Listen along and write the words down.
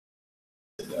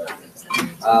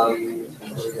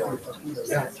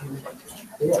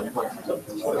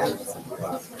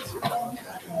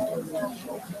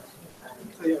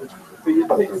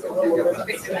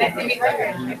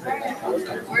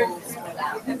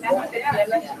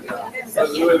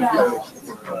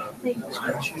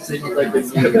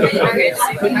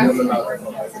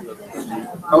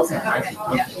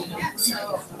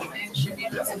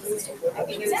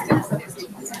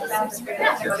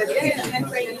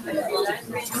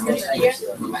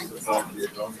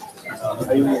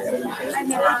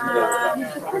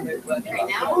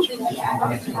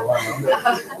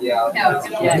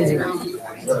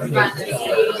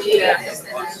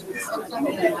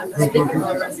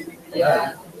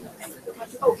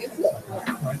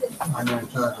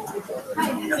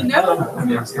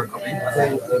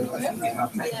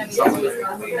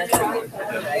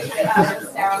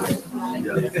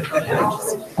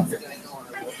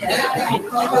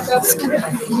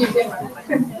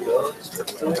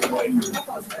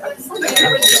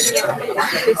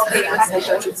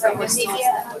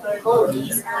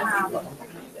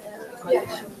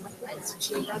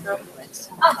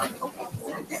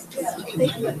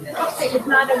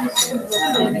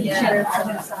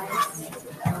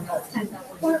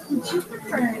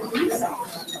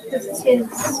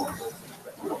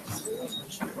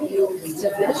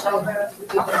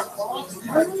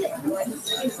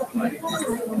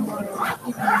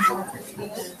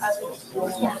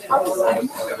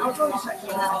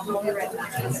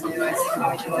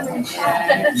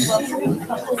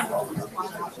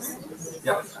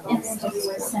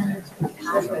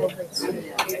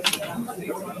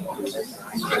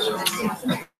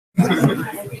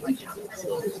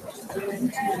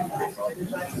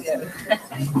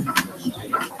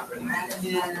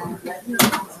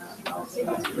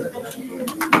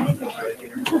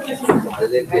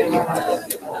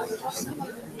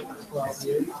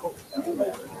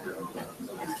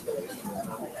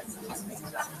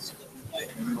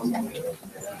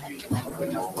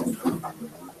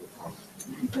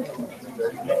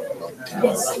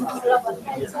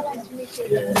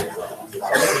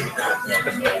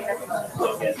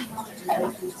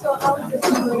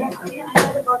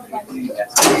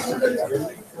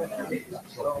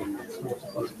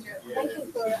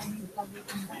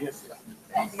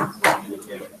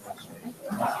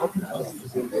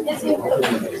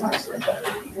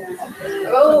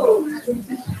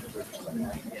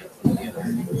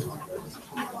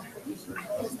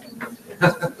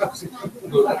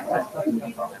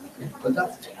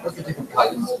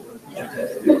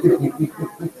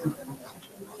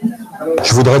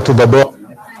Je voudrais tout d'abord...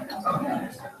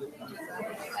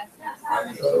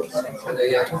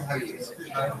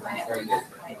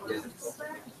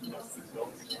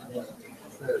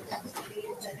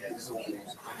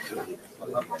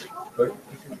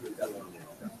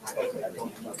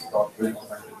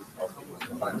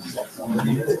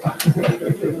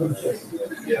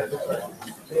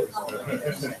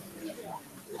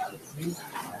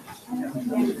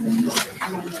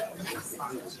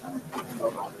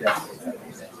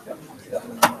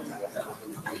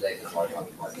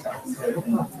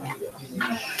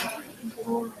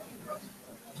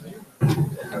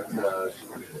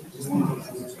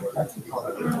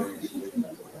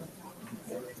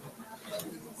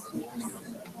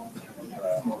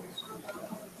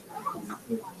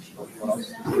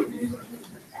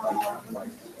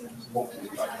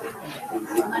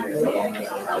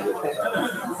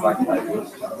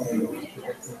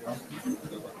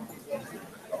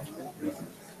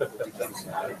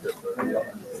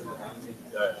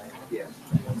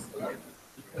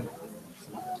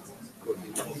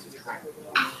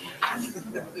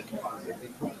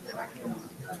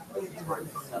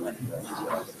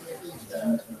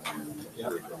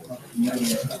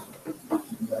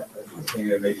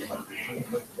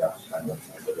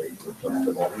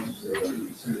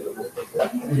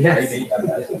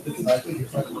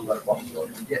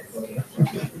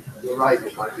 You're right,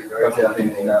 it might be very Okay, I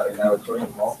think in our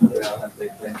joint mark, and they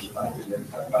then Can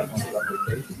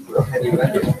you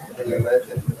imagine? Can you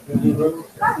imagine?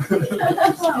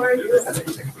 How are you?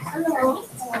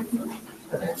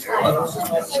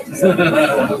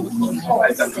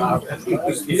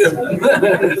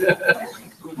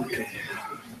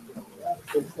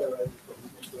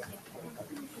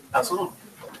 Hello.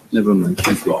 Never mind,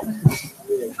 thank you.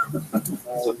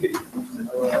 It's okay.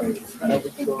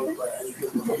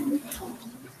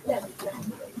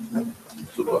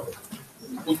 Super.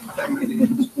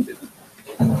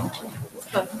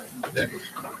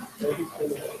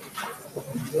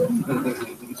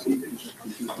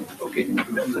 Okay,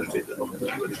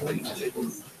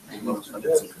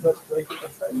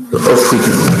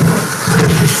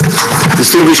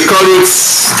 Distinguished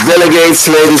colleagues, delegates,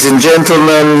 ladies and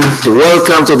gentlemen,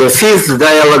 welcome to the 5th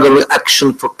Dialogue on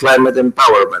Action for Climate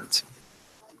Empowerment.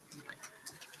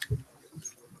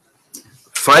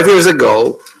 5 years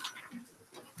ago,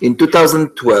 in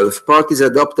 2012, parties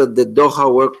adopted the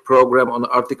Doha Work Programme on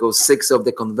Article 6 of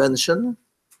the Convention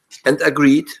and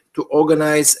agreed to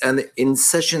organize an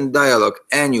in-session dialogue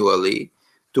annually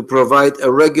to provide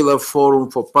a regular forum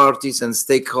for parties and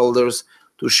stakeholders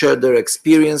to share their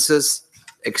experiences,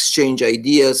 exchange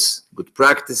ideas, good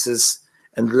practices,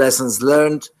 and lessons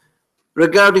learned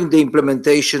regarding the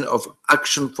implementation of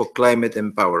Action for Climate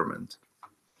Empowerment.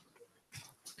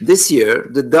 This year,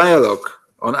 the dialogue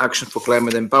on Action for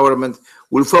Climate Empowerment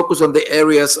will focus on the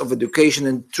areas of education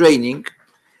and training,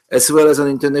 as well as on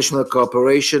international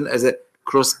cooperation as a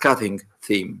cross-cutting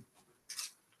theme.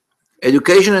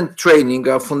 Education and training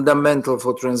are fundamental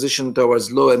for transition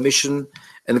towards low-emission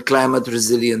and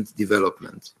climate-resilient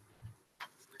development.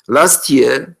 Last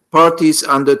year, parties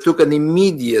undertook an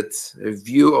immediate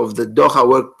review of the Doha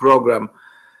Work Programme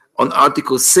on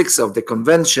Article 6 of the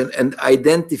Convention and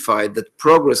identified that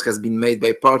progress has been made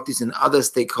by parties and other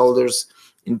stakeholders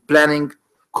in planning,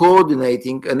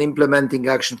 coordinating, and implementing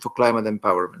action for climate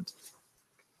empowerment.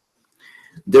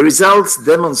 The results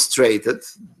demonstrated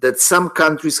that some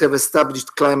countries have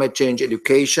established climate change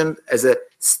education as a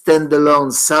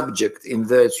standalone subject in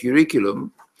their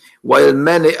curriculum, while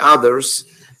many others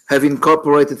have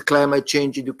incorporated climate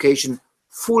change education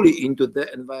fully into the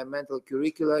environmental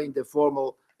curricula in the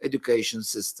formal education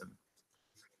system.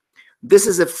 This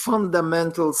is a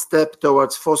fundamental step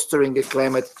towards fostering a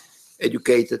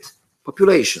climate-educated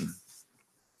population.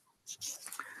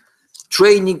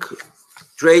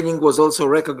 Training was also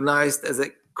recognized as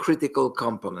a critical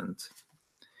component.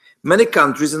 Many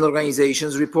countries and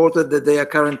organizations reported that they are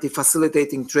currently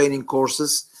facilitating training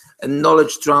courses and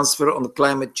knowledge transfer on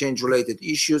climate change-related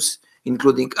issues,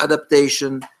 including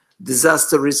adaptation,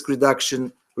 disaster risk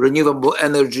reduction, renewable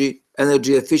energy,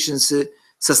 energy efficiency,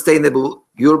 sustainable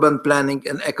urban planning,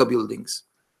 and eco-buildings.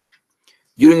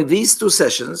 During these 2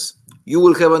 sessions, you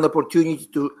will have an opportunity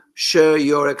to share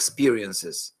your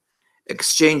experiences,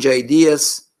 exchange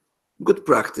ideas, good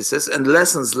practices, and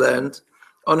lessons learned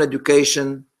on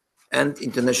education and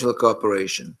international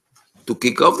cooperation. To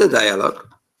kick off the dialogue,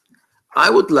 I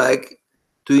would like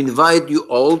to invite you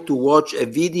all to watch a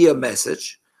video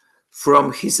message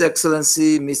from His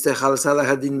Excellency Mr.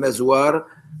 Salahuddin Mezouar,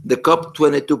 the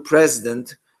COP22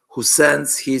 president, who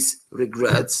sends his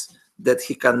regrets that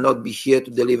he cannot be here to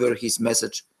deliver his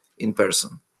message in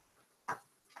person.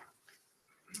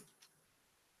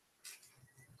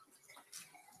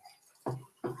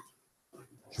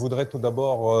 Je voudrais tout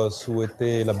d'abord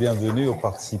souhaiter la bienvenue aux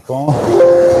participants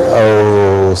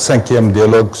au 5e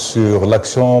dialogue sur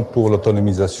l'action pour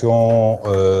l'autonomisation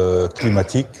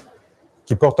climatique,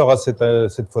 qui portera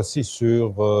cette fois-ci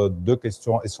sur 2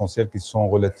 questions essentielles qui sont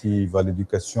relatives à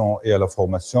l'éducation et à la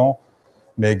formation,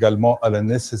 mais également à la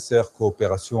nécessaire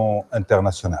coopération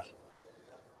internationale.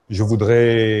 Je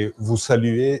voudrais vous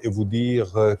saluer et vous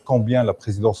dire combien la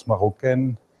présidence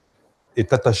marocaine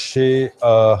est attachée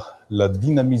à la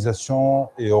dynamisation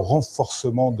et au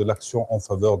renforcement de l'action en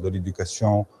faveur de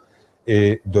l'éducation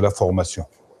et de la formation.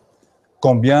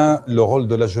 Combien le rôle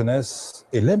de la jeunesse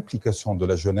et l'implication de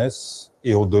la jeunesse,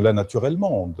 et au-delà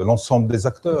naturellement de l'ensemble des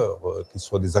acteurs, qu'ils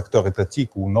soient des acteurs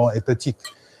étatiques ou non étatiques,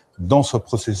 dans ce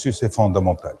processus est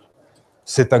fondamental.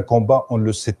 C'est un combat, on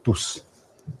le sait tous.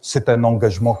 C'est un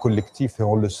engagement collectif et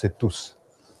on le sait tous.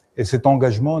 Et cet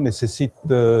engagement nécessite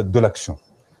de l'action.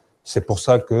 C'est pour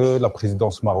ça que la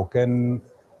présidence marocaine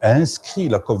a inscrit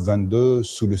la COP22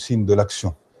 sous le signe de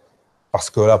l'action. Parce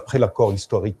qu'après l'accord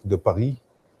historique de Paris,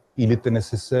 il était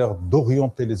nécessaire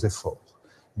d'orienter les efforts,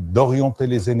 d'orienter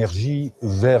les énergies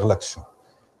vers l'action.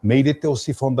 Mais il était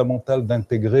aussi fondamental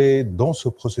d'intégrer dans ce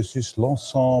processus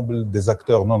l'ensemble des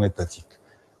acteurs non étatiques,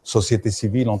 société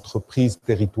civile, entreprises,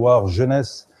 territoires,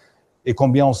 jeunesse, et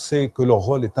combien on sait que leur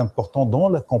rôle est important dans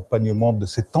l'accompagnement de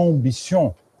cette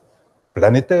ambition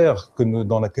planétaire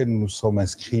dans laquelle nous sommes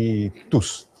inscrits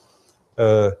tous.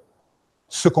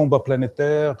 Ce combat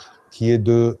planétaire qui est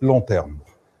de long terme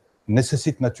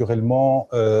nécessite naturellement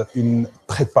une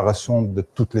préparation de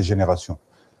toutes les générations,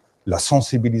 la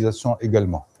sensibilisation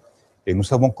également. Et nous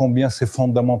savons combien c'est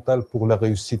fondamental pour la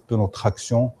réussite de notre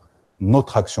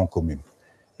action commune.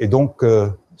 Et donc,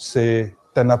 c'est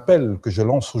un appel que je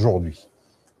lance aujourd'hui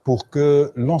pour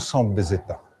que l'ensemble des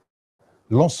États,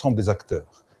 l'ensemble des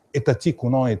acteurs, étatiques ou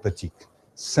non étatiques,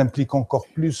 s'impliquent encore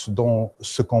plus dans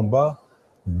ce combat,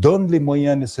 donnent les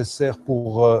moyens nécessaires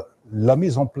pour la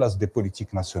mise en place des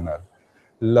politiques nationales,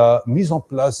 la mise en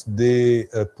place des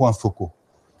points focaux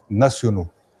nationaux,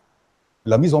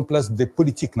 la mise en place des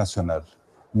politiques nationales,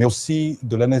 mais aussi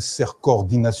de la nécessaire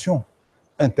coordination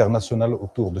internationale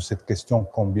autour de cette question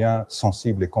combien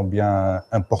sensible et combien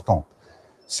importante.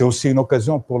 C'est aussi une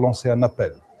occasion pour lancer un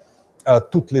appel à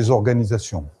toutes les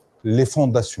organisations, les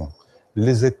fondations,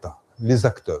 les États, les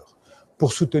acteurs,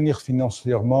 pour soutenir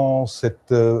financièrement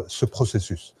ce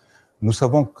processus. Nous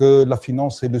savons que la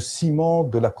finance est le ciment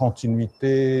de la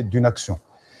continuité d'une action.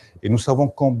 Et nous savons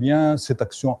combien cette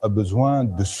action a besoin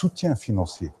de soutien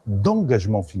financier,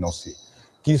 d'engagement financier,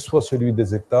 qu'il soit celui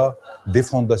des États, des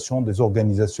fondations, des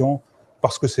organisations,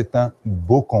 parce que c'est un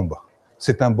beau combat.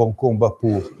 C'est un bon combat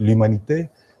pour l'humanité,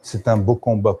 c'est un beau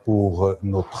combat pour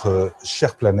notre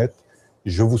chère planète.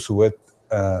 Je vous souhaite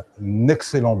un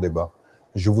excellent débat.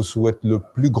 Je vous souhaite le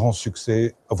plus grand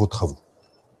succès à vos travaux.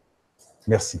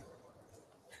 Merci.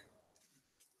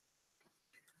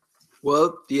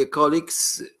 Well, dear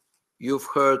colleagues, you've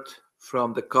heard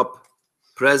from the COP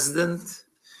president,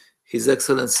 His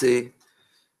Excellency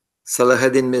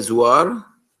Salaheddin Mezouar,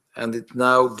 and it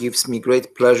now gives me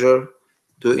great pleasure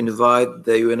to invite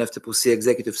the UNFCCC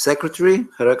Executive Secretary,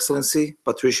 Her Excellency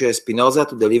Patricia Espinosa,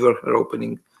 to deliver her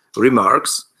opening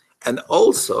remarks, and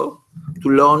also to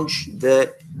launch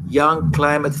the Young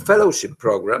Climate Fellowship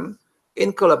Program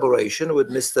in collaboration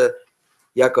with Mr.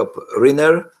 Jakob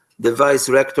Rinner, the Vice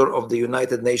Rector of the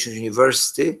United Nations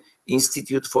University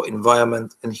Institute for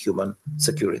Environment and Human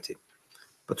Security.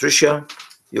 Patricia,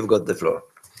 you've got the floor.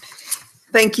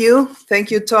 Thank you. Thank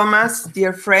you, Thomas.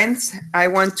 Dear friends, I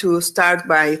want to start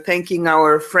by thanking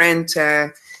our friend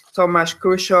Tomasz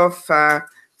Khrushchev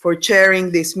for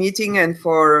chairing this meeting and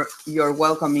for your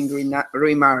welcoming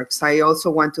remarks. I also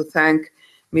want to thank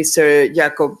Mr.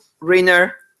 Jakob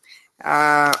Rinner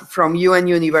from UN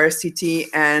University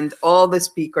and all the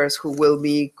speakers who will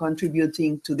be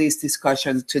contributing to this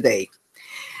discussion today.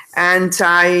 And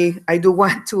I do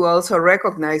want to also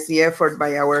recognize the effort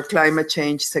by our Climate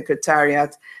Change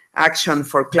Secretariat, Action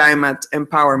for Climate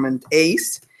Empowerment,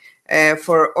 ACE,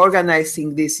 for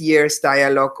organizing this year's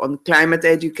dialogue on climate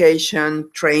education,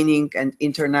 training, and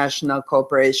international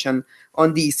cooperation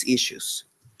on these issues.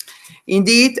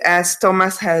 Indeed, as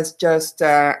Thomas has just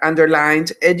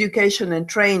underlined, education and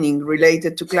training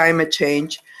related to climate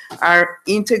change are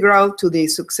integral to the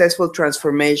successful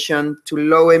transformation to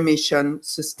low-emission,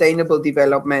 sustainable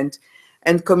development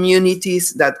and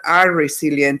communities that are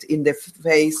resilient in the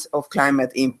face of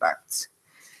climate impacts.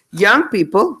 Young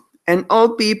people and all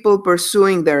people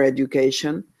pursuing their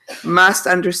education must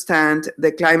understand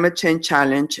the climate change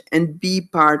challenge and be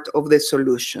part of the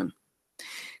solution.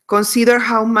 Consider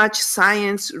how much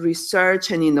science,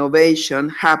 research, and innovation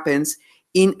happens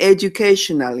in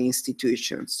educational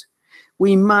institutions.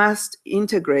 We must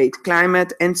integrate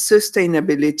climate and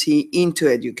sustainability into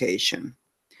education.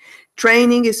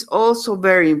 Training is also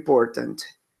very important.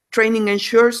 Training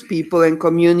ensures people and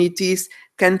communities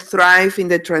can thrive in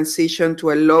the transition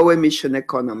to a low-emission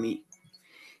economy.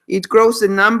 It grows the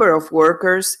number of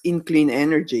workers in clean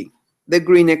energy, the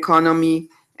green economy,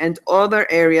 and other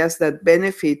areas that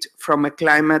benefit from a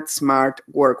climate-smart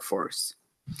workforce.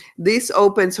 This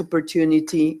opens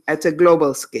opportunity at a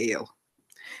global scale.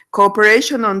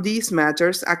 Cooperation on these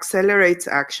matters accelerates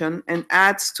action and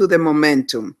adds to the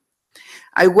momentum.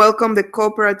 I welcome the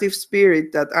cooperative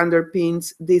spirit that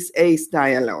underpins this ACE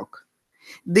dialogue.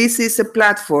 This is a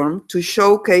platform to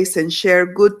showcase and share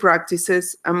good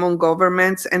practices among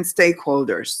governments and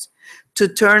stakeholders, to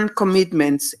turn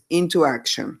commitments into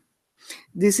action.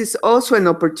 This is also an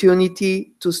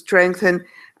opportunity to strengthen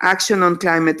action on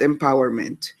climate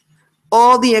empowerment.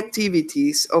 All the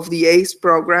activities of the ACE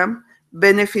program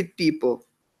benefit people,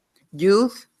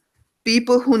 youth,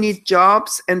 people who need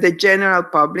jobs, and the general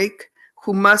public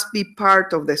who must be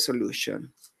part of the solution.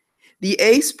 The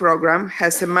ACE program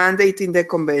has a mandate in the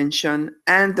Convention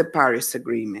and the Paris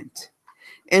Agreement.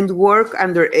 And work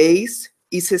under ACE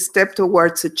is a step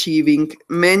towards achieving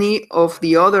many of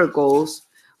the other goals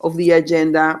of the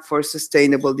Agenda for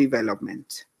Sustainable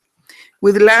Development.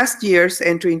 With last year's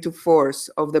entry into force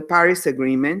of the Paris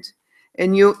Agreement, a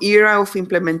new era of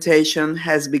implementation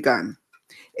has begun.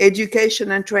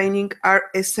 Education and training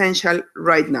are essential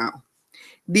right now.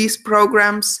 These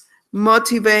programs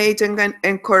motivate and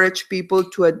encourage people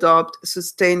to adopt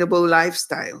sustainable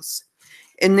lifestyles,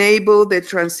 enable the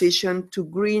transition to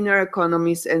greener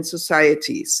economies and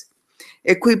societies,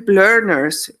 equip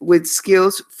learners with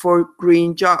skills for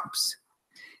green jobs,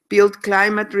 build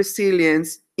climate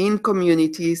resilience in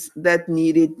communities that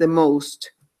need it the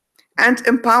most, and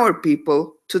empower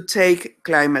people to take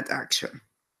climate action.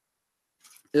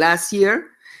 Last year,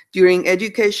 during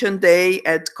Education Day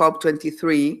at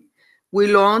COP23, we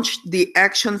launched the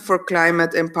Action for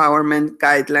Climate Empowerment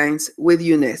Guidelines with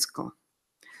UNESCO.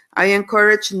 I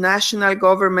encourage national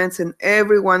governments and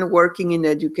everyone working in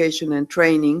education and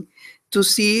training to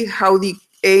see how the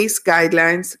ACE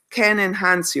guidelines can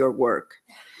enhance your work.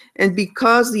 And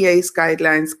because the ACE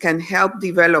guidelines can help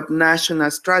develop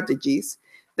national strategies,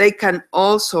 they can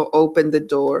also open the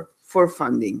door for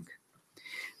funding.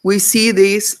 We see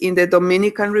this in the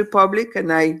Dominican Republic,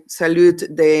 and I salute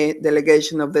the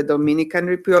delegation of the Dominican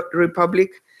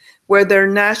Republic, where their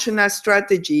national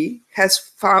strategy has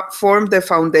formed the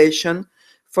foundation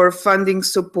for funding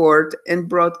support and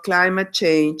brought climate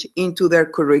change into their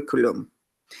curriculum.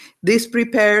 This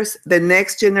prepares the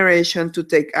next generation to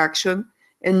take action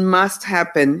and must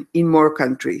happen in more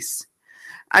countries.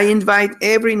 I invite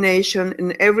every nation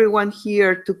and everyone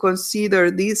here to consider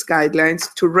these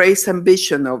guidelines to raise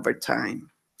ambition over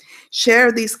time.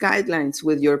 Share these guidelines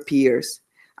with your peers.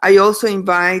 I also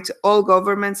invite all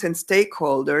governments and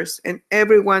stakeholders and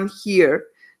everyone here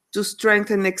to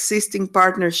strengthen existing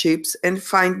partnerships and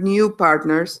find new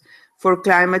partners for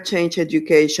climate change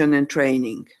education and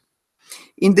training.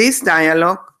 In this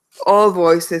dialogue, all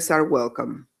voices are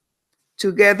welcome.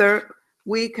 Together,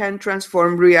 we can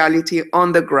transform reality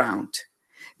on the ground.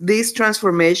 This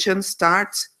transformation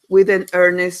starts with an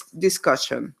earnest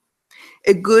discussion.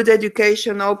 A good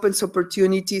education opens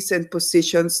opportunities and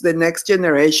positions the next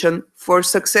generation for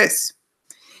success.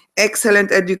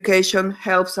 Excellent education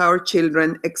helps our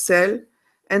children excel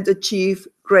and achieve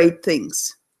great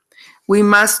things. We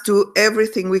must do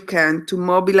everything we can to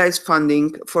mobilize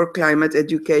funding for climate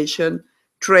education,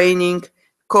 training,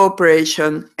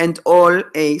 cooperation, and all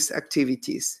ACE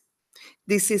activities.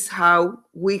 This is how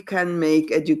we can make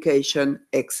education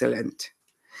excellent.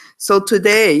 So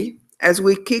today, as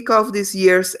we kick off this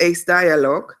year's ACE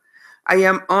Dialogue, I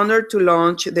am honored to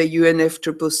launch the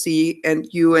UNFCCC and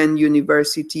UN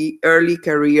University Early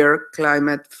Career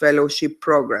Climate Fellowship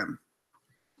Program.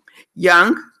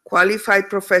 Young, qualified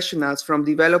professionals from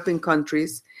developing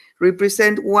countries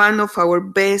represent one of our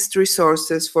best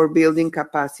resources for building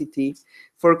capacity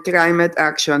for climate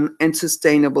action and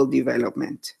sustainable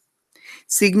development.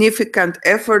 Significant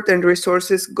effort and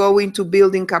resources go into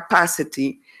building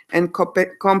capacity and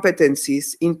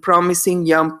competencies in promising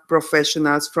young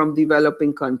professionals from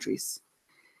developing countries.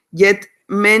 Yet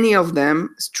many of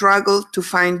them struggle to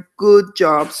find good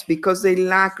jobs because they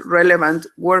lack relevant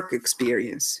work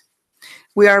experience.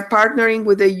 We are partnering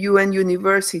with the UN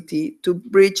University to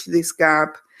bridge this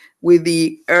gap with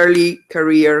the Early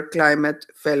Career Climate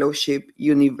Fellowship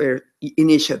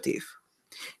Initiative.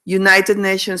 United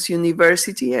Nations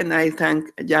University, and I thank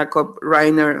Jakob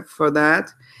Reiner for that,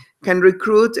 can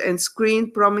recruit and screen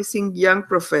promising young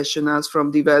professionals from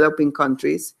developing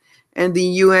countries, and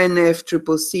the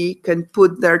UNFCCC can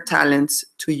put their talents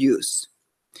to use.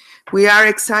 We are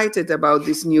excited about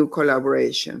this new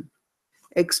collaboration.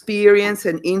 Experience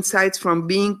and insights from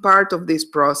being part of this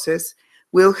process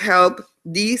will help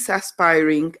these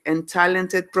aspiring and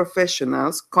talented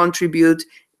professionals contribute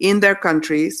in their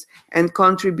countries and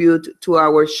contribute to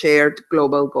our shared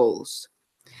global goals.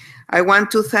 I want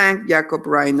to thank Jakob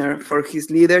Reiner for his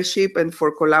leadership and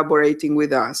for collaborating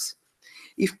with us.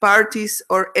 If parties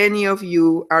or any of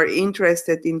you are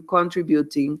interested in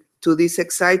contributing to this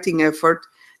exciting effort,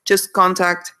 just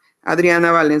contact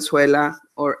Adriana Valenzuela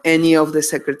or any of the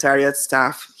Secretariat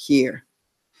staff here.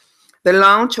 The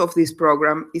launch of this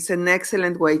program is an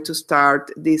excellent way to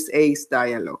start this ACE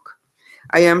dialogue.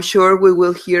 I am sure we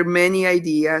will hear many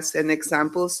ideas and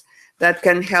examples that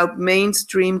can help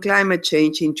mainstream climate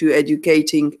change into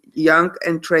educating young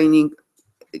and training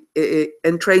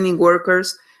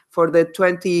workers for the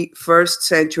 21st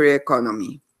century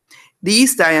economy.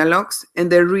 These dialogues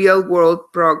and the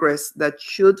real-world progress that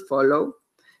should follow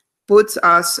puts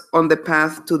us on the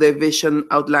path to the vision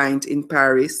outlined in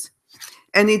Paris,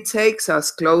 and it takes us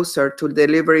closer to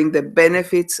delivering the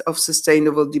benefits of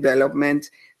sustainable development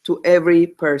to every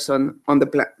person on the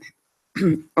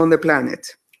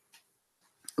planet.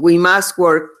 We must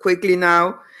work quickly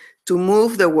now to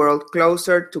move the world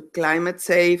closer to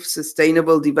climate-safe,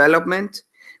 sustainable development,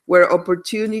 where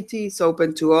opportunity is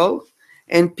open to all,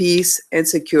 and peace and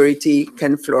security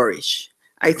can flourish.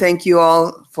 I thank you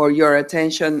all for your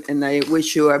attention, and I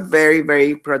wish you a very,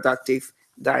 very productive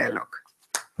dialogue.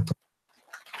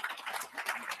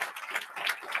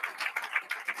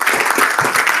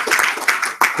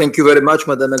 Thank you very much,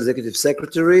 Madam Executive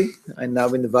Secretary. I now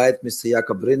invite Mr.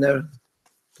 Jakob Reiner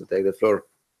to take the floor.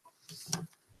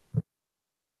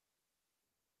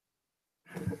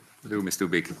 Hello, Mr.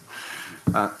 Beek.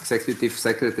 Executive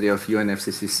Secretary of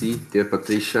UNFCCC, dear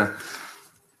Patricia,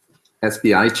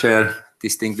 SBI Chair,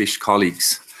 distinguished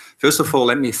colleagues. First of all,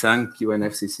 let me thank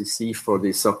UNFCCC for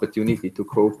this opportunity to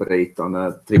cooperate on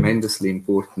a tremendously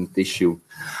important issue.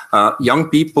 Young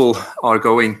people are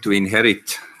going to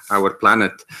inherit our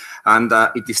planet, and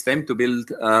it is them to build,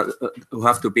 who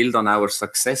have to build on our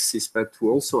successes, but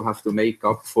who also have to make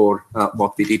up for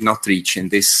what we did not reach in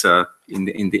this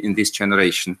in this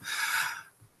generation.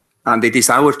 And it is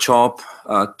our job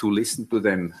to listen to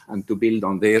them and to build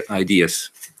on their ideas.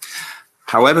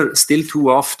 However, still too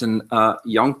often,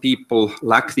 young people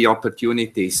lack the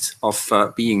opportunities of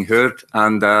being heard,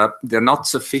 and they're not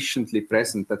sufficiently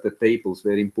present at the tables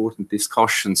where important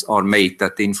discussions are made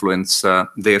that influence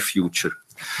their future.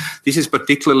 This is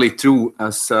particularly true,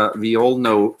 as we all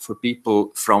know, for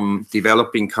people from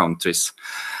developing countries.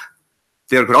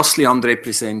 They're grossly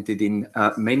underrepresented in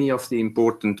many of the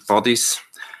important bodies,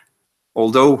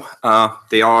 although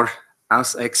they are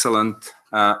as excellent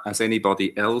as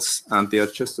anybody else, and they are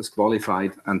just as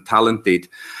qualified and talented.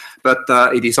 But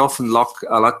it is often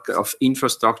a lack of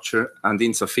infrastructure and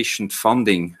insufficient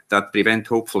funding that prevent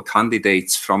hopeful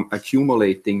candidates from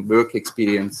accumulating work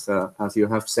experience, as you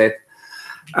have said,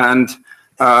 and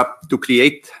to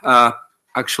create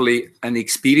actually an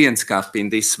experience gap in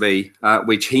this way,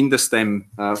 which hinders them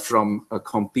from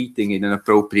competing in an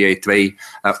appropriate way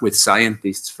with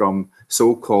scientists from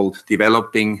so-called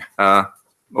developing,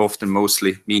 often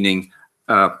mostly meaning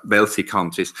wealthy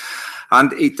countries.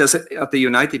 And it does, at the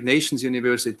United Nations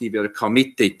University, we are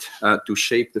committed to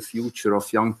shape the future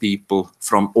of young people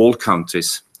from all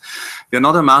countries. We are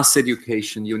not a mass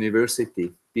education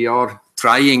university. We are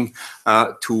trying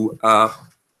to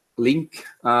link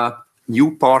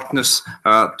new partners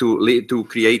to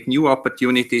create new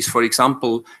opportunities. For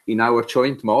example, in our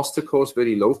joint master course,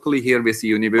 very locally here with the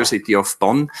University of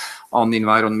Bonn on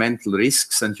environmental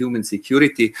risks and human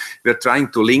security, we're trying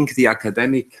to link the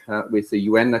academic with the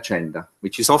UN agenda,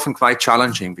 which is often quite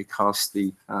challenging because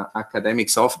the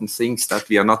academics often think that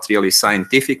we are not really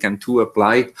scientific and too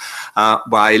applied,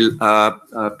 while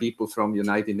people from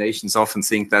United Nations often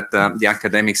think that the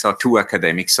academics are too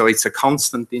academic. So it's a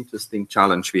constant, interesting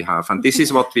challenge we have, and this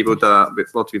is what we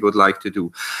would like to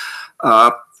do.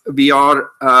 We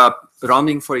are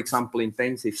running, for example,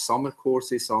 intensive summer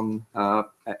courses on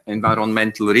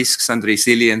environmental risks and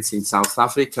resilience in South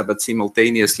Africa, but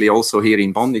simultaneously also here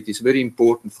in Bonn. It is very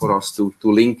important for us to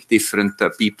link different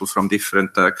people from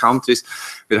different countries.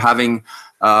 We're having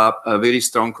a very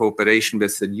strong cooperation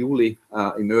with the newly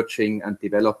emerging and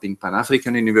developing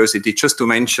Pan-African University, just to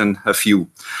mention a few.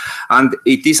 And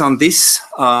it is on this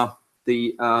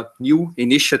the new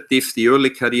initiative, the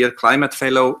Early Career Climate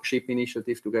Fellowship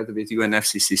Initiative, together with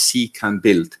UNFCCC, can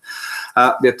build.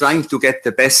 We're trying to get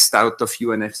the best out of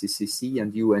UNFCCC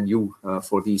and UNU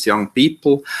for these young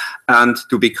people, and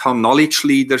to become knowledge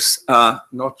leaders,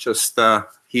 not just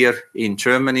here in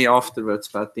Germany afterwards,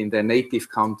 but in their native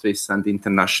countries and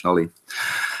internationally.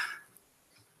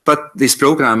 But this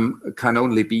program can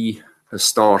only be a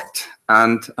start.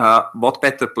 And what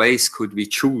better place could we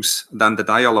choose than the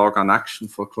dialogue on action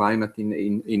for climate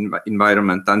in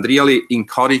environment, and really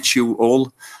encourage you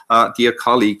all, dear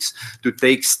colleagues, to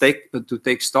take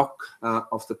stock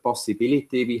of the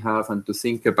possibility we have and to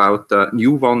think about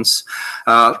new ones,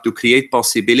 to create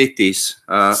possibilities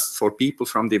for people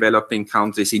from developing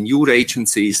countries in new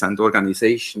agencies and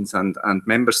organizations and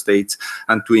member states,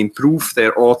 and to improve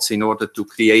their odds in order to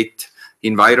create an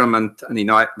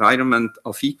environment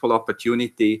of equal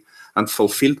opportunity and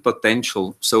fulfilled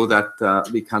potential, so that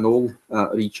we can all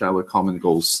reach our common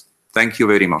goals. Thank you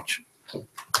very much.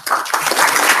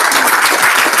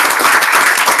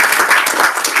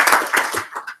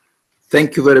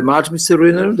 Thank you very much, Mr.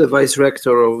 Rühner, the Vice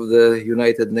Rector of the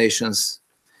United Nations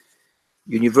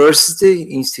University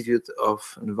Institute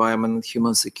of Environment and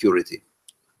Human Security.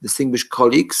 Distinguished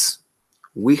colleagues,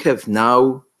 we have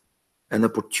now an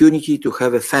opportunity to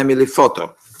have a family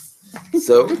photo.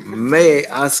 So may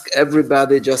I ask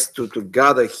everybody just to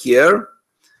gather here,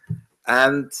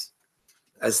 and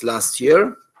as last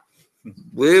year,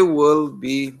 we will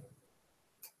be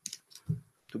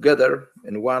together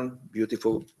in one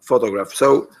beautiful photograph.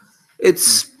 So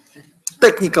it's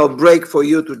technical break for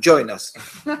you to join us.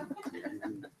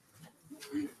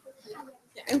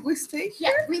 And we stay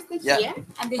here? Yeah, we stay here.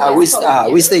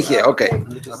 And We stay here, okay.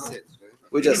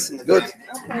 We just, good.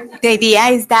 the idea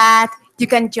is that you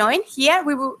can join here.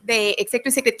 The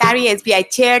Executive Secretary, SBI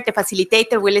Chair, the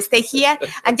facilitator will stay here.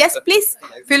 And just please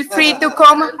feel free to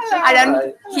come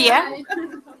around here.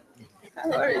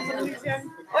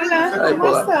 Hola,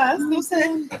 ¿cómo estás? No sé,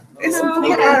 es un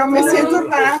poco raro, me siento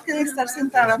rara que de estar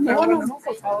sentada, pero bueno. No,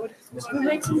 por favor.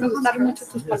 Me gustaron mucho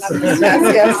tus palabras.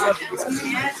 Gracias.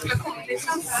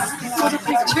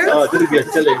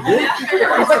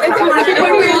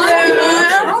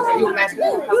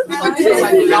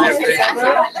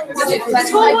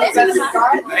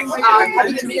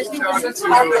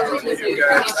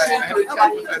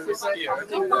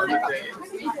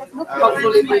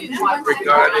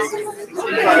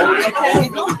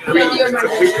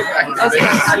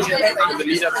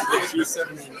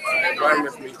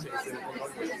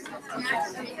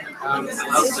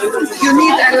 You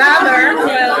need a ladder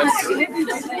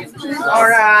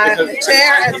or a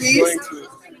chair at least.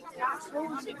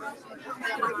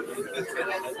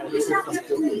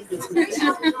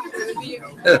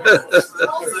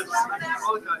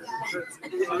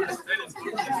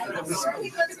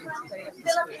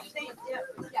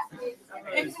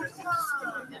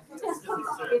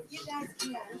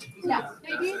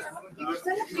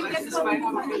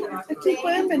 Aquí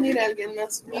pueden venir alguien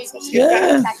más.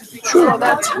 Yeah, sure.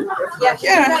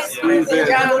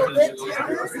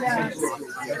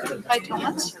 Hi,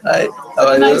 Thomas. Hi, how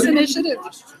are Nice you? initiative.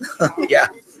 Yeah.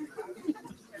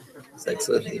 It's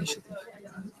excellent initiative.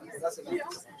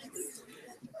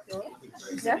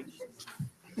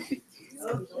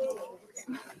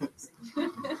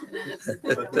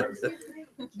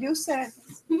 You said.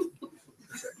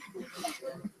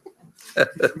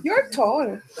 You're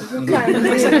tall. You can be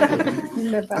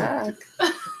in the back.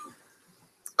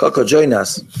 Coco, join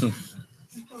us.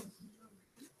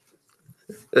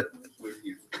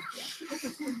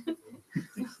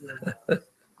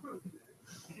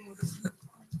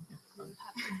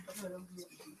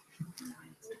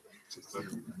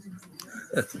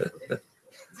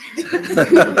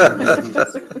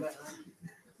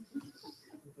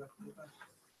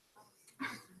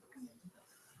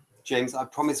 James, I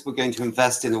promise we're going to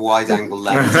invest in a wide-angle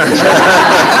lens.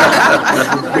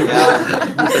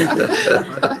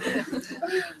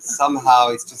 Somehow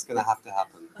it's just going to have to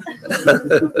happen.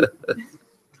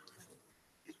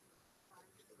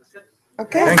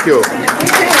 Okay. Thank you.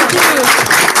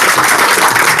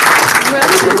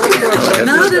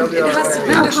 Now that it has to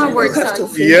finish our work done.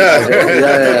 Yeah.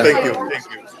 Yeah. Thank you. Thank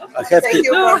you. I have Thank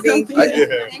you to. for being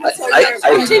here. So you're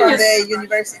from the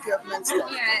University of Munster.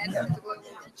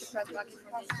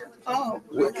 Oh,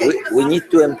 okay. We need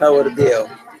to empower Deo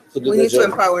to do We the need to job.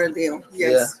 empower Deo.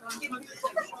 Yes.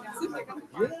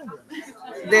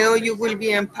 Deo, you will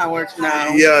be empowered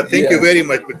now. Yeah, thank you Yeah. very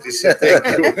much, Patricia. Thank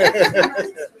you.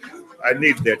 I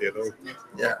need that, you know.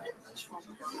 Yeah.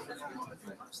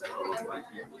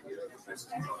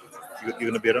 You're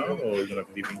going to be around or you're going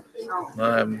to be leaving?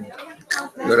 I'm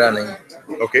running.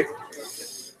 Okay.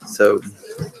 So.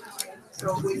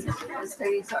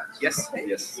 Yes,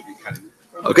 yes, we can.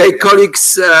 Okay,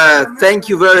 colleagues, thank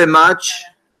you very much.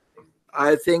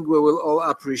 I think we will all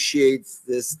appreciate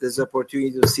this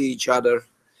opportunity to see each other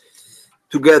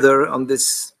together on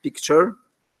this picture.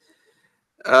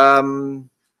 Well,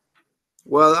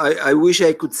 I wish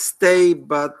I could stay,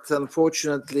 but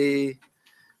unfortunately,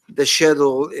 the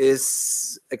schedule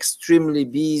is extremely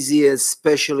busy,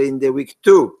 especially in the week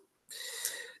 2.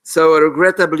 So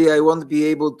regrettably, I won't be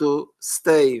able to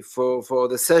stay for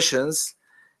the sessions.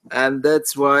 And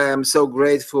that's why I'm so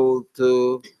grateful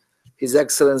to His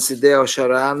Excellency Deo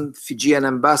Sharan, Fijian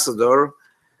ambassador,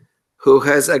 who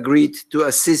has agreed to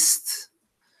assist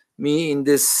me in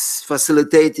this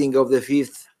facilitating of the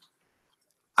 5th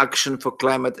Action for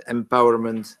Climate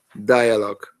Empowerment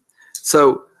Dialogue.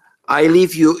 So I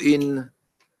leave you in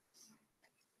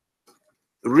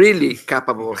really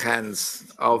capable hands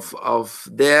of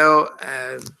Deo.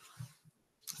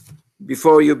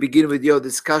 Before you begin with your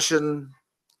discussion,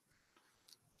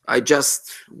 I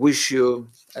just wish you,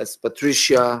 as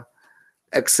Patricia,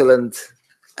 excellent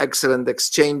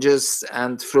exchanges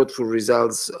and fruitful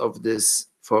results of this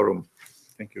forum.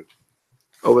 Thank you.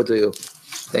 Over to you.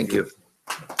 Thank you.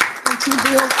 Thank you,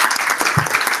 Deo.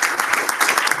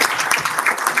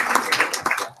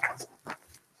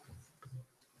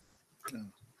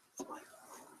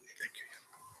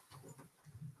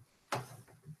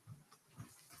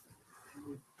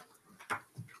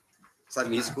 It's like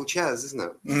musical chairs, isn't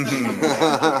it?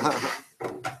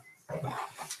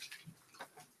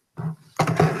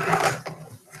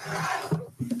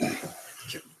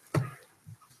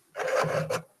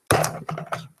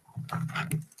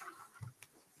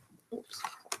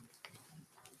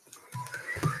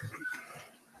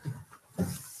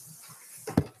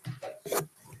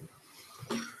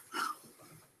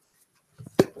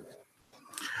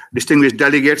 Distinguished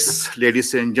delegates,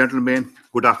 ladies and gentlemen,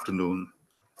 good afternoon.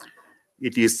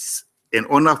 It is an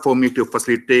honor for me to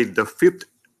facilitate the 5th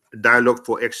Dialogue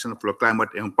for Action for Climate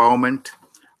Empowerment,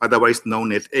 otherwise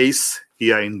known as ACE,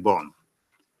 here in Bonn.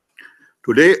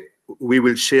 Today, we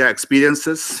will share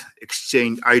experiences,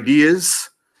 exchange ideas,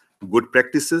 good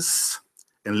practices,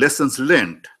 and lessons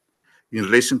learned in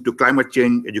relation to climate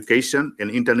change education and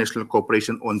international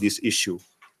cooperation on this issue.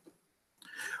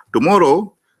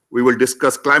 Tomorrow, we will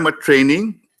discuss climate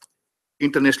training,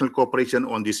 international cooperation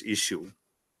on this issue.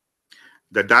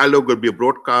 The dialogue will be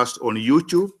broadcast on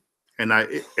YouTube, and I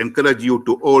encourage you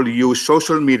to all use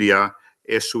social media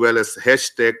as well as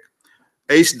hashtag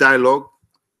ACE Dialogue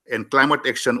and Climate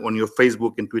Action on your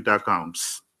Facebook and Twitter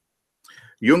accounts.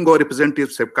 UNGO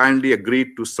representatives have kindly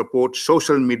agreed to support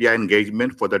social media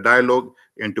engagement for the dialogue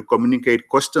and to communicate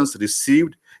questions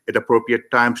received at appropriate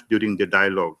times during the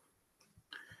dialogue.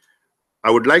 I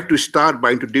would like to start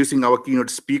by introducing our keynote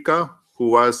speaker,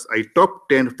 who was a top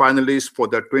 10 finalist for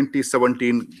the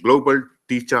 2017 Global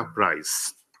Teacher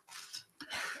Prize.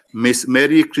 Ms.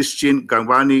 Mary Christine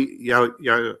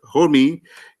Gambani-Yahormi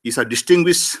is a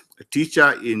distinguished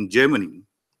teacher in Germany.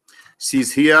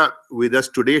 She's here with us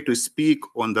today to speak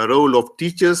on the role of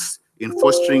teachers in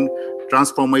fostering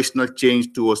transformational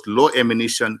change towards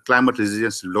low-emission,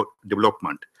 climate-resilient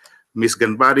development. Ms.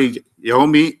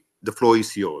 Gambani-Yahormi, the floor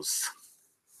is yours.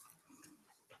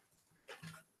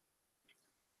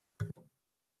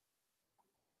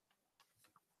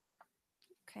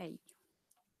 Okay.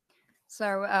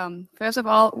 So first of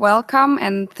all, welcome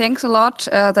and thanks a lot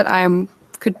that I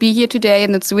could be here today,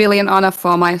 and it's really an honor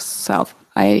for myself.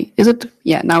 Is it?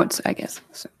 Yeah, now it's, I guess.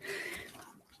 So,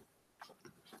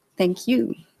 thank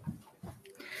you.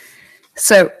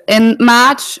 So in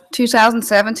March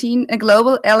 2017, a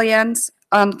global alliance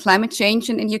on climate change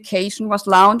and education was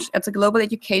launched at the Global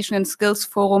Education and Skills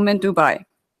Forum in Dubai.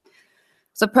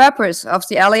 The purpose of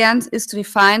the alliance is to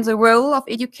define the role of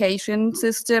education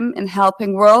system in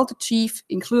helping world achieve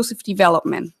inclusive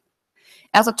development.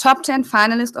 As a top 10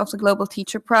 finalist of the Global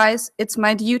Teacher Prize, it's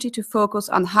my duty to focus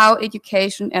on how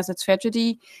education as a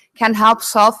tragedy can help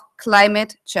solve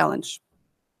climate challenge.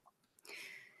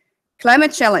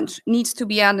 Climate challenge needs to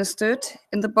be understood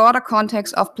in the broader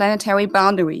context of planetary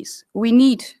boundaries. We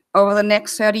need, over the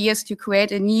next 30 years, to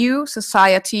create a new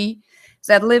society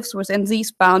that lives within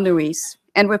these boundaries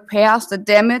and repairs the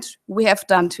damage we have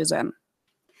done to them.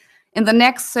 In the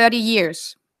next 30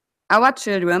 years, our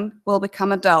children will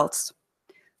become adults.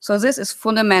 So this is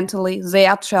fundamentally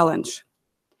their challenge,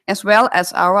 as well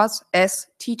as ours as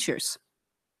teachers.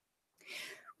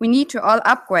 We need to all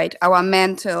upgrade our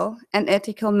mental and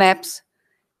ethical maps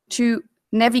to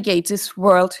navigate this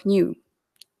world new.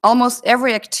 Almost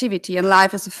every activity in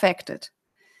life is affected.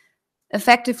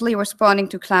 Effectively responding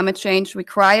to climate change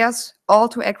requires all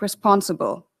to act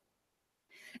responsible.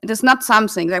 It is not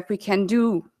something that we can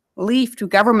leave to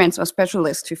governments or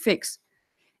specialists to fix.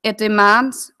 It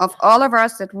demands of all of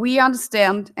us that we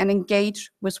understand and engage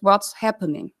with what's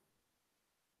happening.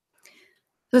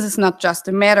 This is not just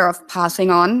a matter of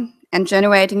passing on and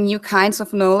generating new kinds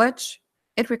of knowledge.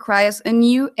 It requires a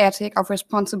new ethic of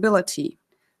responsibility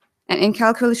and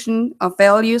inculcation of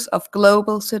values of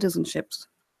global citizenships.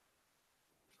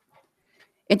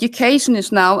 Education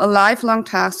is now a lifelong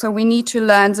task, so we need to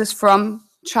learn this from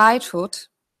childhood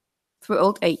through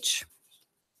old age.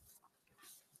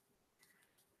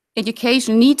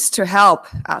 Education needs to help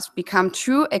us become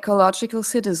true ecological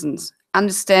citizens,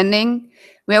 understanding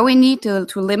where we need to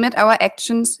limit our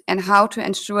actions and how to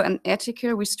ensure an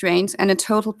ethical restraint and a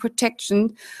total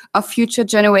protection of future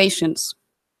generations.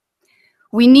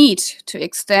 We need to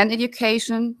extend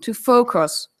education to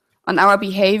focus on our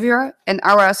behavior and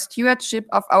our stewardship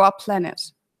of our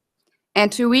planet,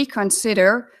 and to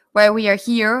reconsider why we are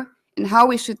here and how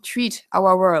we should treat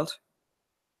our world.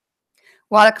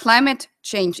 While climate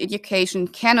change education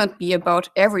cannot be about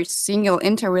every single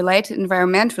interrelated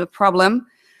environmental problem,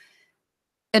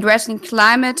 addressing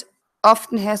climate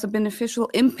often has a beneficial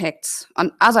impact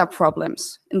on other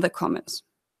problems in the commons.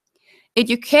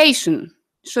 Education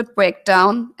should break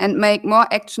down and make more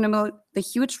actionable the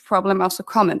huge problem of the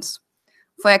commons.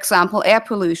 For example, air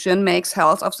pollution makes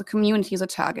health of the community the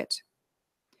target.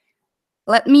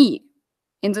 Let me,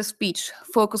 in this speech,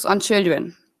 focus on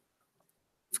children,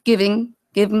 given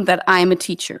that I am a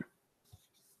teacher.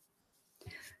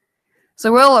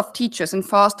 The role of teachers in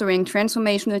fostering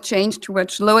transformational change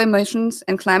towards low emissions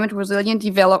and climate resilient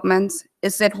developments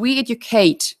is that we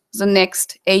educate the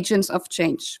next agents of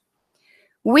change.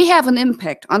 We have an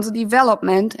impact on the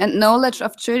development and knowledge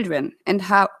of children and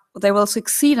how they will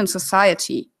succeed in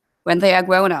society when they are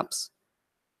grown-ups.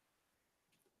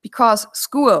 Because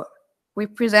school we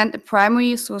present a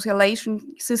primary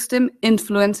socialization system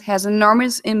influence has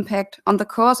enormous impact on the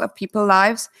course of people's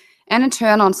lives and in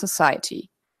turn on society.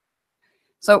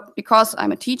 So because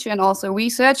I'm a teacher and also a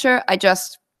researcher, I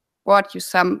just brought you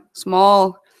some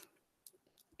small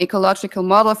ecological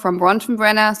model from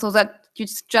Bronfenbrenner so that you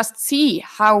just see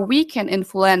how we can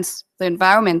influence the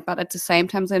environment, but at the same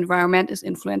time the environment is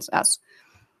influencing us.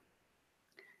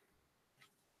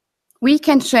 We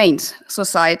can change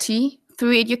society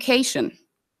through education.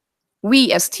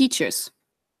 We as teachers.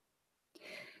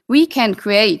 We can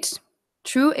create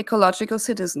true ecological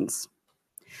citizens.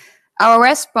 Our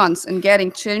response in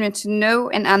getting children to know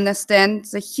and understand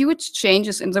the huge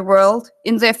changes in the world,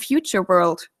 in their future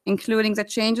world, including the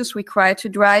changes required to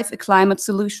drive a climate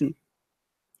solution,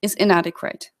 is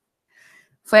inadequate.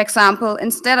 For example,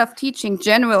 instead of teaching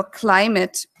general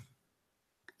climate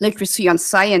literacy on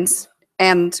science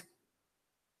and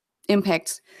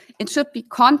impacts, it should be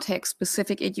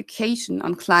context-specific education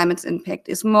on climate's impact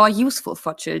is more useful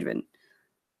for children.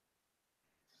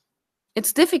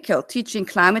 It's difficult teaching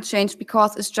climate change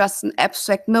because it's just an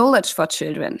abstract knowledge for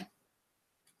children.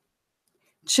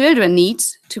 Children need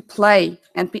to play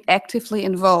and be actively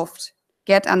involved,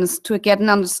 to get an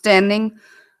understanding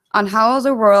on how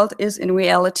the world is in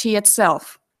reality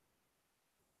itself.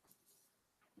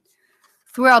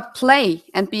 Throughout play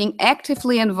and being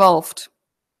actively involved,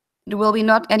 it will be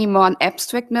not anymore an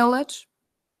abstract knowledge,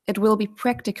 it will be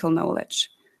practical knowledge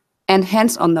and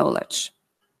hands-on knowledge.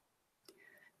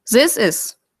 This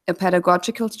is a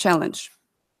pedagogical challenge,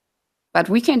 but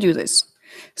we can do this.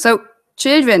 So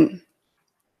children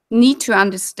need to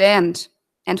understand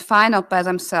and find out by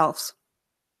themselves.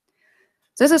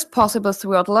 This is possible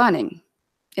throughout learning.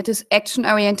 It is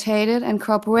action-oriented and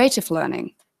cooperative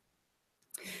learning.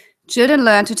 Children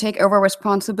learn to take over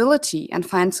responsibility and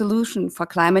find solutions for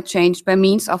climate change by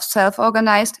means of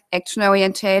self-organized,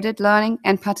 action-oriented learning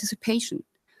and participation.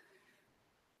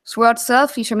 Throughout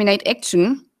self-determinate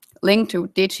action, linked to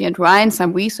Dici and Ryan,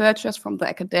 some researchers from the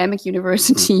academic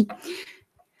university,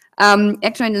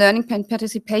 action and learning and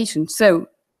participation. So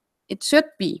it should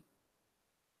be,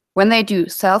 when they do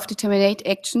self-determinate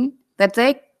action, that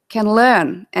they can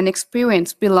learn and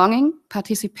experience belonging,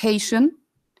 participation,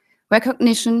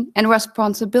 recognition, and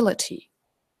responsibility.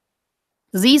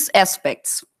 These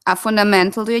aspects are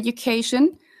fundamental to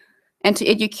education and to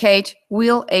educate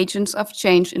real agents of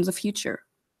change in the future.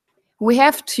 We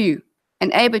have to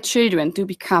enable children to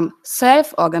become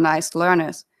self-organized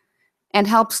learners and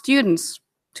help students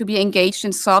to be engaged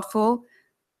in thoughtful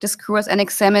discourse and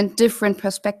examine different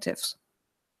perspectives.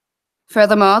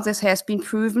 Furthermore, this has been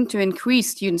proven to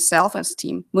increase student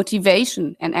self-esteem,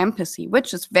 motivation, and empathy,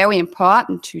 which is very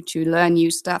important to learn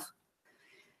new stuff.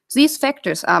 These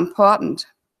factors are important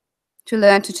to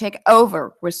learn to take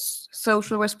over with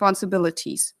social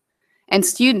responsibilities, and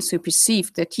students who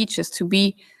perceive their teachers to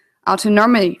be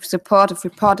autonomy, supportive,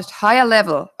 reported higher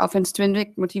level of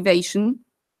intrinsic motivation,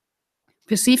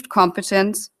 perceived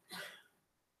competence,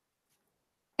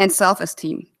 and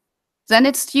self-esteem. Then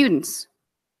it's students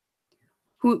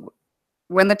who,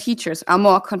 when the teachers are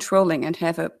more controlling and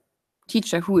have a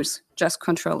teacher who is just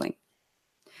controlling.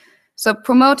 So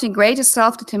promoting greater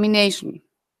self-determination,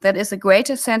 that is a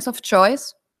greater sense of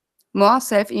choice, more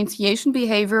self-initiation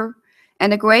behavior,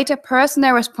 and a greater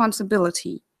personal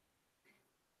responsibility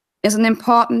is an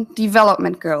important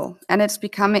development goal, and it's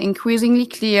becoming increasingly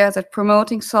clear that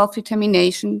promoting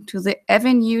self-determination to the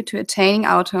avenue to attaining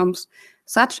outcomes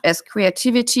such as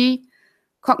creativity,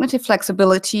 cognitive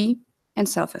flexibility, and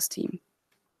self-esteem.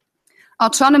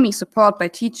 Autonomy support by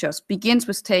teachers begins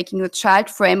with taking the child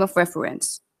frame of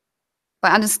reference.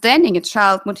 By understanding a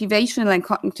child's motivational and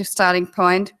cognitive starting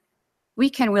point, we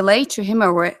can relate to him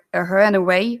or her in a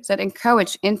way that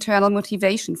encourages internal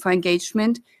motivation for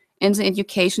engagement in the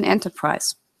education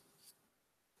enterprise.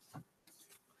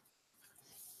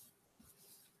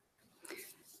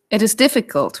 It is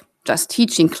difficult just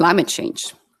teaching climate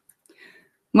change.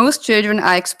 Most children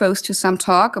are exposed to some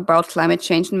talk about climate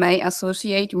change and may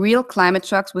associate real climate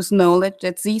shocks with knowledge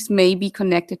that these may be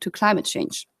connected to climate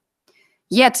change.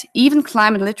 Yet, even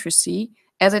climate literacy,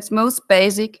 as its most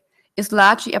basic, is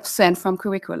largely absent from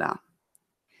curricula.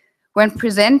 When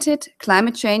presented,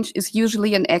 climate change is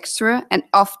usually an extra and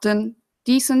often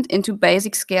descent into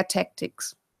basic scare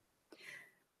tactics.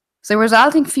 The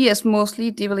resulting fear is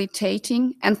mostly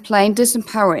debilitating and plain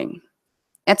disempowering.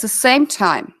 At the same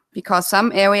time, because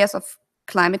some areas of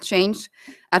climate change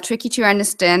are tricky to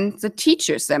understand, the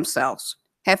teachers themselves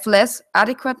have less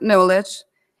adequate knowledge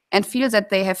and feel that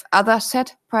they have other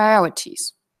set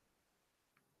priorities.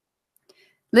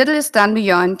 Little is done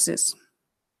beyond this,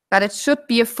 but it should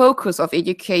be a focus of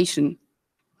education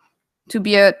to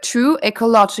be a true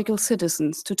ecological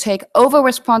citizens, to take over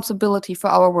responsibility for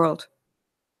our world,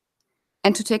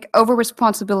 and to take over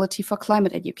responsibility for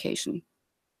climate education.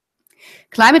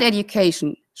 Climate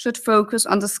education should focus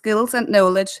on the skills and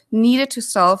knowledge needed to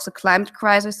solve the climate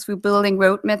crisis through building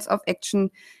roadmaps of action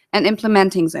and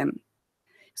implementing them.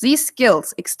 These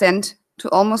skills extend to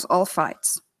almost all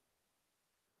fields.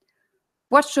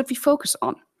 What should we focus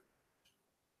on?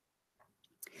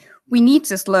 We need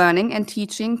this learning and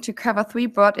teaching to cover 3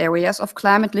 broad areas of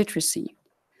climate literacy: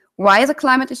 why the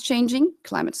climate is changing,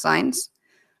 climate science,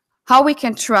 how we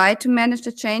can try to manage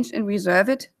the change and reserve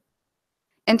it,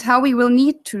 and how we will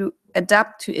need to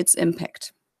adapt to its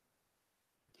impact.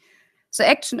 The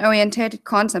action-oriented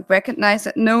concept recognizes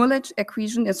that knowledge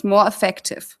acquisition is more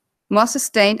effective, more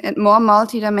sustained, and more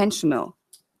multidimensional.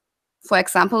 For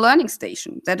example, Learning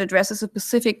Station that addresses a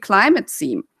specific climate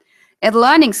theme. At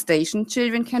Learning Station,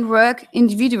 children can work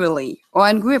individually or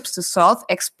in groups to solve,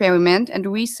 experiment, and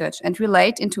research and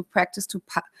relate into practice to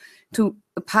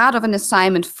a part of an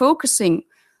assignment focusing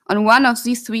on one of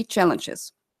these 3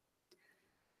 challenges.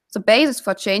 The basis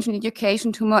for changing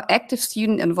education to more active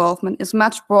student involvement is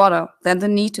much broader than the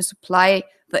need to supply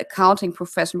the accounting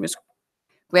profession with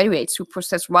graduates who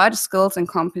possess wider skills and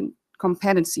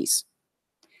competencies.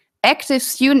 Active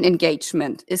student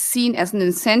engagement is seen as an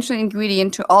essential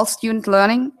ingredient to all student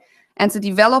learning and the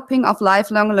developing of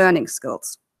lifelong learning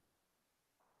skills.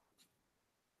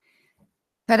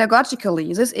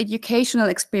 Pedagogically, this educational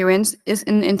experience is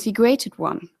an integrated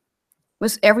one,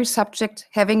 with every subject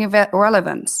having a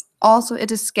relevance. Also,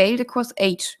 it is scaled across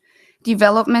age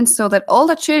development so that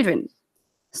older children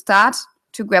start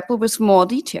to grapple with more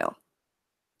detail.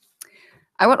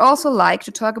 I would also like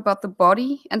to talk about the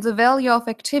body and the value of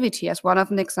activity as one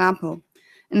of an example.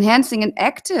 Enhancing an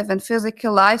active and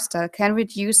physical lifestyle can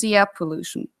reduce the air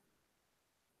pollution.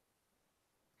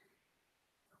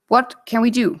 What can we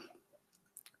do?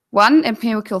 One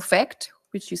empirical fact,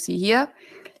 which you see here,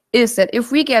 is that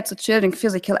if we get the children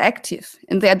physically active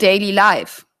in their daily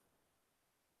life,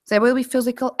 they will be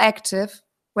physically active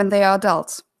when they are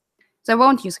adults. They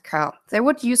won't use a car. They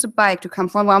would use a bike to come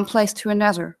from one place to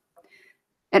another.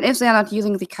 And if they are not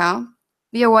using the car,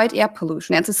 we avoid air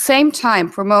pollution. At the same time,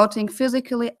 promoting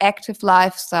physically active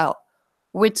lifestyle,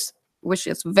 which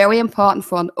is very important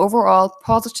for an overall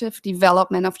positive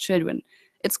development of children.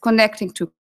 It's connecting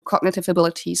to cognitive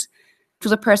abilities, to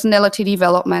the personality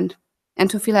development, and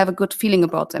to have a good feeling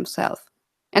about themselves.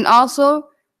 And also,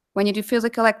 when you do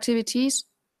physical activities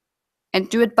and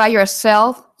do it by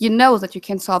yourself, you know that you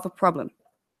can solve a problem.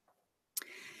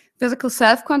 Physical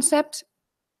self-concept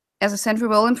as a central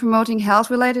role in promoting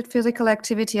health-related physical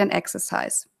activity and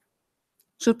exercise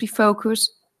should be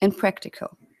focused and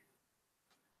practical.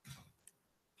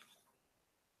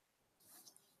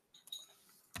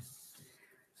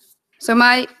 So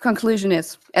my conclusion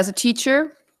is, as a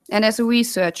teacher and as a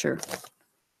researcher,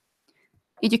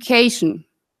 education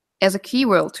as a key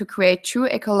role to create true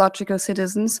ecological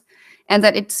citizens and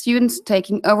that its students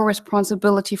taking over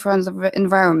responsibility for the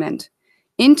environment.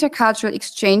 Intercultural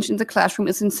exchange in the classroom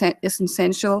is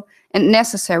essential and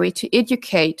necessary to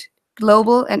educate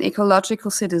global and ecological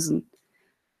citizens.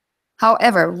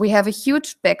 However, we have a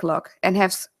huge backlog and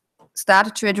have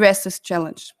started to address this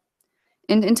challenge.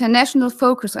 An international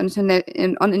focus on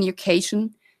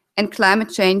education and climate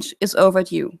change is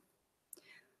overdue.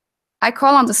 I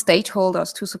call on the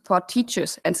stakeholders to support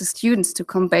teachers and the students to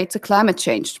combat the climate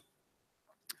change.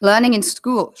 Learning in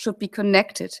school should be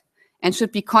connected and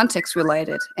should be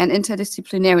context-related and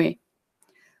interdisciplinary.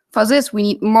 For this, we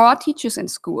need more teachers in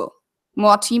school,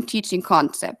 more team teaching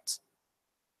concepts,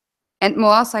 and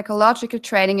more psychological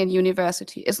training in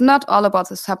university. It's not all about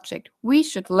the subject. We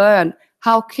should learn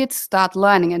how kids start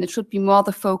learning, and it should be more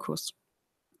the focus.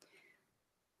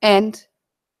 And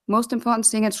most important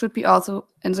thing, it should be also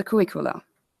in the curricula.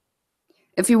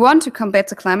 If we want to combat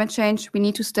the climate change, we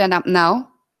need to stand up now,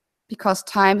 because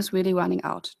time is really running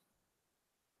out.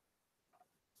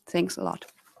 Thanks a lot.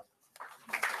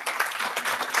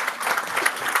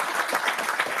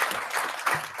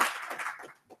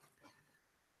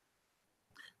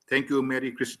 Thank you,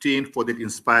 Mary Christine, for that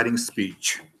inspiring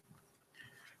speech.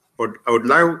 I would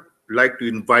now like to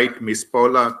invite Ms.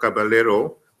 Paula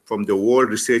Caballero from the World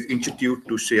Research Institute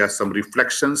to share some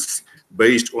reflections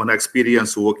based on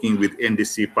experience working with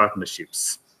NDC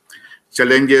partnerships,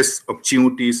 challenges,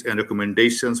 opportunities, and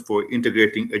recommendations for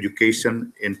integrating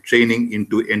education and training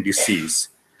into NDCs.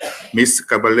 Ms.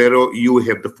 Caballero, you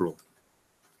have the floor.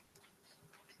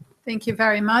 Thank you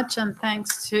very much, and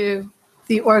thanks to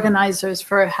the organizers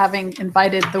for having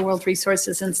invited the World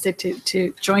Resources Institute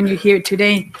to join you here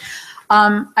today.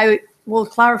 I will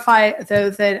clarify, though,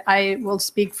 that I will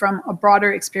speak from a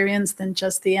broader experience than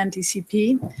just the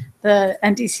NDCP. The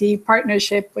NDC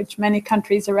partnership, which many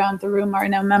countries around the room are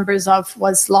now members of,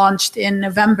 was launched in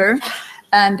November.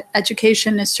 And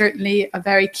education is certainly a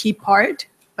very key part,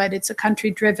 but it's a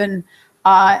country-driven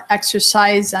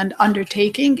exercise and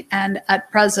undertaking. And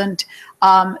at present,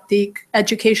 the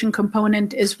education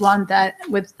component is one that,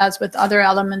 as with other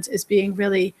elements, is being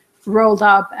really rolled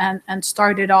up and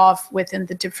started off within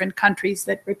the different countries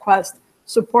that request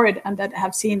support and that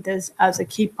have seen this as a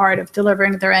key part of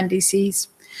delivering their NDCs.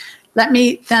 Let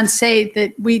me then say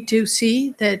that we do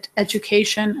see that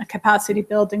education, capacity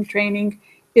building training,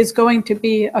 is going to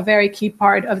be a very key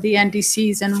part of the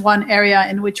NDCs, and one area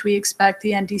in which we expect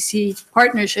the NDC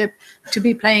partnership to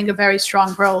be playing a very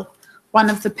strong role.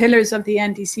 One of the pillars of the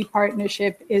NDC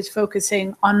partnership is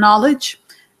focusing on knowledge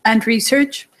and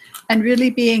research, and really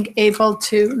being able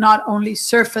to not only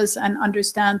surface and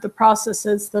understand the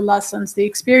processes, the lessons, the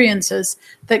experiences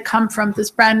that come from this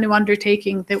brand new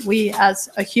undertaking that we as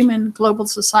a human global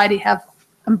society have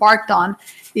embarked on,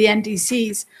 the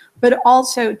NDCs, but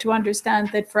also to understand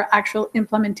that for actual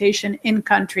implementation in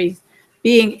country,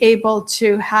 being able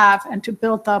to have and to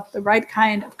build up the right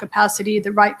kind of capacity,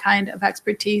 the right kind of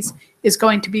expertise is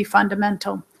going to be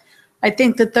fundamental. I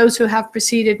think that those who have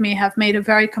preceded me have made a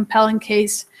very compelling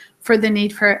case for the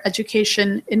need for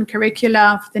education in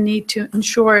curricula, the need to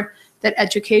ensure that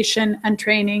education and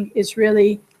training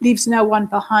leaves no one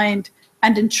behind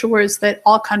and ensures that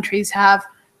all countries have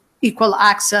equal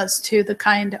access to the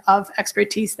kind of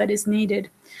expertise that is needed.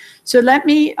 So let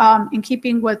me, in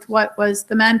keeping with what was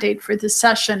the mandate for this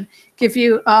session, give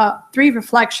you 3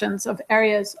 reflections of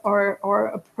areas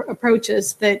or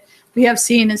approaches that we have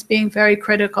seen as being very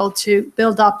critical to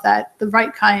build up the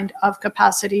right kind of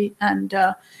capacity and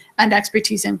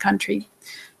expertise in country.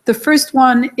 The first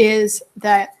one is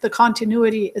that the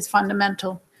continuity is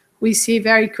fundamental. We see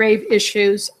very grave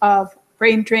issues of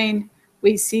brain drain.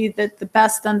 We see that the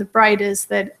best and the brightest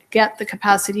that get the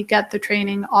capacity, get the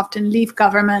training, often leave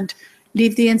government,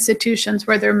 leave the institutions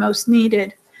where they're most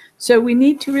needed. So we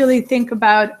need to really think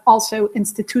about also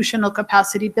institutional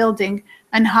capacity building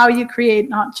and how you create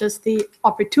not just the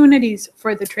opportunities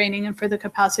for the training and for the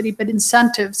capacity, but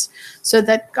incentives so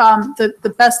that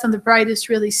the best and the brightest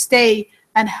really stay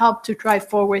and help to drive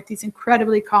forward these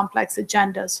incredibly complex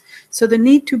agendas. So the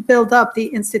need to build up the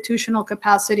institutional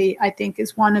capacity, I think,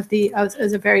 is one of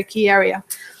is a very key area.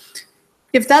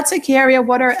 If that's a key area,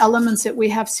 what are elements that we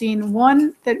have seen?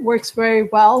 One that works very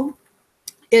well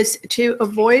is to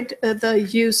avoid the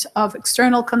use of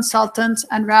external consultants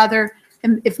and rather,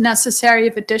 if necessary,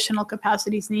 if additional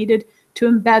capacity is needed, to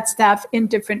embed staff in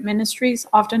different ministries,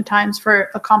 oftentimes for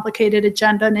a complicated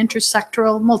agenda, an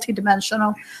intersectoral,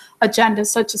 multidimensional agenda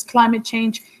such as climate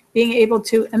change. Being able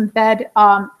to embed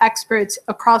experts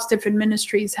across different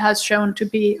ministries has shown to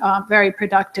be very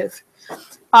productive.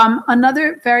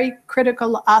 Another very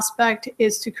critical aspect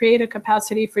is to create a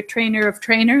capacity for trainer of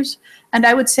trainers. And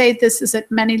I would say this is at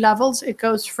many levels. It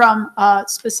goes from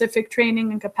specific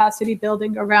training and capacity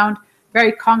building around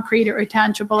very concrete or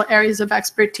tangible areas of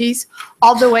expertise,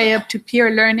 all the way up to peer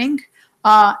learning.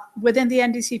 Within the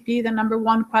NDCP, the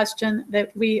 #1 question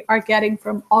that we are getting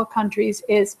from all countries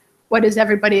is, what is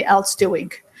everybody else doing?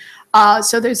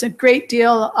 So there's a great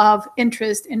deal of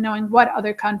interest in knowing what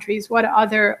other countries, what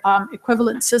other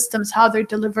equivalent systems, how they're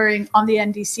delivering on the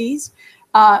NDCs.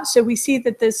 So we see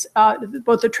that this,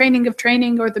 both the training of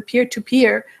training or the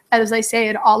peer-to-peer, as I say,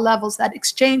 at all levels, that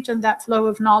exchange and that flow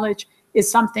of knowledge is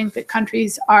something that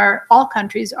all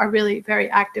countries are really very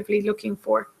actively looking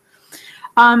for.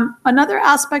 Another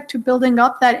aspect to building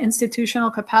up that institutional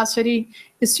capacity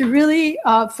is to really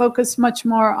focus much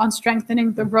more on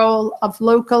strengthening the role of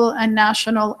local and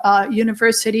national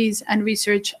universities and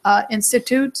research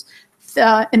institutes.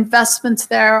 The investments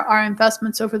there are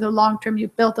investments over the long term. You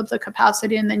build up the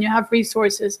capacity and then you have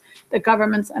resources that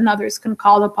governments and others can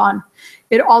call upon.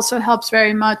 It also helps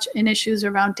very much in issues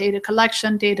around data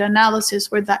collection, data analysis,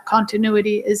 where that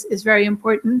continuity is very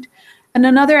important. And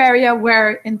another area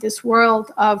where in this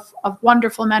world of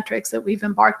wonderful metrics that we've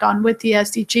embarked on with the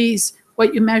SDGs,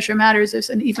 what you measure matters, is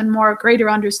an even more greater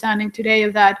understanding today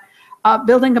of that.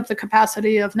 Building up the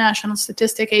capacity of national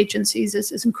statistic agencies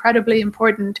is incredibly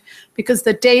important because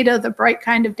the data, the right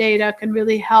kind of data can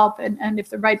really help. And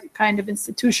if the right kind of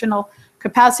institutional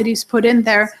capacity is put in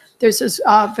there, there's this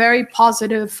very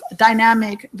positive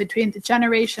dynamic between the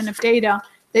generation of data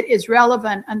that is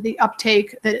relevant and the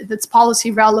uptake that's policy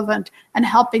relevant, and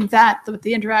helping that,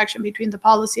 the interaction between the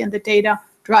policy and the data,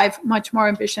 drive much more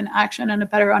ambitious action and a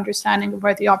better understanding of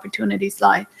where the opportunities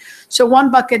lie. So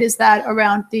one bucket is that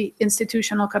around the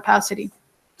institutional capacity.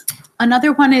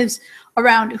 Another one is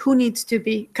around who needs to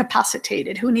be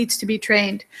capacitated, who needs to be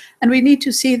trained. And we need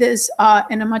to see this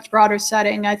in a much broader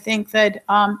setting. I think that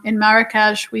in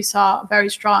Marrakesh, we saw a very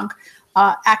strong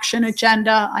action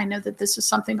agenda. I know that this is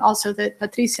something also that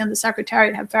Patricia and the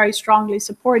Secretariat have very strongly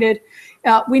supported.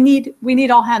 We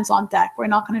need all hands on deck. We're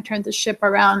not going to turn the ship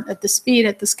around at the speed,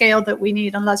 at the scale that we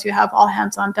need unless you have all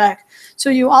hands on deck. So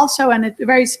you also, and it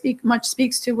very much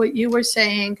speaks to what you were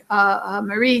saying,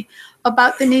 Marie,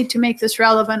 about the need to make this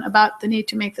relevant, about the need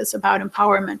to make this about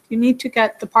empowerment. You need to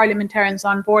get the parliamentarians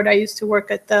on board. I used to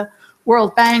work at the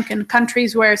World Bank in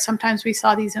countries where sometimes we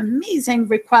saw these amazing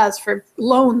requests for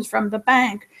loans from the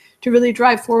bank to really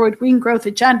drive forward green growth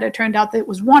agenda. It turned out that it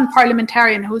was one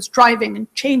parliamentarian who was driving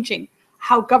and changing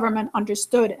how government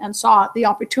understood and saw the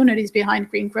opportunities behind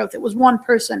green growth. It was one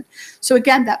person. So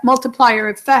again, that multiplier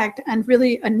effect, and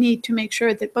really a need to make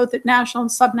sure that both at national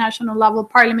and subnational level,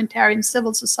 parliamentarians,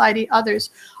 civil society, others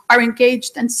are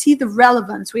engaged and see the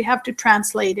relevance. We have to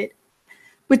translate it.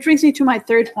 Which brings me to my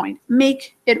third point,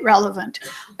 make it relevant.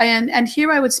 And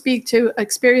here I would speak to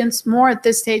experience more at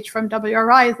this stage from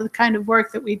WRI, the kind of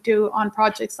work that we do on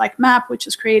projects like MAP, which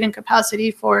is creating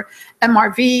capacity for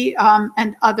MRV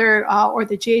and other, or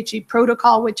the GHG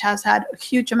protocol, which has had a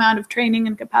huge amount of training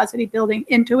and capacity building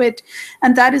into it.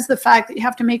 And that is the fact that you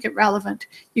have to make it relevant.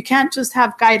 You can't just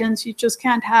have guidance. You just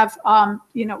can't have,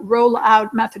 roll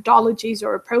out methodologies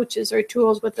or approaches or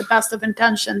tools with the best of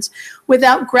intentions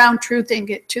without ground truthing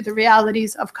it to the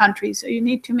realities of countries. So you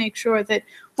need to make sure that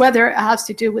whether it has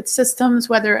to do with systems,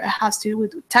 whether it has to do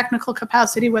with technical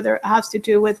capacity, whether it has to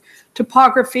do with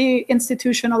topography,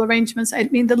 institutional arrangements, I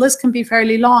mean, the list can be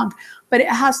fairly long, but it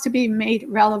has to be made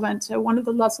relevant. So one of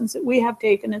the lessons that we have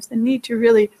taken is the need to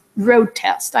really road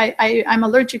test. I'm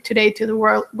allergic today to the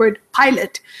word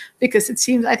pilot, because it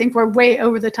seems, I think we're way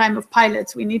over the time of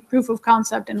pilots. We need proof of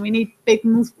concept, and we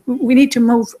need to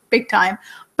move big time.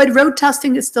 But road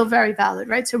testing is still very valid,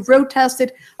 right? So road test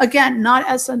it, again, not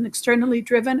as an externally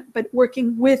driven, but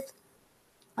working with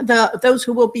those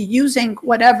who will be using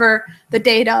whatever the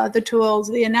data, the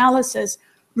tools, the analysis,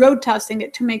 road testing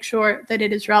it to make sure that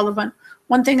it is relevant.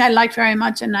 One thing I like very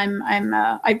much, and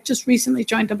I've just recently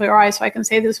joined WRI, so I can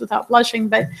say this without blushing,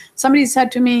 but somebody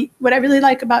said to me, what I really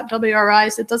like about WRI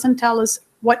is it doesn't tell us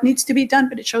what needs to be done,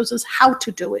 but it shows us how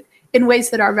to do it in ways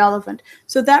that are relevant.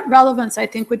 So that relevance, I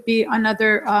think, would be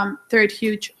another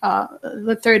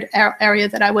the third area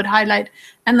that I would highlight.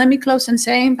 And let me close in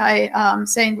saying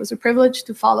saying it was a privilege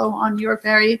to follow on your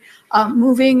very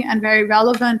moving and very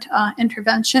relevant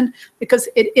intervention, because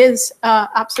it is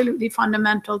absolutely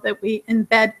fundamental that we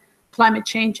embed climate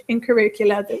change in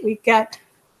curricula, that we get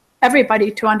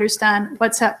everybody to understand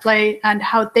what's at play and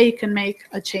how they can make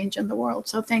a change in the world.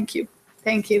 So thank you.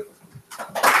 Thank you.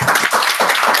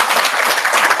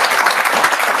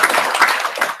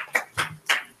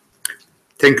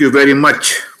 Thank you very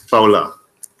much, Paula.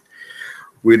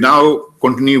 We now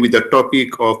continue with the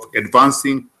topic of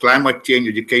advancing climate change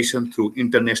education through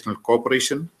international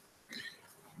cooperation.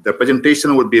 The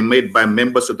presentation will be made by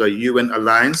members of the UN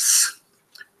Alliance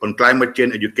on Climate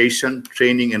Change Education,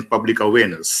 Training and Public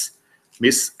Awareness,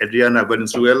 Ms. Adriana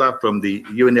Valenzuela from the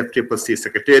UNFCCC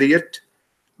Secretariat,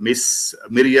 Ms.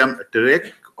 Miriam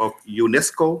Terek of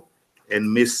UNESCO,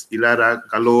 and Ms. Ilara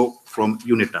Gallo from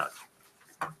UNITAD.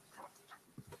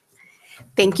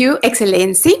 Thank you,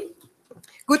 Excellency.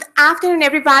 Good afternoon,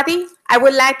 everybody. I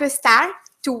would like to start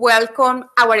to welcome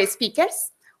our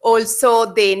speakers,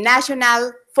 also the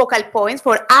national focal points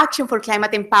for action for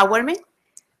climate empowerment,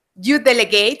 youth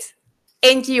delegates,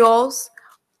 NGOs,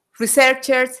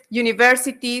 researchers,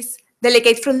 universities,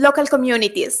 delegates from local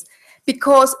communities,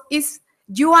 because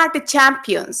you are the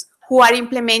champions who are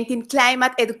implementing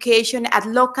climate education at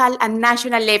local and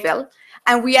national level,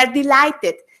 and we are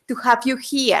delighted to have you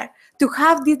here to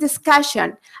have this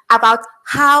discussion about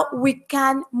how we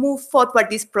can move forward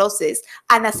this process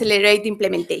and accelerate the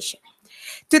implementation.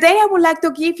 Today, I would like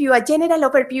to give you a general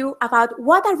overview about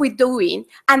what are we doing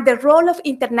and the role of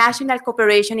international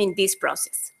cooperation in this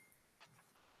process.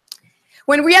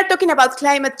 When we are talking about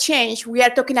climate change, we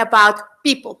are talking about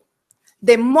people,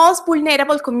 the most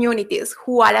vulnerable communities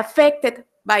who are affected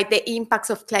by the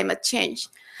impacts of climate change,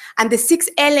 and the 6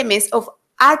 elements of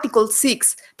Article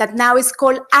 6 that now is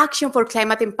called Action for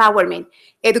Climate Empowerment: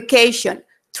 education,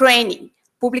 training,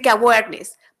 public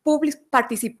awareness, public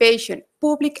participation,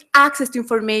 public access to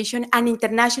information, and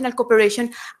international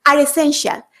cooperation are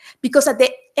essential, because at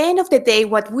the end of the day,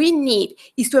 what we need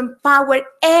is to empower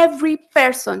every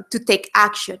person to take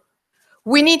action.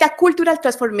 We need a cultural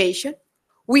transformation.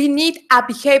 We need a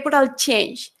behavioral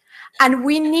change. And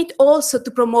we need also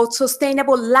to promote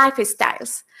sustainable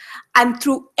lifestyles. And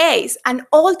through ACE and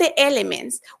all the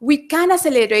elements, we can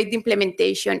accelerate the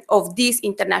implementation of these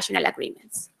international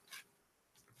agreements.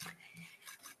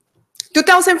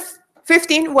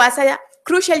 2015 was a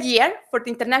crucial year for the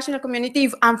international community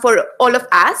and for all of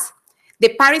us.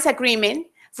 The Paris Agreement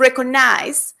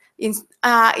recognized in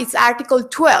its Article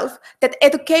 12 that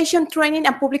education, training,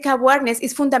 and public awareness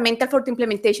is fundamental for the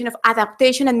implementation of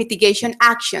adaptation and mitigation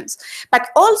actions. But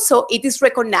also it is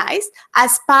recognized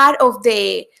as part of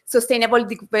the Sustainable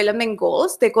Development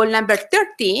Goals, the goal number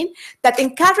 13, that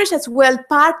encourage as well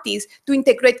parties to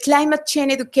integrate climate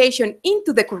change education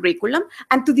into the curriculum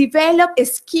and to develop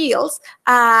skills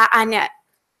and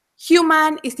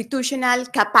human institutional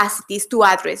capacities to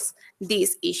address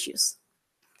these issues.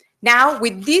 Now,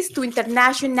 with these two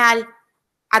international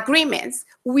agreements,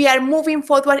 we are moving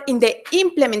forward in the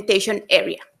implementation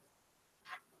area.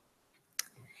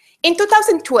 In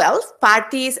 2012,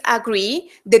 parties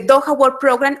agree the Doha Work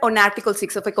Program on Article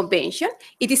 6 of the Convention.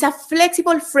 It is a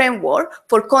flexible framework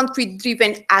for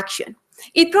country-driven action.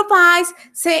 It provides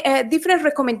different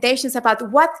recommendations about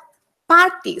what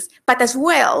parties, but as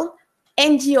well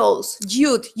NGOs,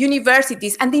 youth,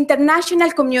 universities, and the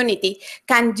international community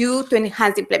can do to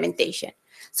enhance implementation.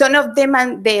 Some of them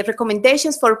and the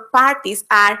recommendations for parties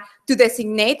are to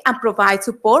designate and provide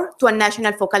support to a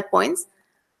national focal points.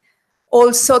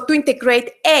 Also to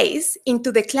integrate ACE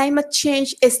into the climate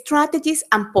change strategies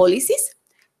and policies,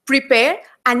 prepare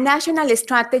a national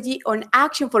strategy on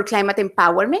action for climate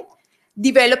empowerment,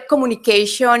 develop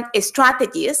communication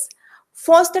strategies,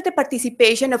 foster the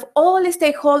participation of all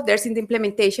stakeholders in the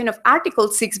implementation of Article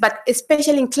 6, but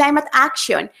especially in climate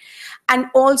action, and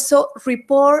also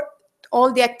report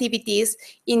all the activities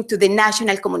into the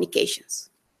national communications.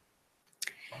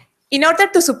 In order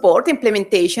to support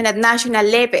implementation at national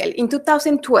level, in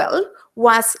 2012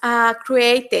 was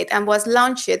created and was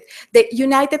launched the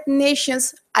United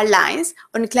Nations Alliance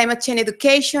on Climate Change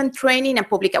Education, Training, and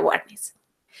Public Awareness.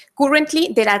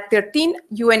 Currently, there are 13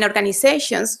 UN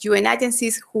organizations, UN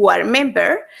agencies who are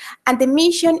members, and the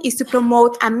mission is to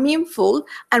promote a meaningful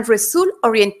and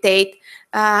result-oriented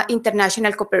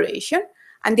international cooperation.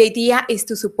 And the idea is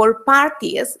to support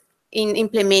parties in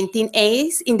implementing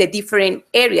ACE in the different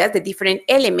areas, the different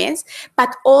elements,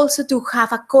 but also to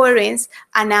have a coherence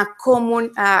and a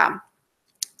common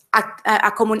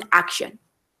action.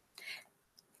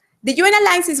 The UN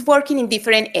Alliance is working in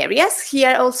different areas.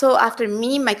 Here also, after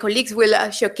me, my colleagues will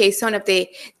showcase some of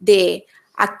the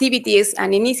activities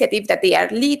and initiatives that they are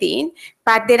leading,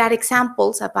 but there are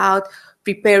examples about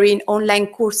preparing online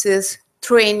courses,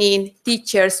 training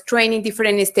teachers, training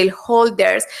different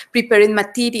stakeholders, preparing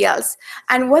materials.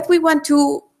 And what we want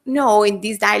to know in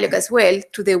this dialogue as well,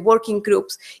 to the working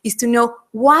groups, is to know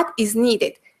what is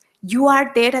needed. You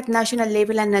are there at national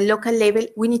level and at local level.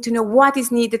 We need to know what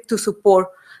is needed to support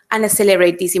and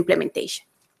accelerate this implementation.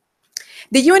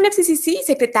 The UNFCCC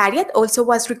Secretariat also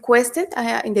was requested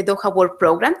in the Doha Work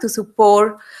Program to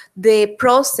support the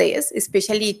process,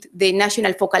 especially the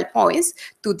national focal points,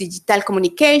 to digital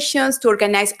communications, to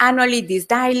organize annually this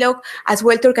dialogue, as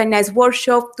well to organize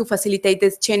workshops to facilitate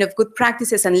the chain of good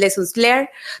practices and lessons learned,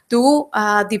 to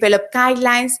develop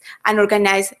guidelines and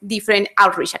organize different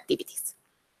outreach activities.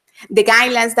 The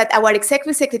guidelines that our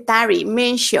Executive Secretary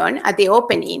mentioned at the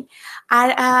opening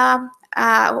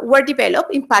were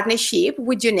developed in partnership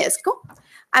with UNESCO.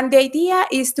 And the idea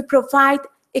is to provide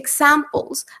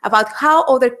examples about how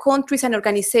other countries and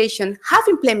organizations have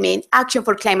implemented action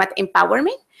for climate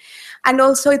empowerment. And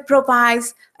also it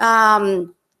provides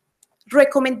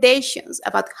recommendations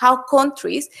about how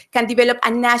countries can develop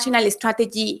a national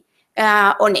strategy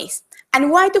on ACE. And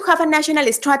why to have a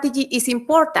national strategy is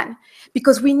important,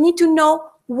 because we need to know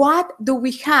what do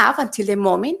we have until the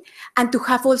moment, and to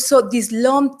have also this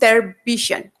long-term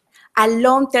vision, a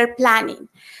long-term planning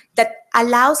that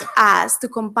allows us to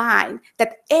combine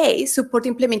that support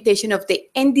implementation of the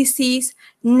NDCs,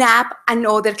 NAP, and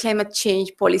other climate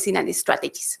change policy and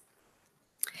strategies.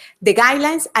 The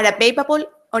guidelines are available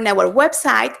on our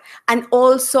website, and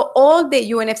also all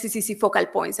the UNFCCC focal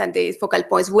points, and the focal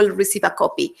points will receive a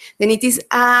copy. Then it is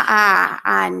a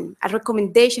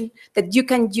recommendation that you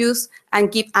can use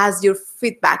and give us your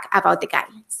feedback about the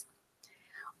guidelines.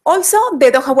 Also,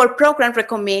 the Doha Work Program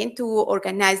recommends to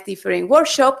organize different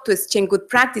workshops to exchange good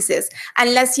practices.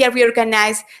 And last year we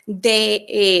organized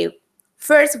the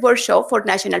first workshop for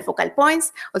national focal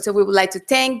points. Also, we would like to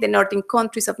thank the Northern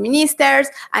countries of ministers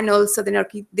and also the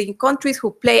Northern countries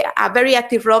who play a very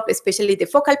active role, especially the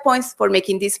focal points, for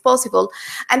making this possible.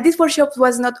 And this workshop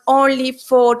was not only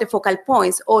for the focal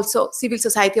points, also civil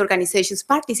society organizations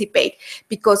participate,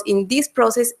 because in this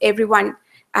process, everyone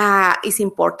is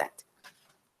important.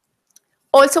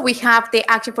 Also, we have the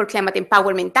Action for Climate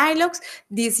Empowerment Dialogues.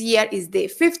 This year is the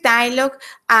 5th dialogue,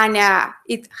 and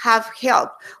it has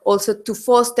helped also to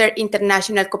foster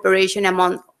international cooperation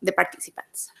among the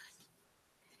participants.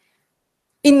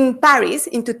 In Paris,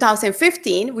 in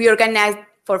 2015, we organized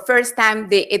for first time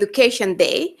the Education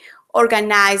Day,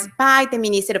 organized by the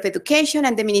Minister of Education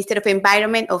and the Minister of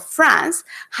Environment of France,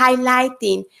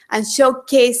 highlighting and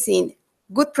showcasing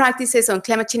good practices on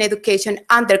climate change education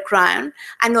underground,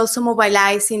 and also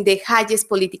mobilizing the highest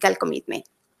political commitment.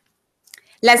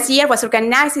 Last year was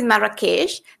organized in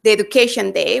Marrakesh, the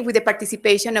Education Day, with the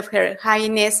participation of Her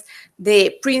Highness,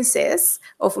 the Princess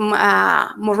of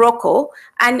Morocco,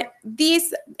 and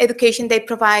this Education Day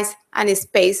provides a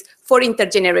space for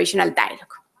intergenerational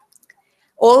dialogue.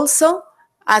 Also,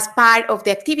 as part of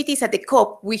the activities at the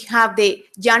COP, we have the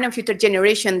Young and Future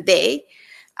Generation Day,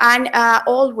 and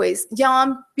always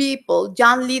young people,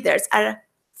 young leaders are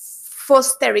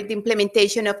fostering the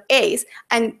implementation of ACE,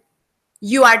 and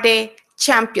you are the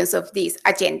champions of this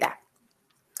agenda.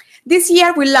 This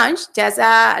year we launched, just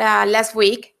last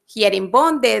week, here in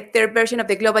Bonn, the 3rd version of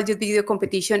the Global Youth Video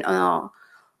Competition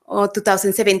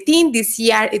 2017. This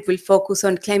year it will focus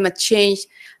on climate change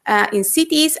in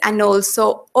cities and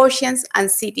also oceans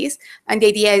and cities. And the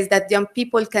idea is that young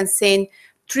people can send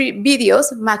 3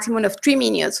 videos, maximum of 3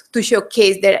 minutes, to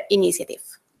showcase their initiative.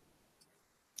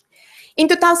 In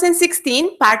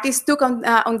 2016, parties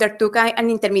undertook an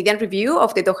intermediate review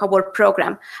of the Doha Work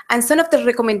Program, and some of the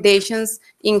recommendations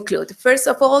include, first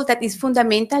of all, that it's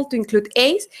fundamental to include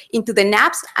ACE into the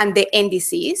NAPs and the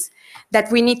NDCs,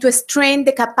 that we need to strengthen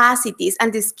the capacities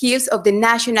and the skills of the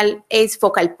national ACE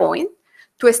focal point,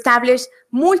 to establish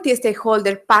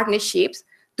multi-stakeholder partnerships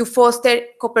to foster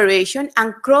cooperation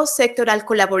and cross-sectoral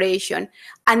collaboration,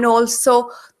 and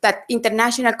also that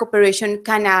international cooperation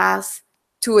can ask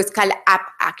to scale up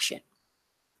action.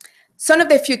 Some of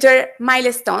the future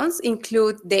milestones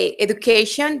include the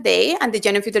Education Day and the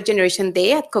Young and Future Generation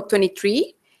Day at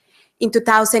COP23. In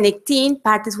 2018,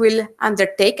 parties will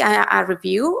undertake a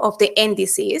review of the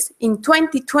NDCs. In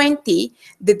 2020,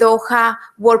 the Doha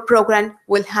Work Program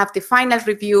will have the final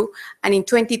review, and in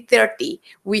 2030,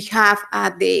 we have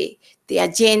the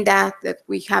agenda, that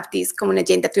we have this common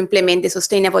agenda to implement the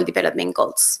Sustainable Development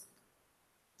Goals.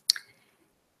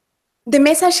 The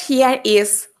message here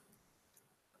is,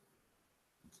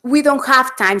 we don't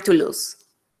have time to lose.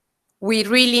 We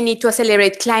really need to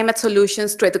accelerate climate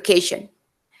solutions through education.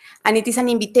 And it is an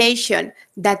invitation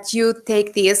that you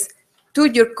take this to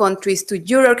your countries, to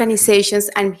your organizations,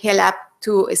 and help up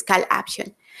to scale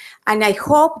action. And I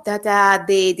hope that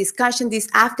the discussion this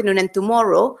afternoon and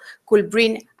tomorrow could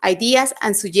bring ideas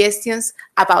and suggestions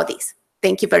about this.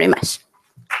 Thank you very much.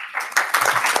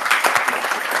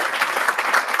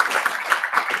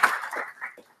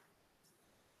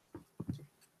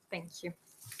 Thank you.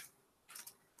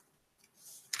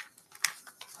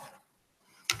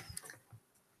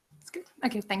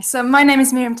 Okay, thanks. So my name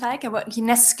is Miriam Teig. I work at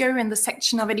UNESCO in the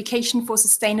section of Education for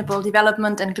Sustainable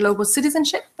Development and Global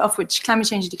Citizenship, of which climate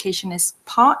change education is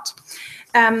part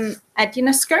at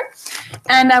UNESCO.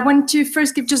 And I want to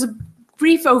first give just a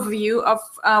brief overview of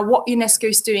what UNESCO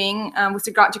is doing with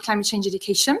regard to climate change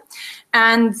education,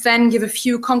 and then give a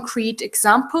few concrete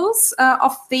examples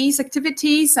of these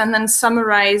activities, and then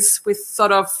summarize with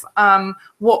sort of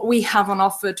what we have on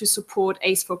offer to support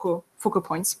ACE focal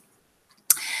points.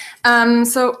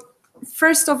 So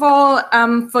first of all,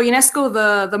 for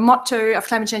UNESCO, the motto of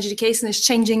climate change education is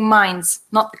changing minds,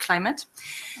 not the climate.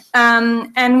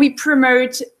 And we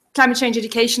promote climate change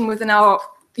education within our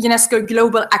UNESCO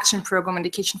Global Action Program,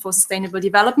 Education for Sustainable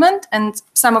Development. And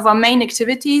some of our main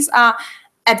activities are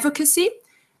advocacy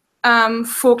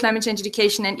for climate change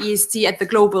education and ESD at the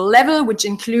global level, which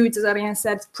includes, as Ariane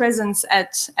said, presence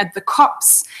at the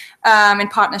COPs in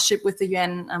partnership with the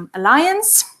UN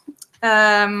Alliance.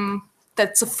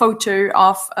 That's a photo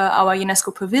of our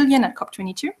UNESCO pavilion at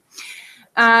COP22.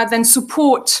 Then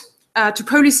support to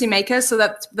policymakers so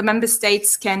that the member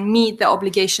states can meet their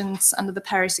obligations under the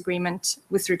Paris Agreement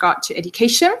with regard to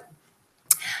education.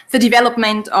 The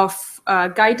development of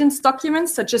guidance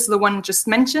documents, such as the one just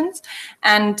mentioned,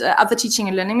 and other teaching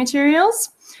and learning materials.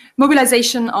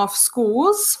 Mobilization of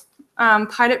schools,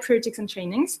 pilot projects and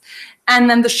trainings, and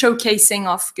then the showcasing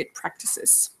of good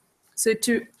practices. So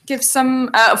to give some,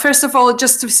 first of all,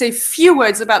 just to say a few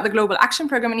words about the Global Action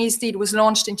Programme in ESD, it was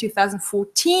launched in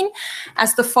 2014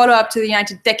 as the follow-up to the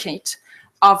United Decade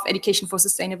of Education for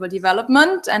Sustainable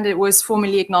Development, and it was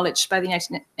formally acknowledged by the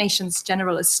United Nations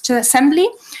General Assembly.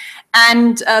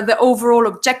 And the overall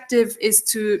objective is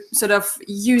to sort of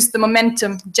use the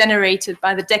momentum generated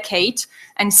by the decade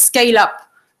and scale up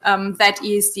that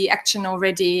ESD action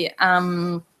already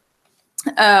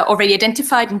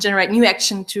identified and generate new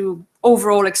action to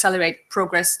overall accelerate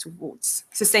progress towards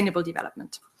sustainable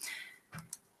development.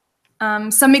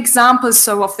 Some examples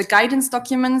of the guidance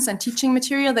documents and teaching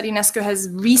material that UNESCO has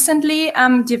recently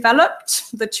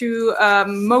developed. The two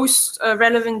most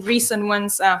relevant recent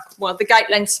ones are, well, the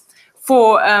guidelines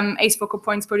for ACE focal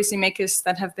points policymakers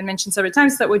that have been mentioned several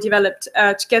times, that were developed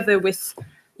together with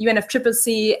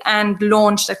UNFCCC and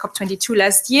launched at COP22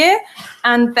 last year.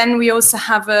 And then we also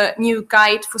have a new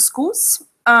guide for schools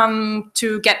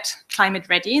to get climate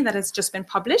ready that has just been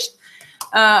published.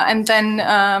 And then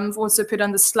I've also put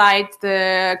on the slide,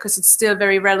 because it's still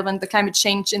very relevant, the climate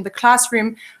change in the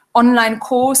classroom online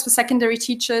course for secondary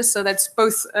teachers. So that's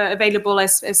both available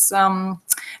as a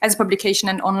publication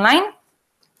and online.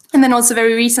 And then also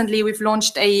very recently, we've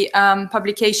launched a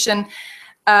publication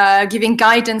giving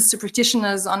guidance to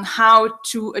practitioners on how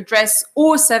to address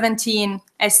all 17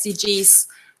 SDGs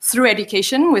through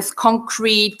education, with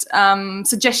concrete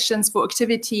suggestions for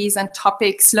activities and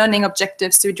topics, learning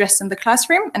objectives to address in the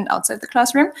classroom and outside the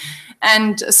classroom.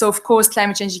 And so, of course,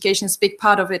 climate change education is a big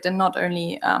part of it, and not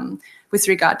only with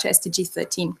regard to SDG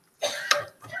 13.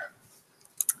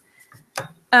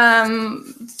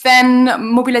 Then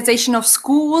mobilization of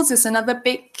schools is another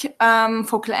big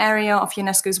focal area of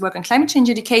UNESCO's work on climate change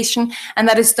education, and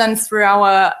that is done through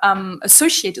our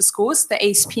associated schools, the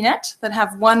ACE-PNET, that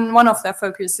have one of their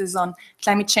focuses on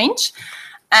climate change.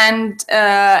 And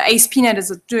ACE-PNET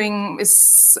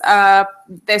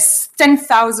there's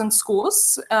 10,000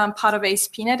 schools part of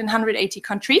ACE-PNET in 180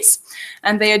 countries,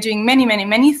 and they are doing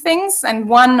many things. And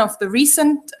one of the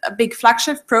recent big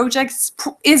flagship projects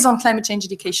is on climate change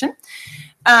education.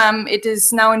 It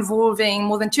is now involving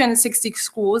more than 260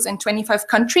 schools in 25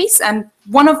 countries, and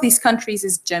one of these countries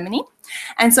is Germany.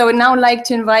 And so I would now like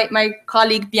to invite my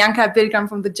colleague Bianca Bilgram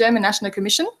from the German National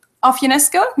Commission of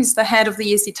UNESCO, who's the head of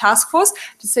the ESD task force,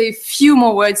 to say a few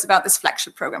more words about this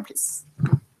flagship program, please.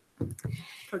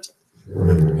 Project.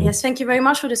 Yes, thank you very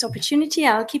much for this opportunity.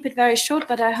 I'll keep it very short,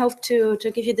 but I hope to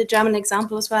give you the German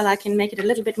example as well. I can make it a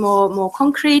little bit more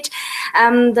concrete.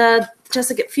 Just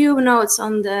a few notes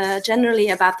on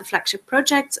generally about the flagship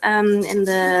project within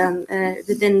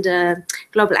the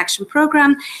Global Action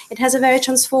Programme. It has a very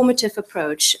transformative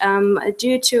approach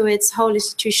due to its whole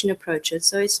institution approaches.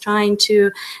 So it's trying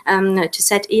to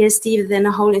set ESD within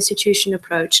a whole institution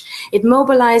approach. It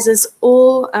mobilizes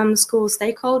all school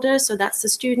stakeholders. So that's the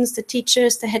students, the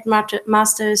teachers, the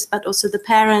headmasters, but also the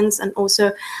parents, and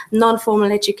also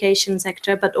non-formal education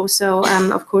sector, but also,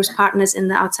 of course, partners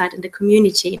outside in the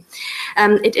community.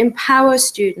 It empowers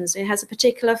students. It has a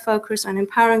particular focus on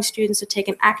empowering students to take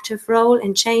an active role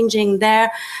in changing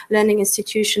their learning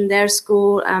institution, their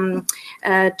school,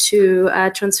 to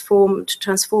transform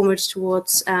it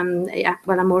towards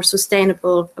a more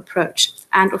sustainable approach,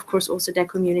 and of course also their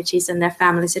communities and their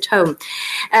families at home.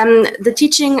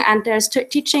 There's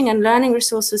teaching and learning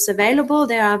resources available.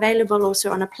 They are available also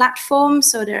on a platform,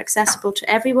 so they're accessible to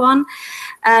everyone,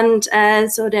 and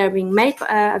so they're being made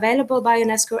available by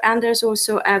UNESCO. And there's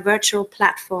also a virtual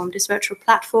platform. This virtual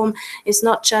platform is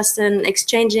not just an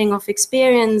exchanging of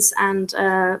experience and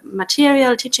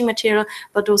teaching material,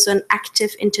 but also an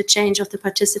active interchange of the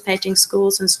participating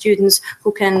schools and students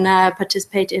who can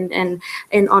participate in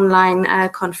online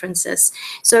conferences.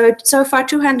 So far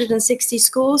 260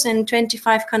 schools in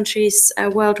 25 countries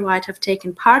worldwide have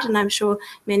taken part, and I'm sure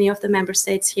many of the member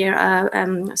states here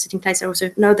sitting place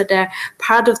also know that they're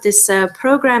part of this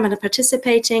program and are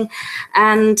participating.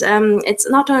 And it's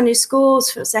not only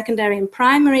schools for secondary and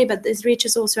primary, but this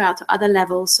reaches also out to other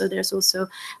levels. So there's also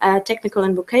technical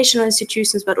and vocational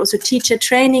institutions, but also teacher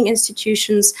training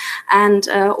institutions, and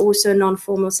also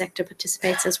non-formal sector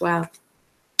participates as well.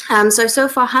 So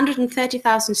far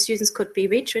 130,000 students could be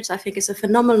reached, which I think is a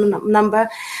phenomenal number,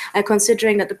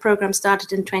 considering that the program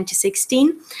started in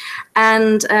 2016,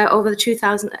 and over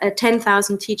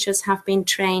 10,000 teachers have been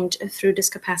trained through this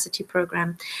capacity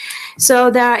program. So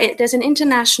there's an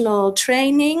international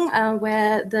training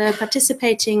where the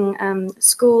participating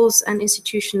schools and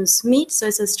institutions meet. So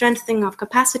it's a strengthening of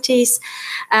capacities,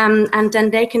 and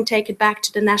then they can take it back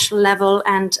to the national level,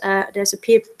 and there's a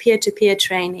peer-to-peer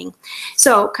training.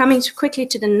 So coming quickly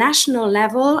to the national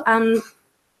level,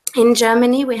 In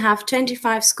Germany, we have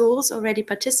 25 schools already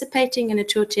participating in a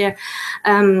two-tier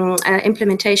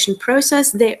implementation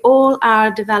process. They all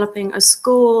are developing a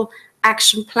school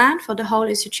action plan for the whole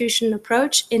institution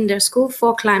approach in their school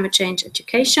for climate change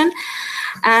education.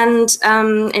 And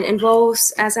it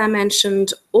involves, as I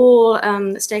mentioned, all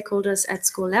stakeholders at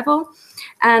school level.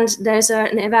 And there's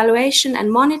an evaluation and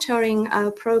monitoring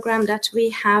program that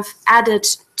we have added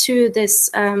to this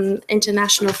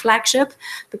international flagship,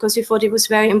 because we thought it was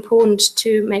very important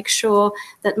to make sure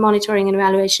that monitoring and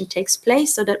evaluation takes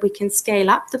place so that we can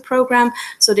scale up the program.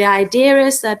 So the idea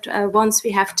is that once we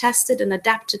have tested and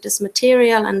adapted this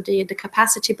material and the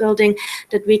capacity building,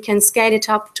 that we can scale it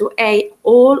up to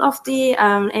all of the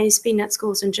ASP.NET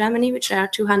schools in Germany, which are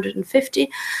 250,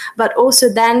 but also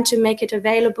then to make it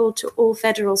available to all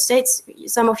federal states.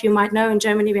 Some of you might know in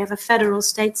Germany we have a federal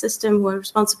state system who are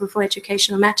responsible for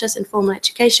educational matters and formal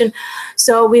education.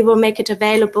 So we will make it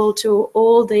available to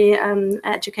all the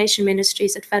education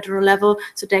ministries at federal level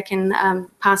so they can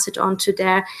pass it on to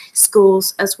their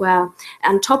schools as well.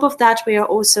 On top of that, we are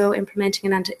also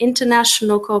implementing an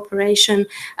international cooperation.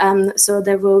 So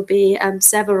there will be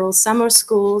several summer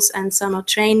schools and summer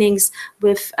trainings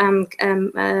with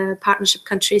partnership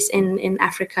countries in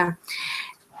Africa.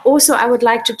 Also, I would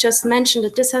like to just mention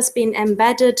that this has been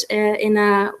embedded in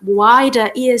a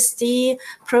wider ESD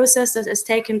process that has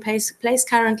taken place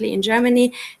currently in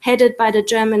Germany, headed by the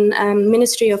German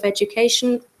Ministry of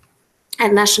Education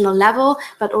at national level,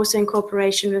 but also in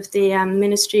cooperation with the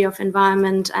Ministry of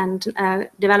Environment and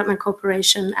Development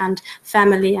Cooperation and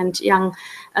Family and Young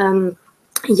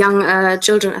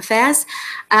Children Affairs.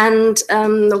 And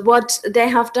what they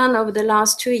have done over the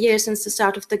last 2 years since the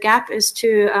start of the GAP is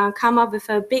to come up with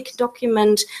a big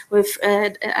document with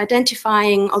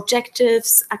identifying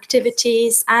objectives,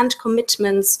 activities, and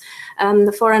commitments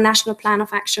for a national plan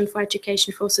of action for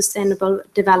education for sustainable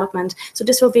development. So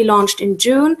this will be launched in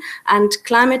June, and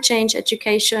climate change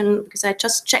education, because I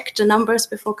just checked the numbers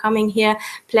before coming here,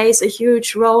 plays a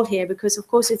huge role here, because of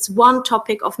course it's one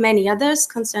topic of many others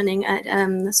concerning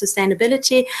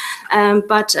sustainability,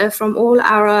 but from all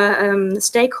our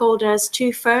stakeholders,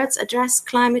 2/3 address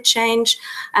climate change.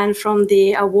 And from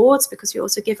the awards, because we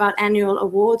also give out annual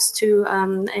awards to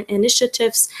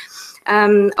initiatives,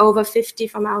 over 50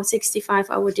 from our 65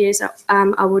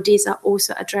 awardees are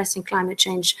also addressing climate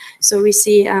change. So we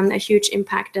see a huge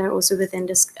impact there also within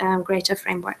this greater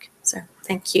framework. So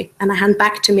thank you. And I hand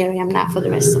back to Miriam now for the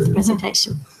rest of the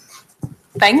presentation.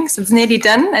 Thanks, it's nearly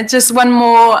done. And just one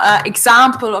more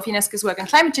example of UNESCO's work on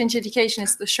climate change education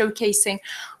is the showcasing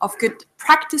of good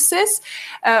practices,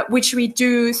 which we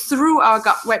do through our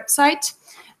GUP website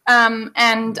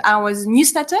and our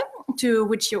newsletter, to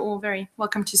which you're all very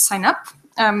welcome to sign up.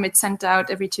 It's sent out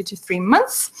every 2 to 3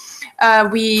 months.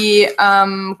 We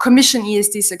commission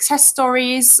ESD success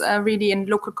stories, really in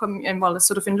local, in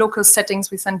local settings.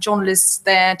 We send journalists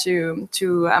there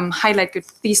to highlight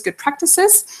these good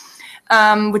practices.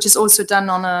 Which is also done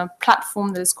on a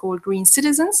platform that is called Green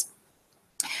Citizens.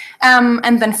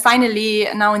 And then finally,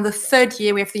 now in the 3rd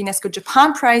year, we have the UNESCO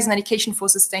Japan Prize in Education for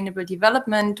Sustainable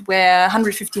Development, where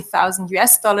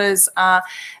 $150,000 are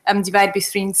divided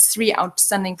between 3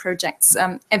 outstanding projects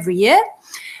every year.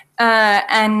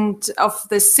 And of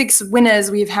the 6 winners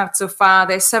we've had so far,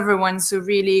 there's several ones who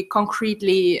really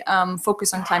concretely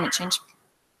focus on climate change.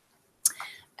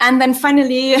 And then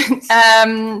finally,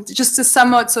 just to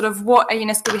sum up sort of what at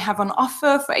UNESCO we have on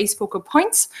offer for ACE focal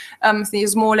points,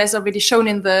 is more or less already shown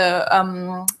in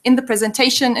the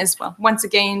presentation as well. Once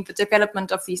again, the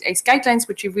development of these ACE guidelines,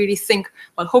 which we really think,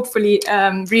 well, hopefully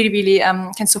really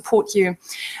can support you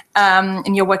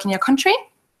in your work in your country.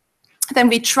 Then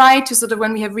we try to sort of,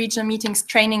 when we have regional meetings,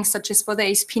 trainings such as for the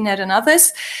ASP.NET and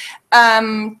others,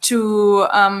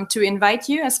 to invite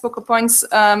you as focal points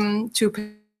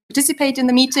to participate in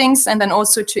the meetings, and then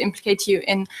also to implicate you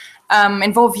in,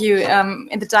 involve you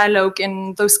in the dialogue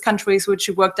in those countries which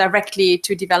you work directly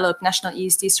to develop national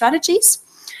ESD strategies.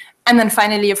 And then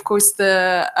finally, of course,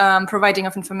 the providing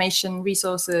of information,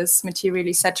 resources, material,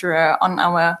 etc., on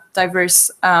our diverse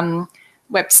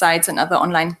websites and other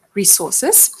online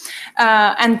resources.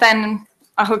 And then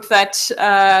I hope that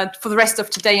for the rest of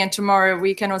today and tomorrow,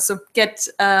 we can also get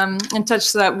in touch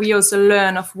so that we also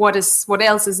learn of what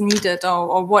else is needed,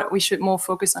 or what we should more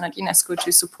focus on at UNESCO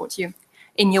to support you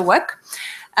in your work.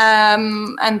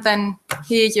 And then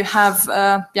here you have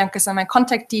Bianca's and my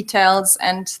contact details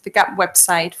and the GAP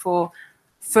website for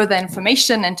further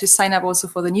information, and to sign up also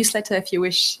for the newsletter if you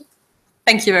wish.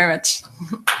 Thank you very much.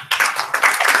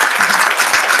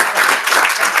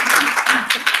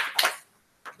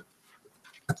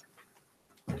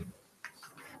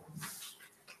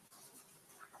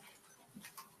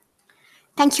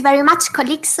 Thank you very much,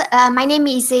 colleagues. My name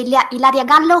is Ilaria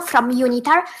Gallo from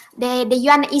UNITAR, the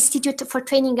UN Institute for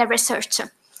Training and Research.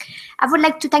 I would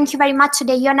like to thank you very much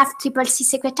the UNFCCC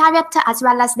Secretariat as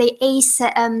well as the ACE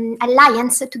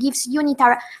Alliance to give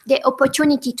UNITAR the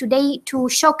opportunity today to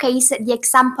showcase the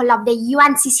example of the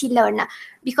UNCC Learn,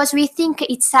 because we think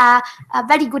it's a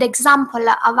very good example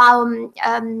of our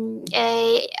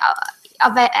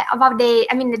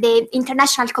the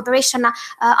international cooperation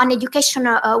on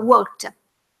education worked.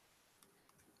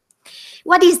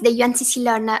 What is the UNCC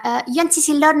Learn?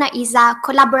 UNCC Learn is a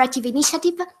collaborative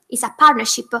initiative, is a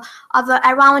partnership of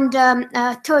around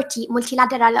 30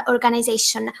 multilateral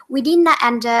organizations within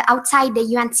and outside the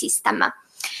UN system.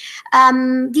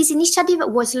 This initiative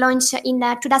was launched in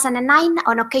 2009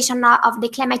 on occasion of the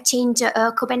Climate Change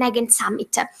Copenhagen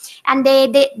Summit. And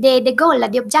the goal,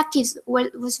 the objective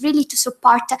was really to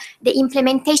support the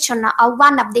implementation of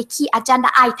one of the key agenda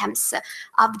items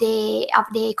of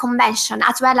the convention,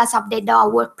 as well as of the Doha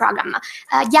Work Program,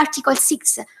 the Article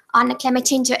 6 on climate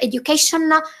change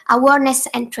education, awareness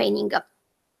and training.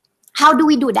 How do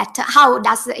we do that? How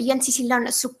does UNCC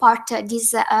Learn support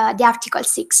the Article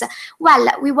 6? Well,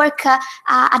 we work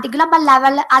at the global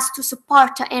level as to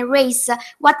support and raise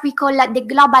what we call the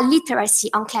global literacy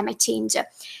on climate change.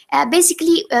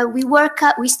 Basically, we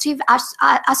strive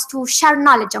as to share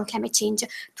knowledge on climate change,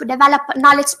 to develop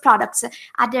knowledge products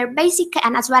at their basic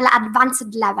and as well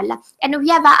advanced level. And we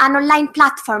have an online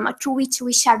platform through which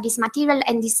we share this material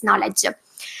and this knowledge.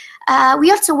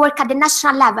 We also work at the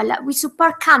national level. We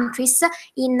support countries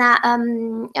in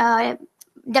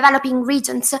developing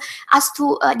regions as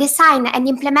to design and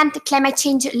implement climate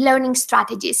change learning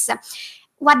strategies.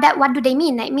 What do they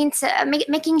mean? It means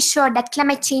making sure that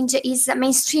climate change is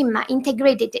mainstream,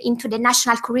 integrated into the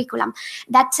national curriculum,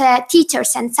 that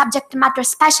teachers and subject matter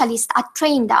specialists are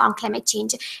trained on climate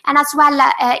change, and as well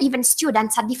even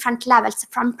students at different levels,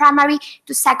 from primary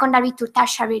to secondary to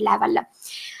tertiary level.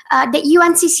 The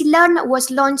UNCC Learn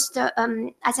was launched,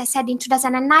 as I said, in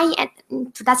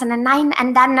 2009,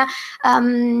 and then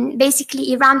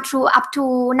basically it ran through up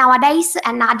to nowadays.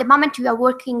 And at the moment, we are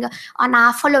working on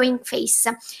a following phase.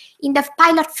 In the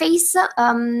pilot phase,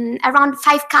 around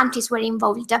 5 countries were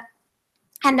involved.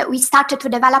 And we started to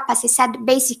develop, as I said,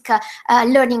 basic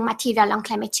learning material on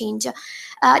climate change.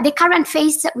 The current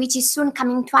phase, which is soon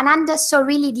coming to an end, so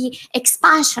really the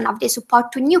expansion of the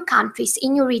support to new countries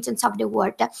in new regions of the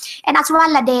world, and as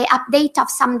well as the update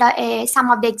of some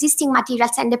of the existing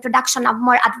materials and the production of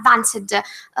more advanced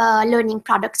learning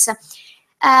products.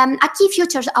 A key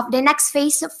feature of the next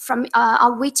phase, of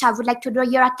which I would like to draw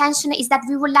your attention, is that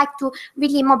we would like to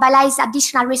really mobilize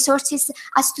additional resources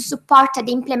as to support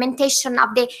the implementation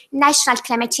of the national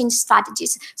climate change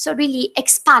strategies. So really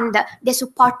expand the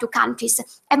support to countries.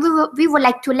 And we would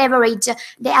like to leverage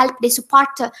the support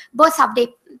both of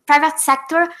the private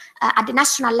sector at the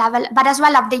national level, but as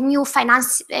well of the new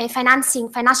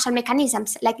financial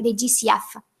mechanisms like the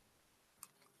GCF.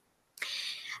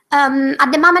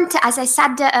 At the moment, as I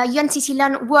said, UNCC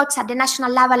Learn works at the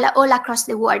national level all across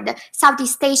the world: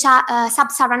 Southeast Asia,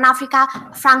 Sub-Saharan Africa,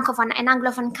 Francophone and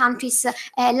Anglophone countries,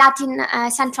 Latin,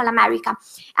 Central America.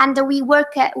 And we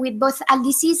work with both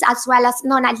LDCs as well as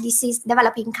non-LDCs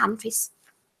developing countries.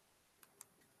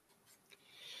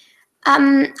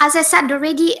 As I said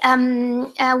already,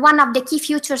 one of the key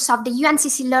features of the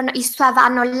UNCC Learn is to have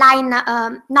an online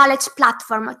knowledge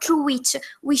platform through which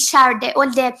we share all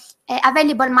the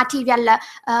available material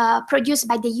produced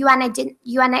by the UN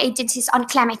agencies on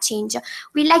climate change.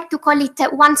 We like to call it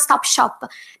a one-stop shop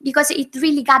because it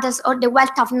really gathers all the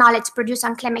wealth of knowledge produced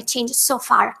on climate change so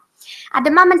far. At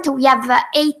the moment, we have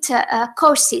 8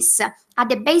 courses at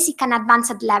the basic and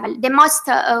advanced level. The most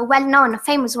well-known,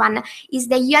 famous one is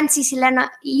the UNCC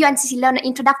Learn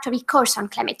Introductory course on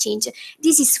climate change.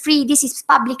 This is free, this is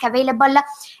public available,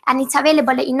 and it's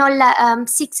available in all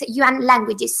 6 UN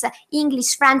languages: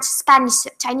 English, French, Spanish,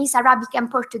 Chinese, Arabic, and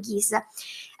Portuguese.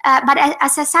 But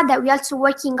as I said, we're also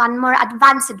working on more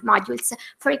advanced modules.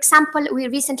 For example, we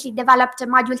recently developed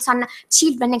modules on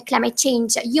children and climate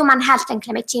change, human health and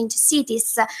climate change,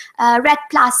 cities, RED+,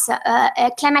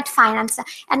 climate finance.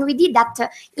 And we did that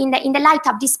in the light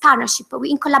of this partnership,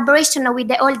 in collaboration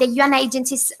with all the UN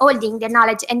agencies holding the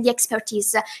knowledge and the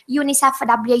expertise: UNICEF,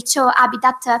 WHO,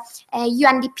 Habitat,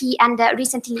 UNDP, and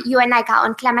recently UNECA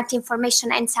on climate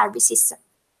information and services.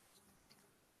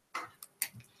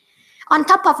 On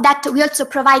top of that, we also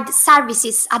provide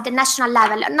services at the national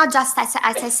level, not just, as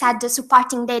I said,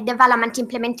 supporting the development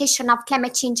implementation of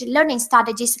climate change learning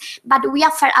strategies, but we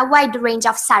offer a wide range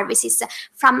of services,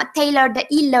 from tailored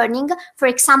e-learning. For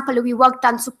example, we worked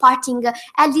on supporting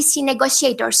LDC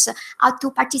negotiators how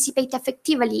to participate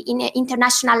effectively in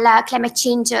international climate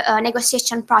change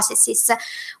negotiation processes.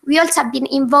 We also have been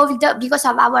involved, because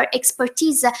of our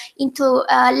expertise, into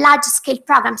large-scale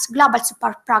programs, global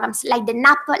support programs like the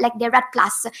NAP, like the RED+.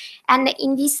 And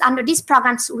under these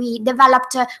programs, we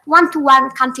developed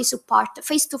one-to-one country support,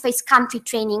 face-to-face country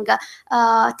training,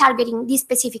 targeting these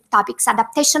specific topics: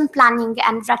 adaptation planning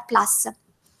and RED+.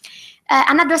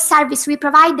 Another service we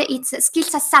provide is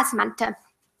skills assessment.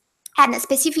 And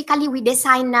specifically, we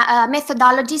design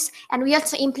methodologies, and we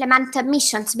also implement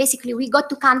missions. Basically, we go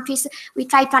to countries, we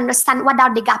try to understand what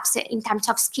are the gaps in terms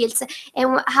of skills,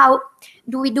 and how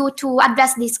do we do to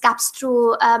address these gaps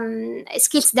through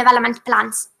skills development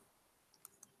plans.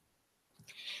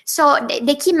 So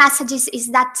the key message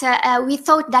is that we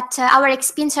thought that our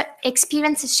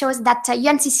experience shows that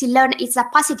UNCC Learn is a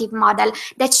positive model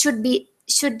that should be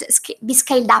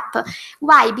scaled up.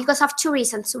 Why? Because of two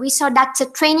reasons. We saw that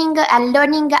training and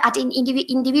learning at an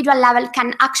individual level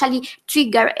can actually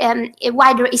trigger a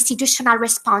wider institutional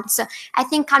response. I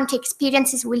think country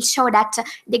experiences will show that.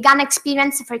 The Ghana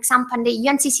experience, for example, and the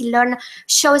UNCC Learn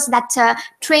shows that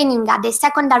training at the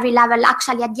secondary level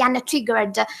actually at the end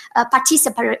triggered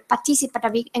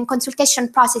participatory and consultation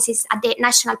processes at the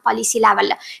national policy level.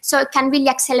 So it can really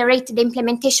accelerate the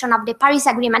implementation of the Paris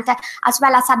Agreement, as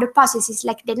well as other processes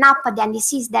like the NAP, the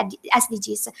NDCs, the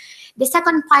SDGs. The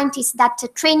second point is that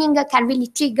training can really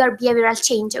trigger behavioral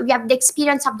change. We have the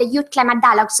experience of the Youth Climate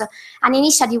Dialogues. An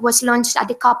initiative was launched at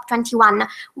the COP21,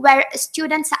 where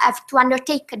students have to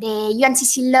undertake the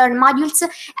UNCC Learn modules,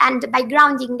 and by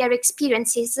grounding their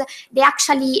experiences, they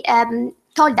actually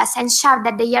told us and shared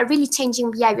that they are really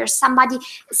changing behaviors. Somebody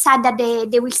said that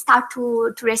they will start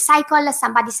to recycle.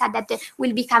 Somebody said that they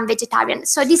will become vegetarian.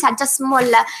 So these are just small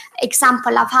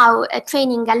example of how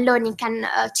training and learning can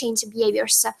change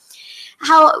behaviors.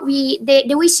 How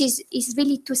the wish is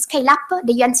really to scale up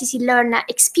the UNCC Learn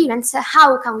experience.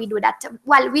 How can we do that?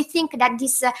 Well, we think that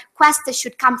this quest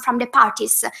should come from the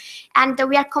parties, and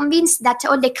we are convinced that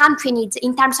all the country needs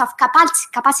in terms of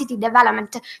capacity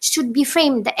development should be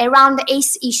framed around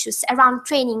ACE issues, around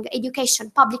training, education,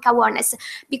 public awareness,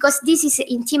 because this is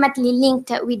intimately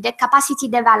linked with the capacity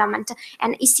development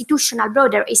and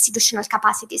broader institutional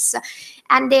capacities.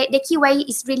 And the key way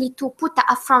is really to put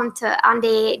upfront on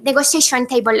the negotiation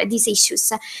table these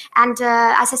issues, and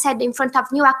as I said, in front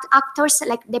of new actors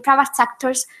like the private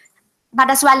sectors, but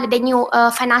as well the new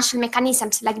financial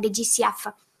mechanisms like the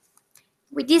GCF.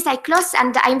 With this, I close,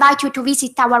 and I invite you to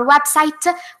visit our website.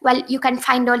 Well, you can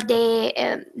find all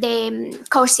the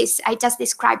courses I just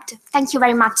described. Thank you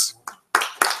very much.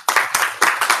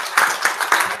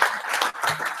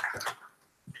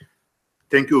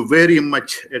 Thank you very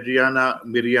much, Adriana,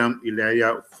 Miriam,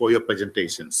 Ilaya, for your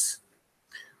presentations.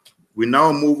 We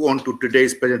now move on to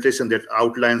today's presentation that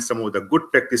outlines some of the good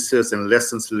practices and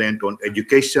lessons learned on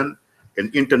education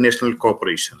and international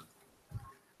cooperation.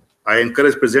 I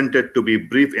encourage presenters to be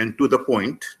brief and to the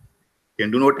point,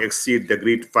 and do not exceed the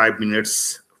agreed 5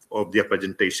 minutes of their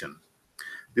presentation.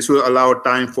 This will allow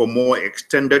time for more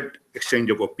extended exchange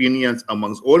of opinions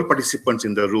amongst all participants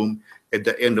in the room at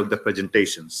the end of the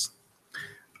presentations.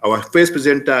 Our first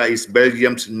presenter is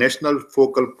Belgium's national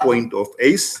focal point of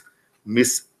ACE,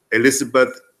 Ms.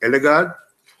 Elizabeth Ellegaard,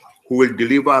 who will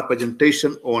deliver a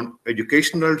presentation on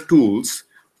educational tools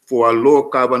for a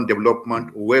low-carbon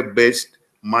development web-based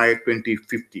My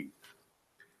 2050.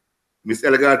 Ms.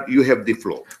 Ellegaard, you have the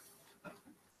floor.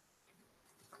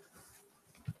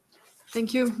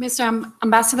 Thank you, Mr.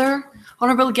 Ambassador,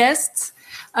 honorable guests.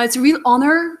 It's a real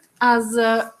honor as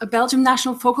a Belgium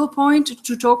national focal point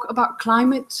to talk about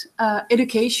climate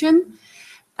education.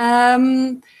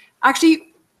 Actually,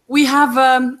 we have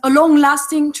a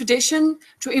long-lasting tradition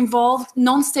to involve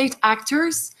non-state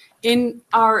actors in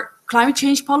our climate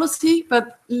change policy,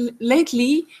 but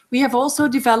lately we have also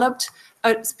developed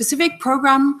a specific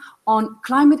program on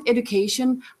climate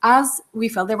education, as we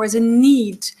felt there was a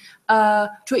need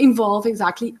to involve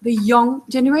exactly the young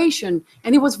generation.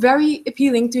 And it was very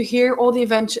appealing to hear all the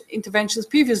interventions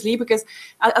previously, because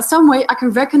in some way I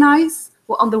can recognize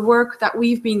on the work that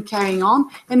we've been carrying on.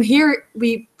 And here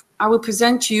I will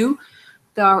present you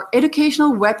our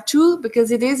educational web tool,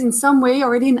 because it is in some way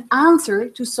already an answer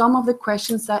to some of the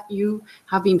questions that you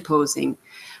have been posing.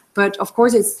 But of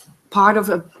course, it's part of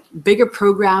a bigger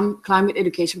program, climate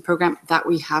education program that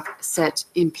we have set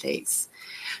in place.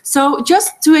 So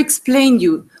just to explain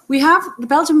you, we have the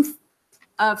Belgium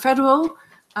federal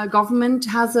government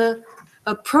has a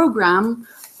program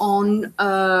on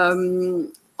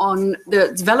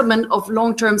the development of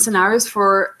long-term scenarios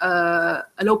for a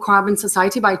low-carbon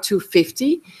society by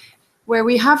 2050, where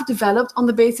we have developed on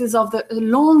the basis of the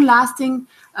long-lasting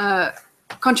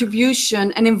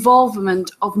contribution and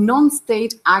involvement of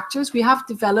non-state actors, we have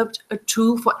developed a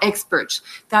tool for experts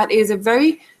that is a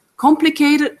very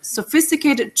complicated,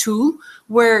 sophisticated tool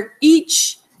where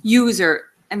each user,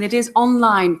 and it is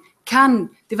online, can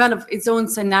develop its own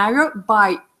scenario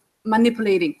by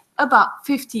manipulating about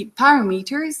 50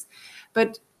 parameters.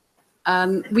 But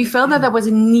we felt that there was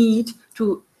a need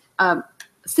to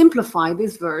simplify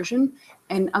this version,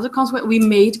 and as a consequence, we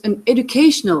made an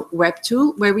educational web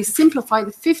tool where we simplify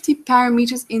the 50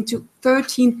 parameters into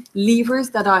 13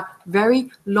 levers that are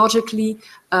very logically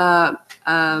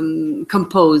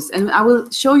composed. And I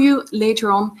will show you later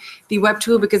on the web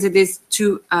tool because it is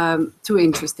too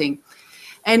interesting.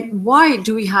 And why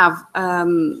do we have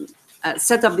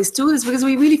set up this tool? Is because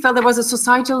we really felt there was a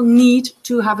societal need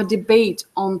to have a debate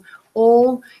on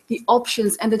all the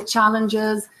options and the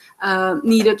challenges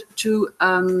needed to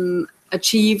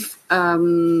achieve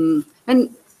and,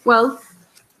 well,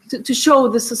 to show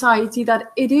the society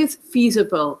that it is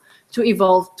feasible to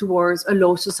evolve towards a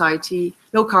low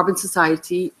carbon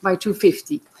society by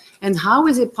 2050. And how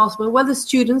is it possible? Well, the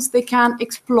students, they can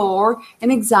explore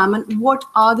and examine what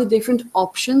are the different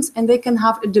options, and they can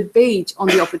have a debate on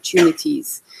the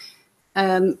opportunities.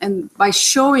 And by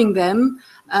showing them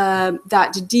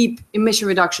that deep emission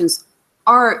reductions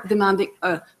are demanding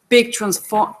a big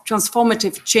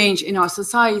transformative change in our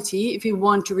society if we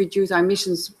want to reduce our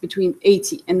emissions between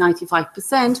 80 and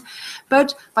 95%,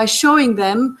 but by showing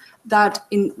them that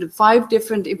in the 5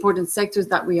 different important sectors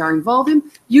that we are involved in,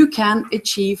 you can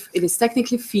achieve, it is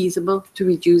technically feasible to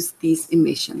reduce these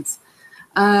emissions.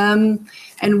 And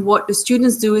what the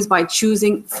students do is by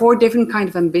choosing 4 different kinds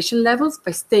of ambition levels,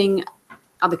 by staying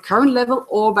at the current level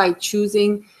or by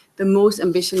choosing the most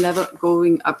ambition level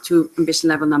going up to ambition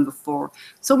level number 4.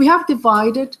 So we have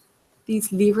divided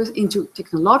these levers into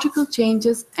technological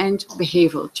changes and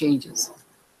behavioral changes.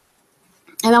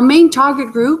 And our main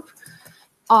target group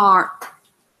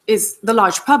is the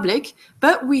large public,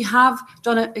 but we have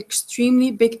done an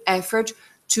extremely big effort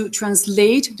to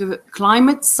translate the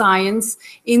climate science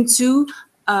into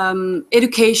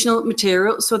educational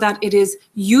material so that it is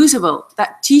usable,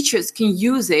 that teachers can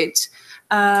use it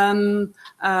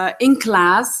in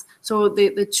class. So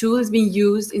the tool is being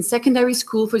used in secondary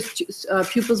school for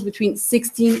pupils between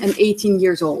 16 and 18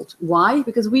 years old. Why?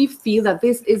 Because we feel that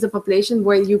this is a population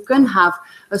where you can have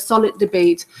a solid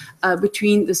debate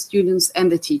between the students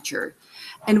and the teacher.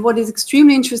 And what is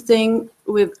extremely interesting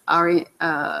with our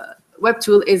web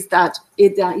tool is that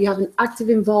you have an active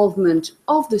involvement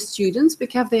of the students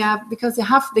because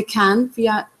they can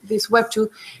via this web tool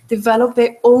develop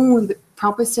their own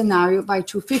proper scenario by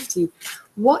 2050.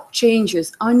 What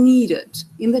changes are needed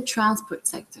in the transport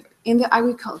sector, in the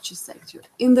agriculture sector,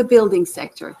 in the building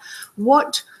sector?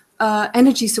 What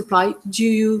energy supply do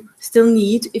you still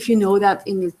need if you know that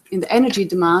in the energy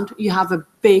demand you have a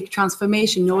big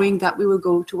transformation, knowing that we will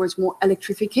go towards more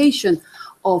electrification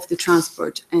of the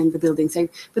transport and the building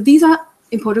sector? But these are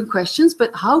important questions,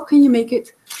 but how can you make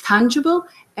it tangible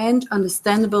and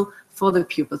understandable for the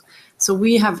pupils? So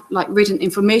we have written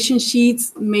information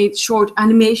sheets, made short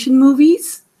animation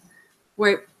movies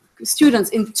where students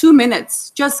in 2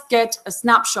 minutes just get a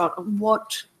snapshot of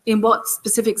in what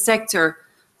specific sector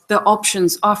the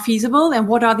options are feasible and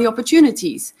what are the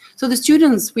opportunities. So the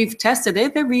students, we've tested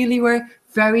it, they really were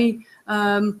very,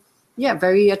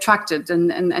 very attracted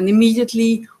and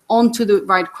immediately onto the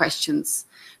right questions.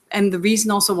 And the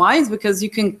reason also why is because you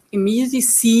can immediately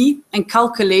see and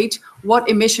calculate what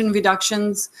emission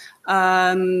reductions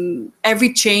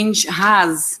every change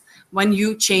has when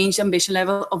you change the ambition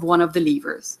level of one of the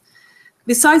levers.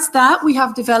 Besides that, we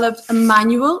have developed a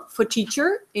manual for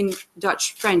teacher in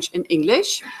Dutch, French, and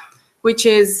English, which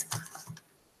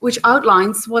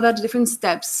outlines what are the different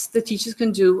steps the teachers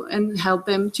can do and help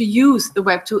them to use the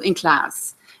web tool in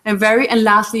class. And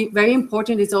lastly, very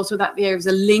important is also that there's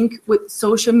a link with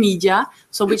social media,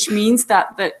 so which means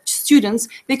that the students,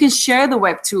 they can share the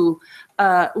web tool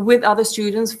with other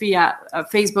students via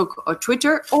Facebook or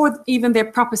Twitter, or even their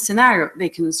proper scenario they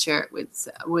can share with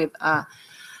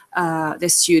the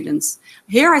students.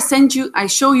 Here I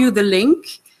show you the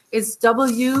link. It's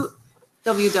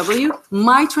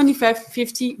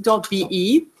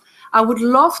www.my2550.be. I would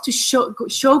love to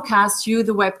showcase you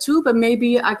the Web 2, but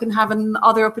maybe I can have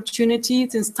another opportunity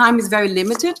since time is very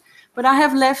limited. But I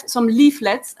have left some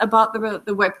leaflets about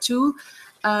the Web 2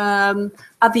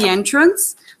 at the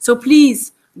entrance. So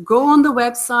please go on the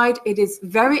website. It is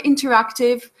very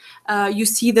interactive. You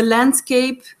see the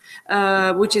landscape,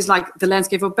 which is like the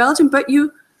landscape of Belgium, but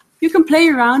you can play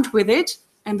around with it.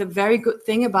 And the very good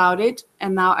thing about it,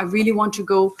 and now I really want to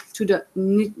go to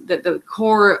the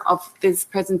core of this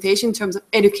presentation in terms of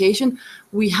education,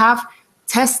 we have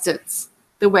tested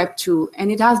the Web 2,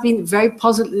 and it has been very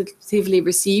positively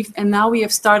received. And now we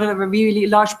have started a really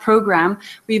large program.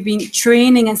 We've been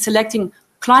training and selecting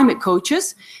climate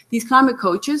coaches. These climate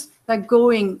coaches that are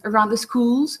going around the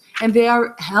schools, and they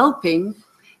are helping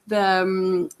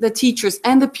the teachers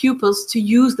and the pupils to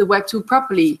use the Web 2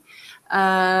 properly.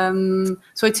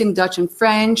 So it's in Dutch and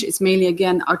French. It's mainly,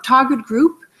 again, our target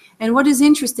group. And what is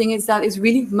interesting is that it's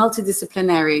really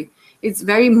multidisciplinary. It's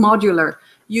very modular.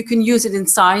 You can use it in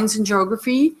science and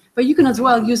geography, but you can as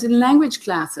well use it in language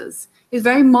classes. It's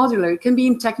very modular. It can be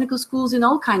in technical schools, in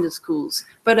all kinds of schools.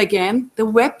 But again, the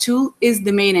Web 2 is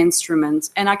the main instrument.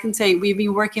 And I can say we've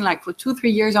been working like for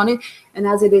 2-3 years on it. And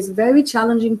as it is very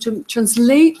challenging to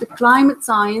translate the climate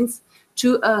science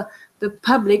to the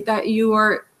public that you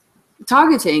are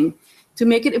targeting, to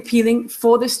make it appealing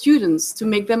for the students, to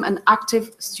make them an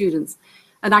active student,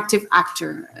 an active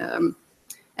actor.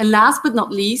 And last but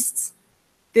not least,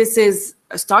 this is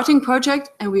a starting project,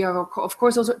 and we are, of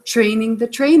course, also training the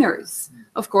trainers.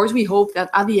 Of course, we hope that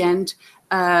at the end,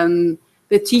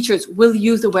 the teachers will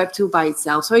use the Web 2 by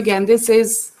itself. So again, this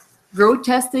is road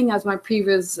testing, as my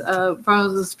previous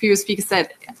speaker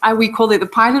said. We call it the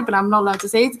pilot, but I'm not allowed to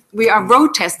say it. We are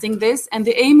road testing this, and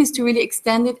the aim is to really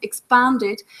extend it, expand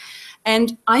it.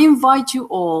 And I invite you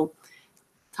all,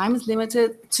 time is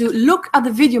limited, to look at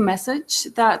the video message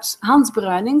that Hans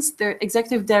Bruinings, the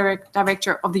Executive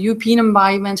Director of the European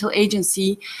Environmental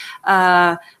Agency,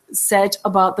 said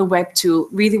about the Web 2.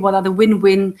 Really, what are the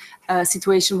win-win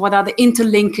situation? What are the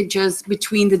interlinkages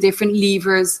between the different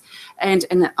levers? And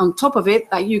on top of it,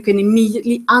 that you can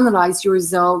immediately analyze your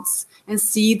results and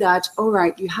see that, all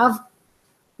right, you have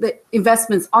the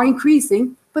investments are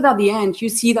increasing, but at the end, you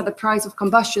see that the price of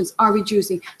combustions are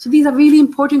reducing. So these are really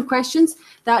important questions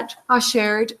that are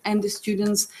shared, and the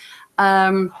students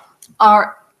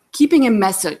are keeping a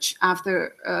message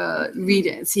after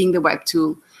seeing the Web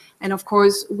 2. And of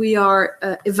course, we are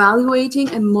evaluating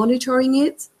and monitoring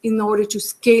it in order to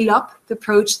scale up the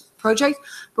project.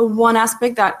 But one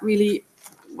aspect that really,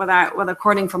 what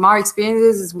according from our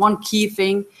experiences, is one key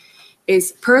thing,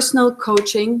 is personal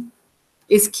coaching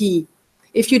is key.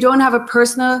 If you don't have a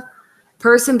personal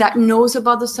person that knows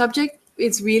about the subject,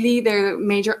 it's really there are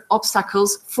major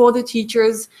obstacles for the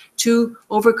teachers to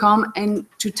overcome and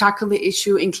to tackle the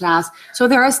issue in class. So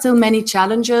there are still many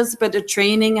challenges, but the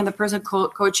training and the personal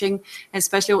coaching,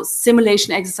 especially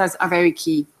simulation exercise, are very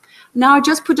key. Now, I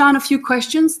just put down a few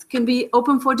questions, can be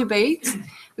open for debate,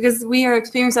 because we are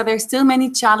experiencing that there are still many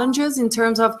challenges in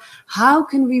terms of how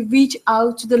can we reach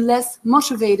out to the less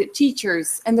motivated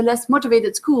teachers and the less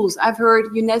motivated schools. I've heard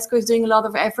UNESCO is doing a lot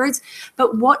of efforts,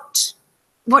 but what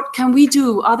can we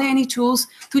do? Are there any tools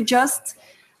to just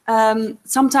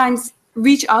sometimes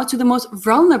reach out to the most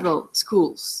vulnerable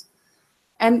schools?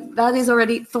 And that is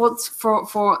already thoughts for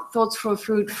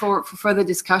further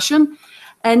discussion.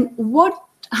 And what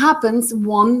happens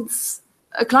once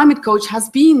a climate coach has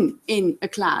been in a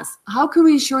class? How can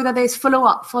we ensure that there's follow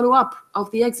up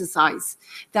of the exercise,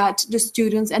 that the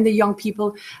students and the young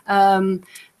people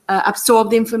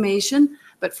absorb the information?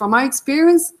 But from my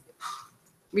experience,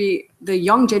 the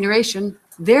young generation,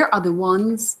 they are the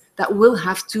ones that will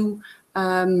have to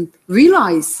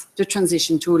realize the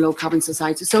transition to a low carbon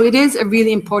society. So it is a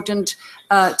really important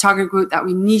target group that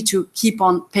we need to keep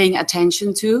on paying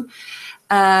attention to,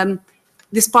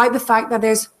 despite the fact that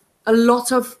there's a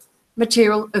lot of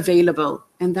material available.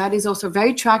 And that is also a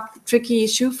very tricky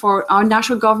issue for our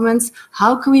national governments.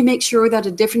 How can we make sure that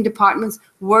the different departments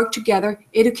work together,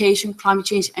 education, climate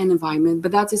change, and environment?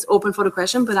 But that is open for the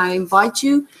question, but I invite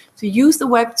you to use the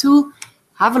Web tool,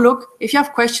 have a look. If you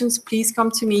have questions, please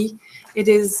come to me. It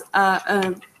is,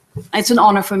 it's an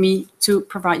honor for me to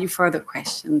provide you further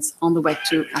questions on the Web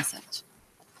tool as such.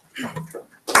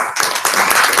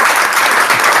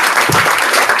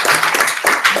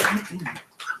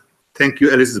 Thank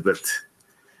you, Elizabeth.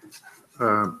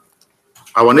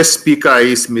 Our next speaker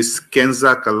is Ms.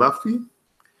 Kenza Kalafi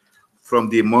from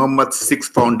the Mohammed VI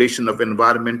Foundation of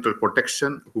Environmental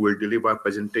Protection, who will deliver a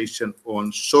presentation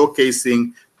on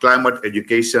showcasing climate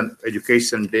education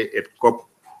Day at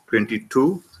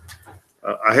COP22.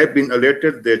 I have been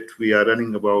alerted that we are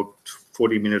running about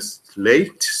 40 minutes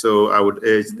late, so I would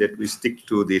urge that we stick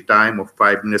to the time of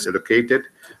 5 minutes allocated.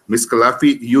 Ms.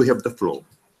 Kalafi, you have the floor.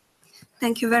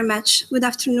 Thank you very much. Good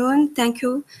afternoon. Thank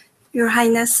you, Your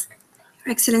Highness,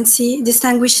 Your Excellency,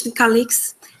 distinguished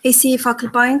colleagues, ACE focal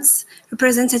points,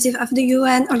 representatives of the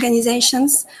UN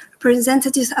organizations,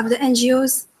 representatives of the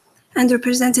NGOs, and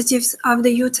representatives of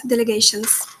the youth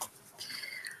delegations.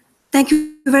 Thank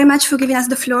you very much for giving us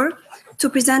the floor to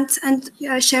present and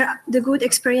share the good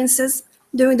experiences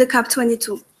during the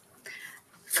COP22.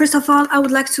 First of all, I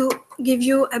would like to give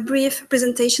you a brief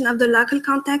presentation of the local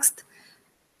context.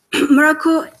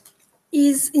 Morocco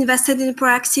is invested in a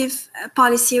proactive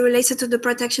policy related to the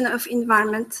protection of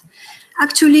environment.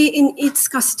 Actually, in its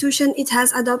constitution, it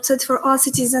has adopted for all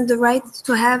citizens the right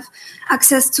to have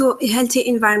access to a healthy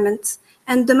environment.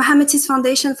 And the Mohammedas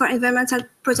Foundation for Environmental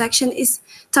Protection is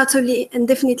totally and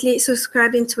definitely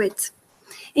subscribing to it.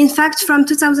 In fact, from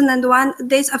 2001, the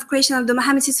date of creation of the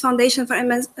Mohammedas Foundation for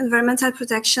Environmental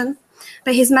Protection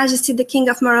by His Majesty the King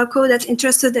of Morocco that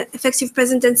entrusted the effective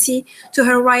presidency to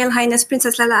Her Royal Highness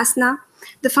Princess Lala Asna,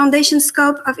 the foundation's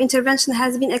scope of intervention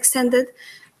has been extended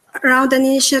around an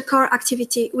initial core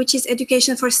activity, which is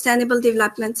education for sustainable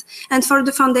development. And for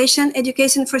the foundation,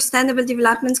 education for sustainable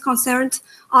development concerns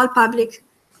all public,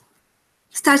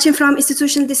 starting from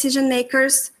institutional decision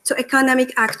makers to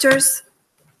economic actors,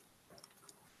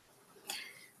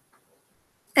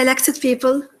 elected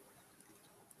people,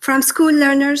 from school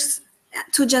learners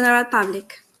to general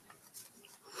public.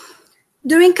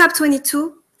 During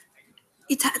COP22,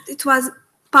 it was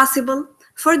possible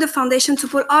for the foundation to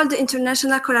put all the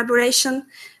international collaboration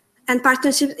and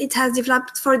partnerships it has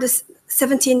developed for the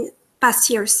 17 past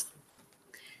years.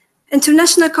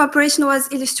 International cooperation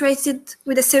was illustrated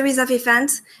with a series of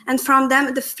events, and from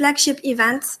them, the flagship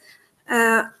events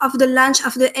of the launch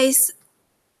of the ACE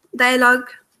dialogue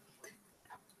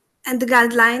and the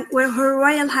guideline, where Her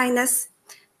Royal Highness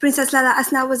Princess Lala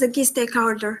Asna was a key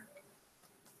stakeholder.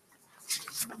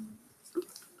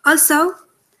 Also,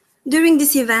 during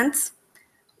this event,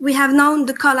 we have known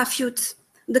the call of youth.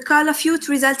 The call of youth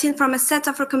resulting from a set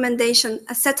of recommendations,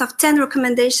 a set of 10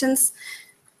 recommendations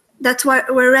that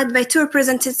were read by 2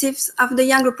 representatives of the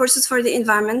Young Reporters for the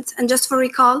Environment. And just for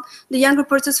recall, the Young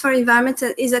Reporters for Environment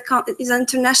is an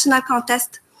international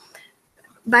contest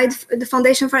by the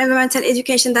Foundation for Environmental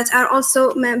Education that are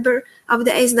also member of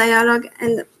the ACE Dialogue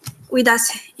and with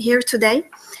us here today.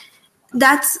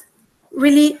 That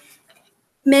really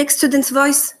makes students'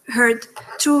 voice heard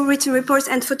through written reports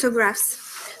and photographs.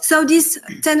 So these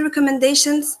 10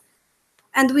 recommendations,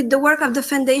 and with the work of the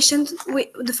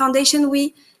foundation,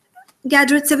 we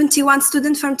gathered 71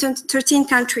 students from 13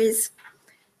 countries.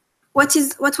 What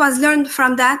was learned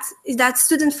from that is that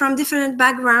students from different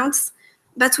backgrounds,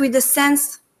 but with a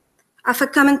sense of a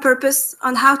common purpose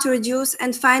on how to reduce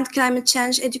and find climate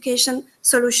change education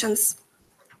solutions.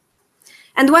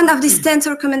 And one of these 10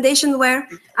 recommendations were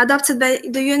adopted by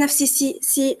the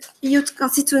UNFCCC Youth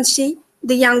Constituency,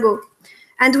 the YOUNGO,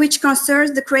 and which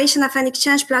concerns the creation of an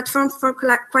exchange platform for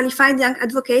qualified young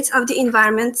advocates of the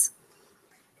environment,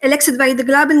 elected by the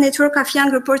global network of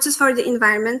young reporters for the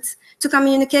environment to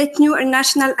communicate new and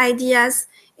national ideas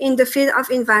in the field of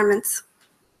environment.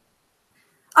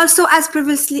 Also, as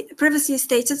previously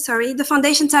stated, the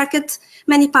foundation targets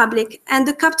many public, and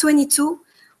the COP22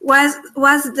 was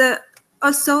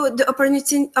also the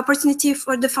opportunity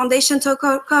for the foundation to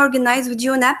co-organize with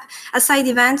UNEP a side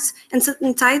event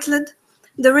entitled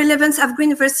The Relevance of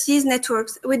Green Universities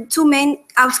Networks, with 2 main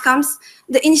outcomes: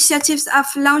 the initiatives of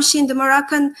launching the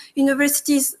Moroccan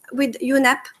universities with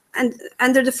UNEP and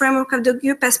under the framework of the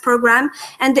UPES program,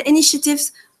 and the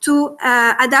initiatives to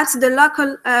adapt the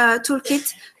local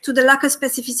toolkit to the local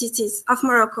specificities of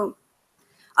Morocco.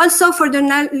 Also, for the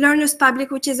learners public,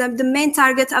 which is the main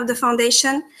target of the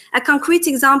foundation, a concrete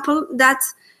example that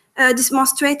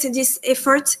demonstrates this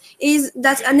effort is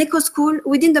that an eco school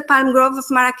within the Palm Grove of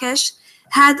Marrakesh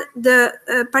had the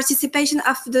participation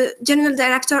of the General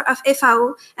Director of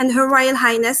FAO and Her Royal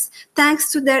Highness,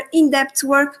 thanks to their in-depth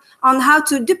work on how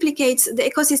to duplicate the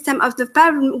ecosystem of the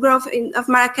Palm Grove of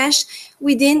Marrakesh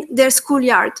within their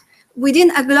schoolyard.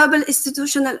 Within a global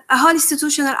whole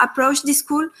institutional approach, this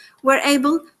school were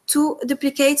able to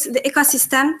duplicate the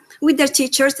ecosystem with their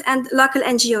teachers and local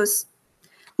NGOs.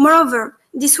 Moreover,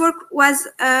 this work was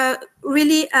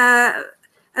really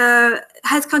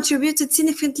has contributed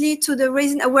significantly to the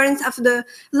raising awareness of the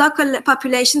local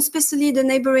population, especially the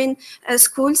neighboring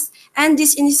schools. And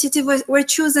this initiative were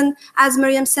chosen, as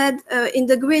Miriam said, in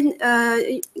the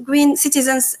Green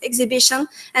Citizens exhibition.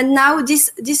 And now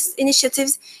this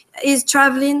initiative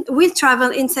will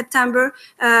travel in September,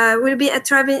 will be a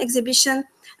traveling exhibition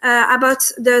about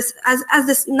as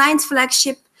the 9th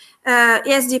flagship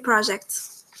ESD project.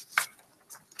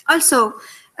 Also,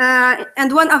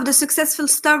 and one of the successful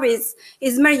stories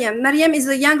is Miriam. Miriam is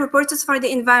a young reporter for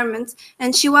the environment,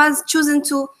 and she was chosen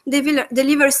to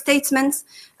deliver statements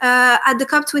at the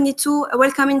COP22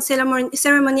 welcoming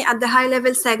ceremony at the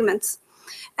high-level segment.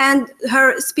 And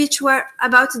her speech were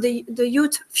about the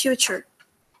youth future.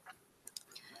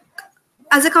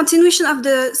 As a continuation of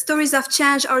the stories of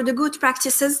change or the good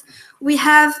practices, we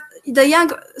have the young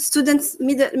students,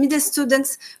 middle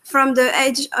students from the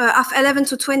age of 11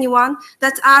 to 21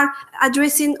 that are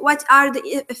addressing what are the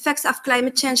effects of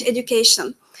climate change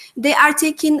education. They are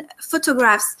taking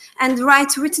photographs and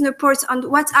write written reports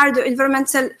on what are the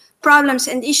environmental problems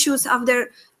and issues of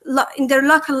in their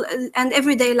local and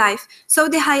everyday life. So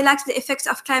they highlight the effects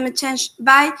of climate change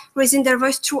by raising their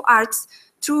voice through arts,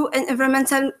 through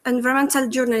environmental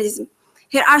journalism.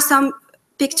 Here are some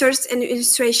pictures and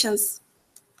illustrations.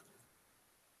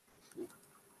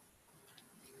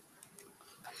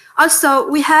 Also,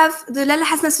 we have the Lala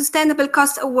Hasna Sustainable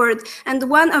Cost Award, and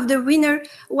one of the winners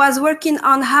was working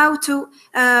on how to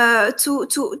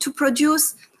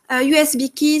produce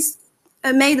USB keys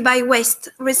made by waste,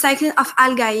 recycling of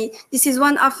algae. This is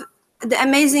one of the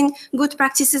amazing good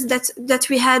practices that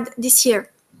we had this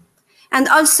year. And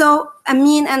also a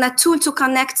mean and a tool to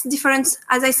connect different,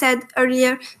 as I said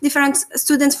earlier, different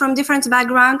students from different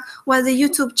backgrounds was a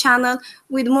YouTube channel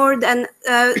with more than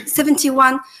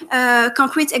 71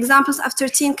 concrete examples of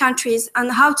 13 countries on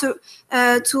how to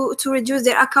reduce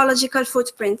their ecological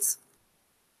footprints.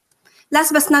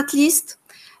 Last but not least,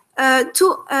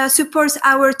 to support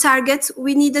our targets,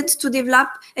 we needed to develop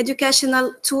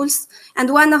educational tools, and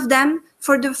one of them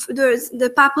for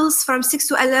the pupils from 6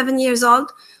 to 11 years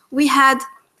old, we have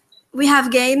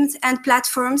games and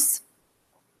platforms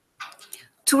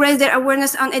to raise their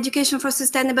awareness on education for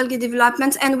sustainable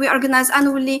development, and we organize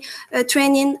annually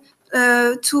training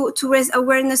to raise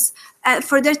awareness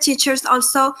for their teachers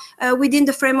also within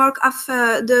the framework of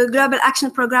the Global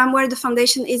Action Program, where the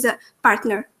foundation is a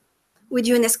partner with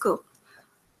UNESCO.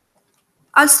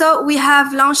 Also, we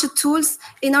have launched tools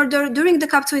during the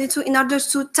COP22 in order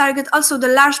to target also the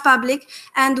large public,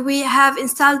 and we have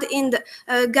installed in the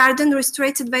garden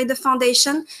restored by the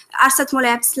foundation, Arsat Moulay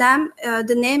Abdeslam,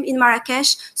 the name in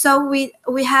Marrakesh. So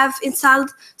we have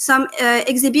installed some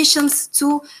exhibitions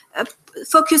to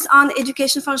focus on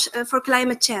education for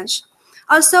climate change.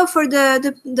 Also, for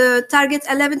the target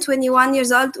 11-21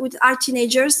 years old with our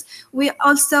teenagers, we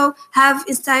also have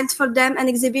installed for them an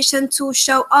exhibition to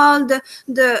show all the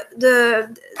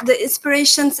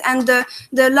inspirations and the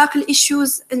local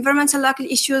issues, environmental local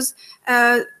issues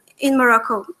in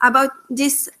Morocco about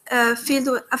this field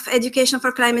of education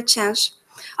for climate change.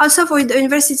 Also, for the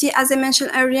university, as I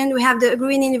mentioned earlier, we have the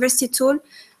Green University tool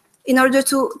in order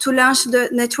to launch the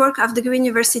network of the green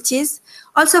universities.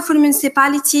 Also, for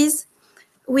municipalities,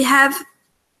 we have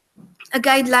a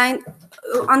guideline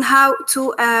on how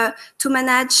to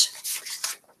manage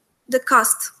the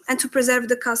cost and to preserve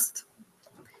the cost.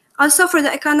 Also, for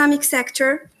the economic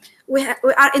sector, we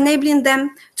are enabling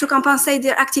them to compensate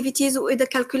their activities with the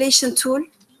calculation tool.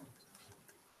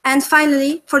 And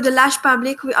finally, for the large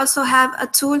public, we also have a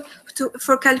tool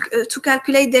to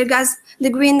calculate their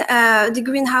the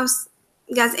greenhouse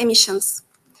gas emissions.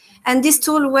 And this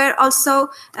tool were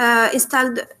also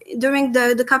installed during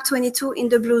the COP22 in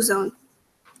the Blue Zone.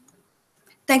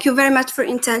 Thank you very much for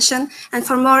your attention. And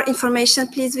for more information,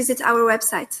 please visit our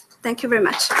website. Thank you very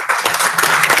much.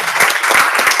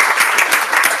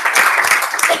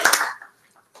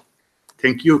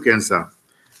 Thank you, Kenza.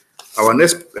 Our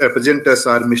next presenters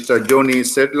are Mr. Johnny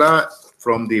Sedler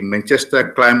from the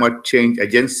Manchester Climate Change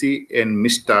Agency and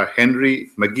Mr. Henry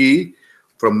McGee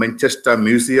from Manchester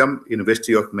Museum,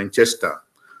 University of Manchester.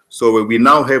 So we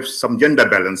now have some gender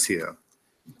balance here.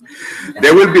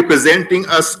 They will be presenting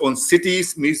us on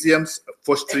cities, museums,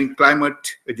 fostering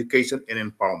climate education and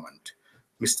empowerment.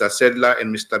 Mr. Sedler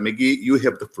and Mr. McGee, you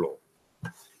have the floor.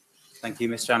 Thank you,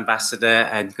 Mr. Ambassador,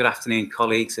 and good afternoon,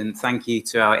 colleagues, and thank you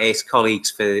to our ACE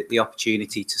colleagues for the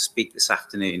opportunity to speak this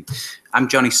afternoon. I'm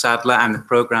Johnny Sadler. I'm the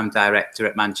Programme Director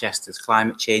at Manchester's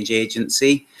Climate Change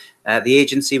Agency. The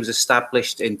agency was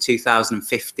established in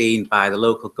 2015 by the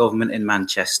local government in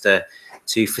Manchester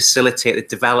to facilitate the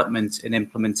development and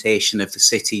implementation of the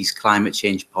city's climate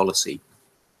change policy.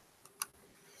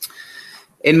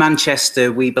 In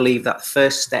Manchester, we believe that the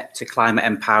first step to climate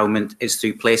empowerment is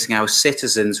through placing our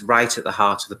citizens right at the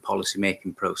heart of the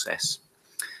policy-making process.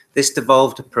 This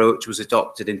devolved approach was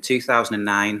adopted in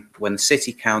 2009 when the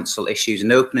City Council issued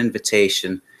an open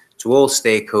invitation to all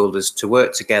stakeholders to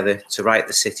work together to write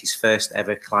the city's first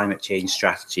ever climate change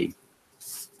strategy.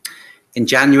 In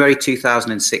January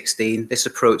 2016, this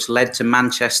approach led to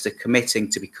Manchester committing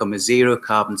to become a zero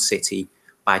carbon city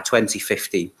by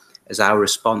 2050 as our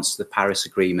response to the Paris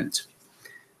Agreement.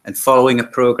 And following a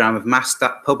programme of mass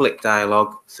public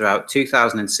dialogue throughout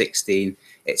 2016,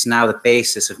 it's now the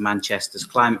basis of Manchester's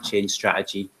climate change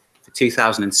strategy for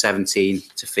 2017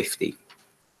 to 50.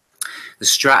 The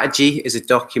strategy is a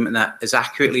document that, as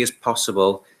accurately as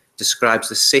possible, describes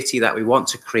the city that we want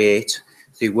to create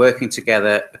through working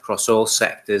together across all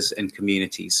sectors and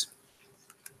communities.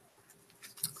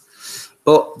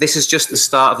 But this is just the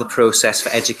start of the process for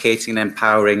educating and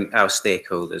empowering our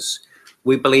stakeholders.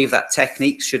 We believe that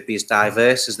techniques should be as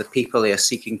diverse as the people they are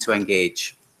seeking to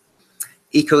engage.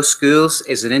 Eco Schools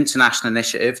is an international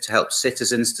initiative to help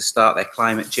citizens to start their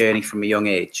climate journey from a young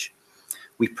age.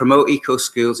 We promote Eco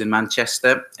Schools in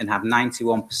Manchester and have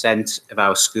 91% of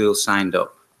our schools signed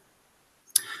up.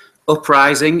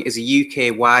 Uprising is a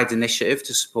UK-wide initiative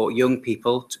to support young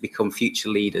people to become future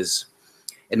leaders.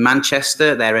 In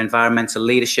Manchester, their environmental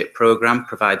leadership programme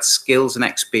provides skills and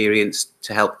experience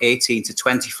to help 18 to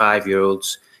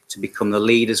 25-year-olds to become the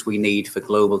leaders we need for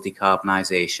global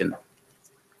decarbonisation.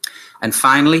 And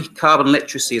finally, Carbon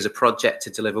Literacy is a project to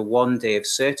deliver 1 day of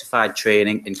certified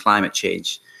training in climate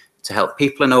change to help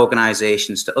people and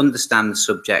organisations to understand the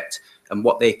subject and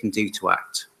what they can do to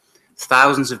act.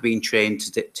 Thousands have been trained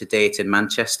to date in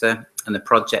Manchester, and the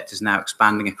project is now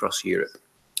expanding across Europe.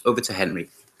 Over to Henry.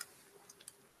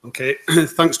 Okay,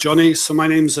 thanks, Johnny. So my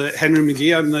name's Henry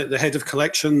McGee. I'm the head of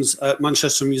collections at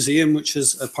Manchester Museum, which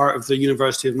is a part of the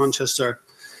University of Manchester.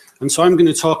 And so I'm going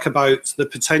to talk about the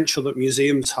potential that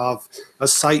museums have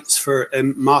as sites for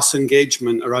mass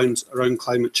engagement around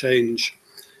climate change.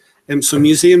 So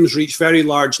museums reach very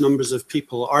large numbers of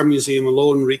people. Our museum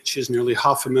alone reaches nearly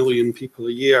 500,000 people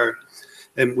a year.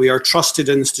 We are trusted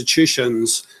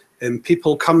institutions.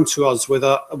 People come to us with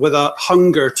a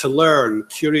hunger to learn,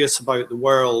 curious about the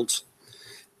world.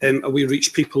 We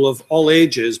reach people of all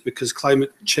ages because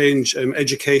climate change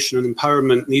education and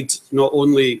empowerment needs not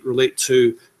only relate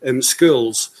to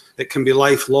schools, it can be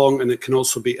lifelong and it can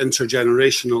also be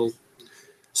intergenerational.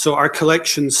 So our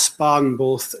collections span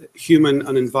both human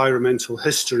and environmental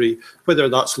history, whether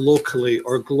that's locally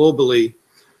or globally.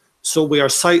 So we are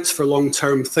sites for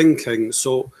long-term thinking.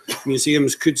 So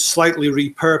museums could slightly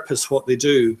repurpose what they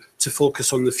do to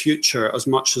focus on the future as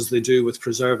much as they do with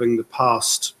preserving the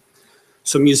past.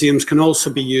 So museums can also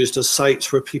be used as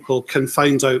sites where people can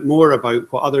find out more about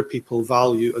what other people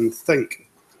value and think.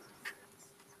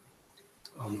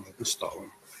 Oh no, I missed that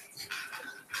one.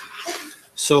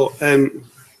 So,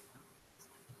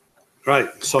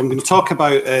 right, so I'm going to talk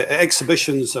about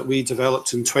exhibitions that we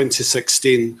developed in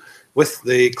 2016 with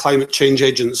the Climate Change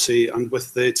Agency and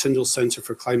with the Tyndall Centre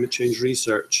for Climate Change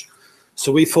Research.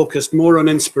 So we focused more on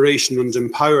inspiration and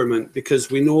empowerment because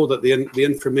we know that the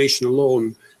information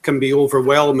alone can be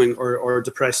overwhelming or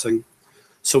depressing.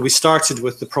 So we started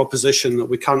with the proposition that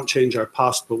we can't change our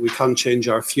past, but we can change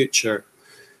our future.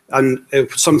 And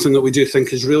something that we do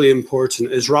think is really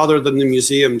important is rather than the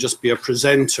museum just be a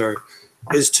presenter,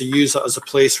 is to use it as a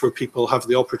place where people have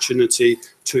the opportunity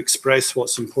to express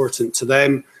what's important to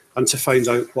them and to find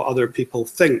out what other people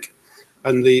think.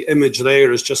 And the image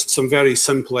there is just some very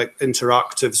simple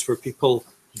interactives where people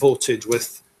voted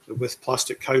with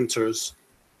plastic counters.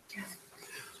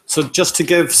 So just to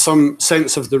give some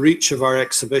sense of the reach of our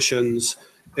exhibitions,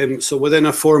 so within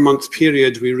a 4-month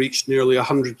period, we reached nearly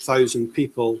 100,000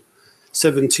 people.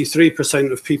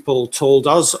 73% of people told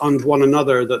us and one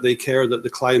another that they care that the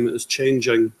climate is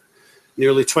changing.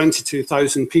 Nearly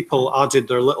 22,000 people added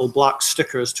their little black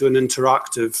stickers to an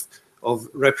interactive of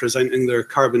representing their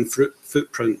carbon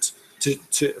footprint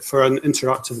for an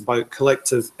interactive about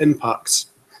collective impacts.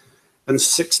 And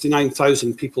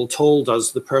 69,000 people told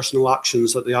us the personal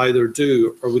actions that they either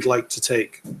do or would like to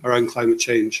take around climate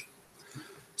change.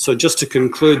 So just to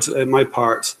conclude my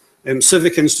part,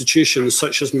 civic institutions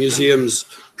such as museums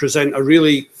present a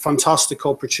really fantastic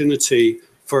opportunity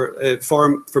for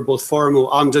both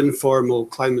formal and informal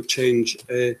climate change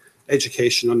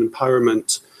education and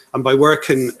empowerment. And by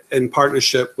working in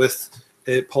partnership with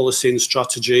policy and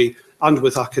strategy and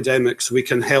with academics, we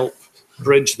can help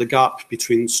bridge the gap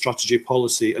between strategy,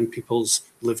 policy and people's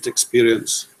lived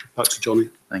experience. Back to Johnny.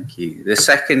 Thank you. The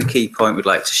second key point we'd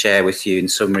like to share with you in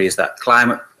summary is that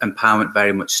climate empowerment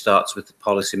very much starts with the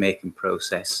policy making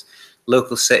process.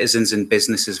 Local citizens and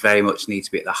businesses very much need to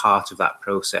be at the heart of that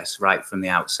process right from the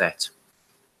outset.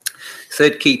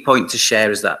 Third key point to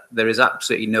share is that there is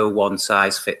absolutely no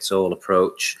one-size-fits-all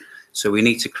approach. So we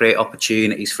need to create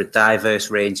opportunities for a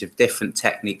diverse range of different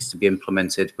techniques to be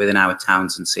implemented within our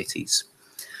towns and cities.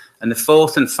 And the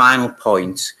fourth and final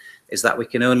point is that we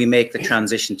can only make the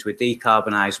transition to a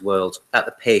decarbonised world at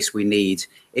the pace we need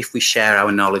if we share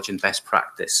our knowledge and best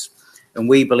practice. And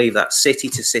we believe that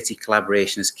city-to-city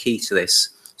collaboration is key to this,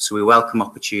 so we welcome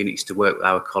opportunities to work with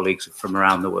our colleagues from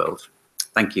around the world.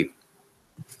 Thank you.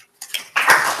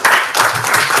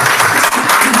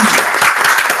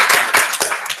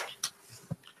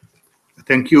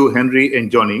 Thank you, Henry and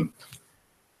Johnny.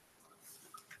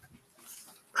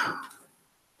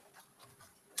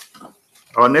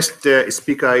 Our next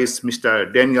speaker is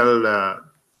Mr. Daniel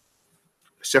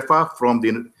Sheffer from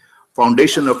the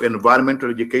Foundation of Environmental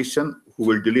Education, who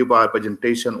will deliver a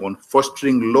presentation on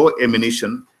fostering low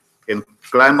emission and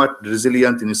climate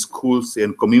resilience in schools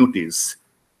and communities.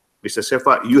 Mr.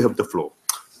 Sheffer, you have the floor.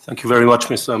 Thank you very much,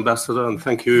 Mr. Ambassador, and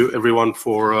thank you everyone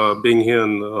for being here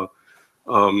and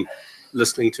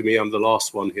listening to me. I'm the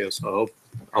last one here, so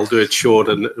I'll do it short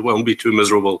and it won't be too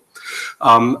miserable.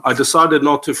 I decided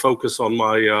not to focus on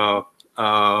my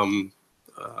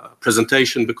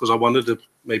presentation because I wanted to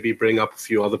maybe bring up a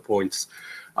few other points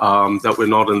that were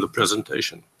not in the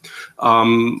presentation.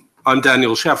 I'm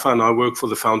Daniel Sheffer and I work for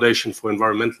the Foundation for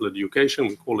Environmental Education.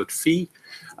 We call it FEE,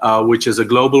 which is a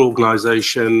global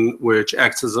organization which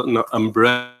acts as an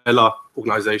umbrella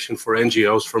organization for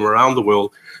NGOs from around the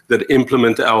world that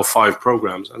implement our 5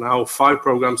 programs. And our 5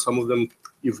 programs, some of them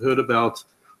you've heard about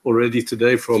already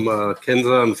today from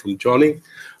Kenza and from Johnny,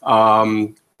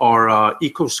 are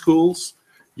eco schools,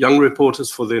 young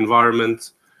reporters for the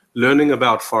environment, learning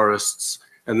about forests,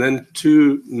 and then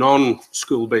 2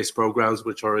 non-school-based programs,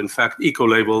 which are in fact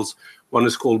eco-labels. One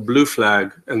is called Blue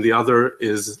Flag, and the other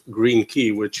is Green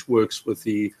Key, which works with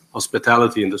the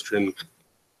hospitality industry. And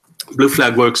Blue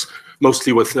Flag works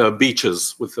mostly with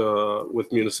beaches, with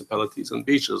municipalities and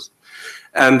beaches.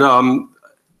 And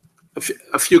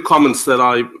a few comments that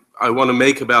I want to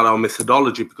make about our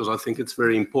methodology, because I think it's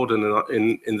very important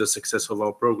in the success of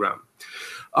our program.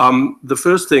 The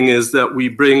first thing is that we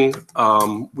bring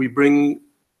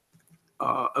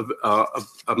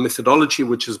a methodology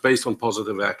which is based on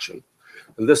positive action.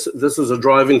 And this is a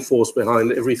driving force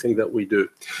behind everything that we do.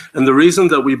 And the reason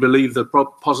that we believe that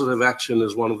positive action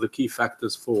is one of the key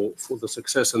factors for the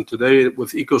success, and today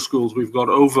with eco schools, we've got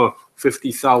over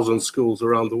 50,000 schools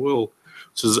around the world,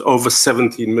 which is over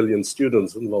 17 million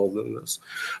students involved in this,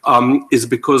 is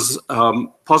because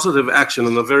positive action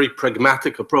and a very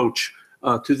pragmatic approach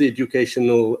to the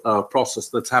educational process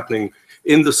that's happening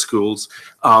in the schools,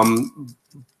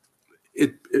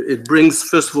 it brings,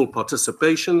 first of all,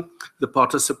 participation. The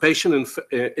participation in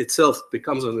itself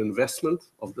becomes an investment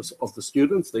of the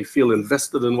students. They feel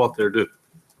invested in what they're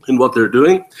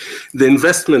doing. The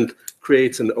investment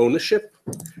creates an ownership.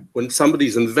 When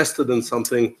somebody's invested in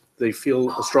something, they feel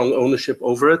a strong ownership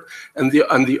over it, and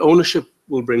the ownership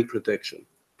will bring protection.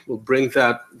 Will bring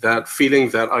that feeling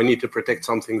that I need to protect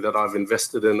something that I've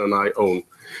invested in and I own.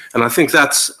 And I think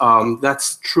that's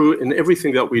true in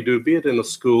everything that we do, be it in a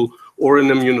school or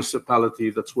in a municipality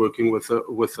that's working with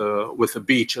a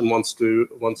beach and wants to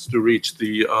reach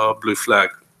the Blue Flag.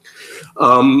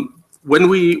 When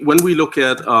we look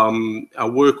at our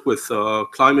work with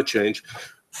climate change,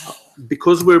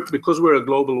 because we're a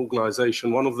global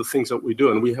organization, one of the things that we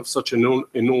do, and we have such an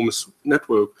enormous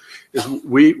network, is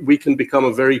we can become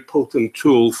a very potent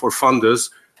tool for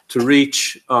funders to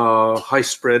reach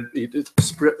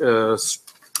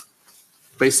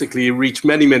basically reach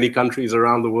many countries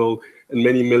around the world and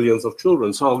many millions of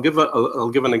children. So I'll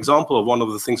give an example of one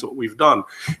of the things that we've done.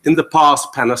 In the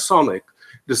past, Panasonic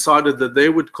decided that they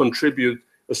would contribute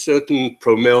a certain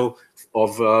promille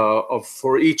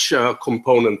for each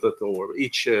component or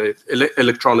each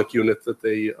electronic unit that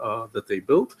they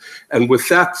built, and with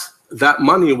that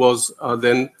money was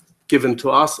then given to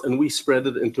us, and we spread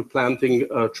it into planting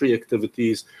tree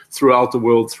activities throughout the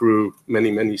world through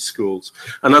many schools.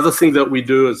 Another thing that we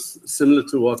do is similar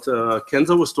to what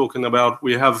Kenza was talking about.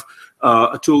 We have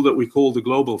a tool that we call the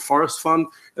Global Forest Fund,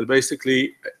 and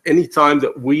basically any time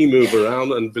that we move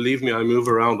around, and believe me, I move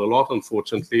around a lot,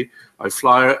 unfortunately, I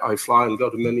fly and go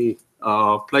to many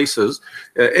places.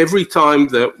 Every time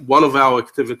that one of our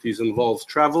activities involves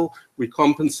travel, we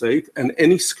compensate, and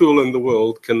any school in the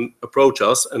world can approach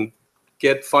us and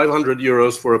get 500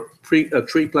 euros for a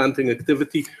tree planting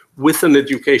activity with an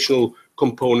educational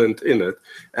component in it.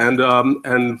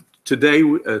 And today,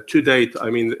 to date, I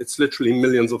mean, it's literally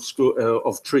millions of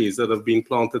trees that have been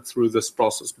planted through this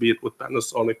process, be it with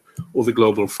Panasonic or the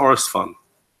Global Forest Fund.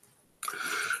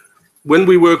 When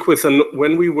we work with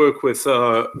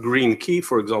Green Key,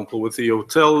 for example, with the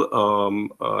hotel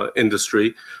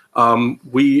industry,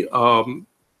 we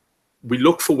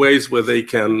look for ways where they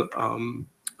can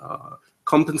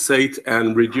compensate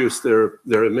and reduce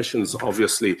their emissions,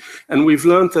 obviously. And we've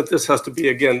learned that this has to be,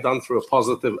 again, done through a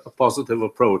positive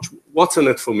approach. What's in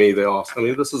it for me, they ask. I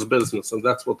mean, this is business, and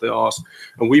that's what they ask.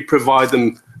 And we provide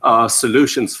them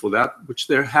solutions for that, which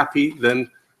they're happy then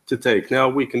to take. Now,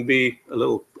 we can be a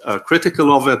little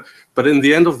critical of it, but in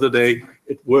the end of the day,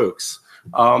 it works.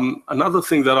 Another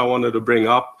thing that I wanted to bring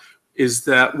up is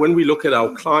that when we look at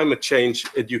our climate change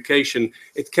education,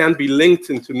 it can be linked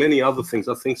into many other things.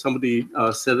 I think somebody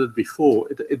said it before.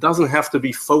 It doesn't have to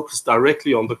be focused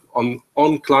directly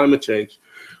on climate change.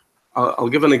 I'll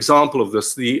give an example of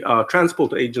this. The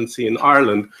Transport Agency in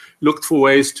Ireland looked for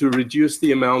ways to reduce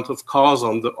the amount of cars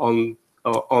on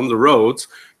the roads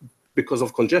because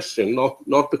of congestion,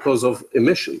 not because of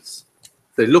emissions.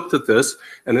 They looked at this,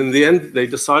 and in the end, they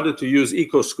decided to use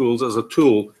eco-schools as a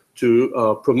tool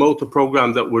to promote a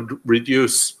program that would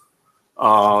reduce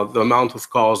the amount of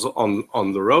cars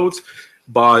on the roads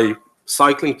by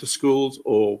cycling to schools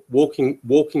or walking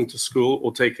to school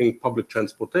or taking public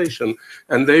transportation.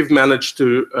 And they've managed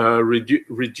to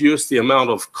reduce the amount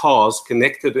of cars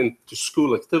connected into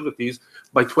school activities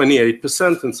by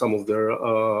 28%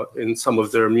 in some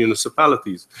of their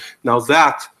municipalities. Now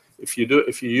that, if you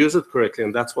use it correctly,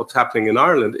 and that's what's happening in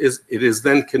Ireland, it is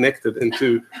then connected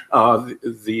into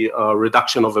the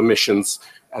reduction of emissions,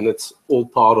 and it's all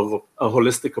part of a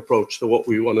holistic approach to what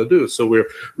we want to do. So we're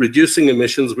reducing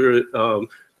emissions, we're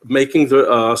making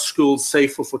the schools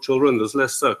safer for children. There's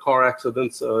less car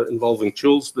accidents involving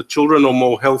children. The children are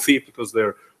more healthy because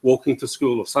they're walking to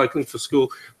school or cycling to school,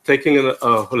 taking a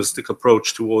holistic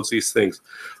approach towards these things.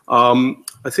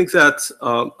 I think that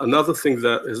another thing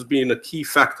that has been a key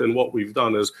factor in what we've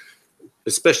done is,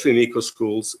 especially in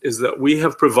eco-schools, is that we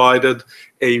have provided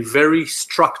a very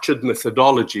structured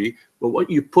methodology, but what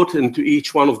you put into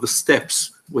each one of the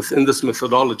steps within this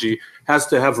methodology has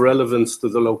to have relevance to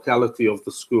the locality of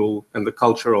the school and the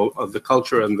culture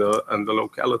and the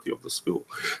locality of the school.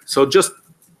 So just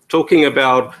talking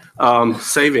about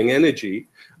saving energy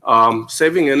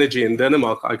in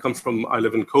Denmark, I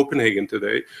live in Copenhagen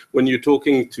today. When you're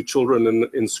talking to children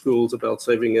in schools about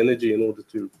saving energy in order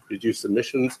to reduce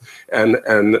emissions,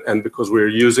 and because we're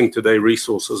using today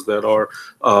resources that are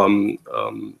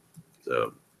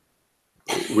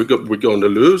we're going to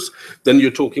lose, then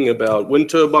you're talking about wind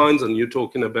turbines, and you're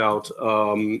talking about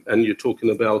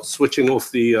switching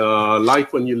off the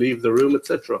light when you leave the room,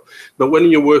 etc. But when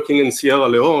you're working in Sierra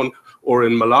Leone or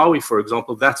in Malawi, for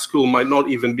example, that school might not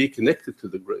even be connected to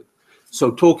the grid.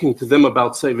 So talking to them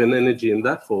about saving energy in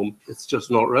that form, it's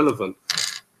just not relevant.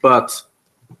 But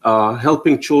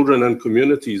helping children and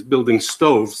communities building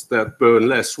stoves that burn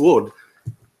less wood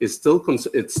is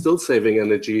it's still saving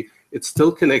energy. It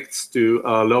still connects to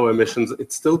low emissions.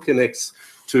 It still connects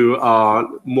to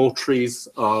more trees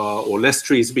or less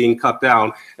trees being cut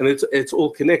down, and it's all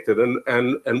connected.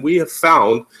 And we have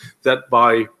found that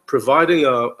by providing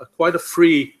quite a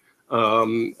free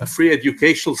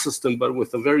educational system, but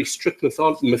with a very strict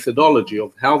methodology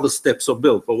of how the steps are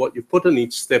built, but what you put in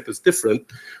each step is different,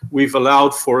 we've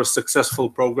allowed for a successful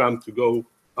program to go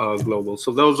global.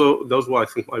 So those were, I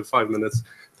think, my 5 minutes.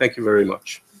 Thank you very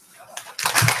much.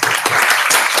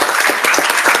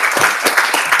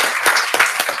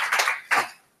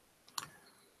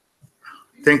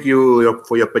 Thank you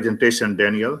for your presentation,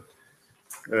 Daniel.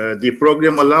 The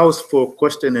program allows for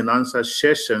question and answer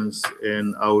sessions,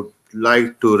 and I would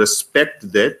like to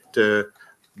respect that,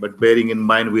 but bearing in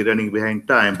mind we're running behind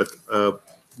time.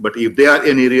 But if there are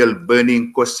any real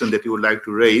burning questions that you would like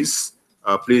to raise,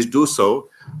 please do so.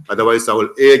 Otherwise, I will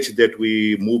urge that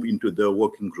we move into the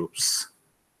working groups.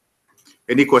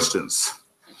 Any questions?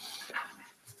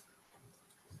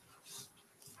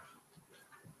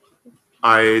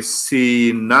 I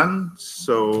see none,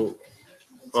 so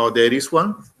there is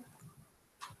one.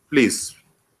 Please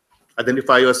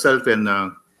identify yourself and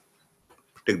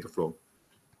take the floor.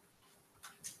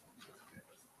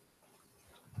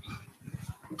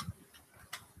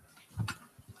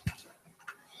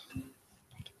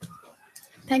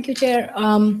 Thank you, Chair.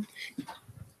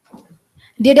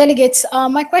 Dear delegates,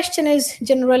 my question is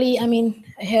generally,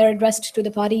 here addressed to the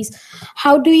parties.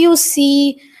 How do you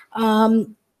see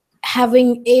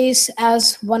having ACE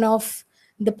as one of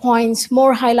the points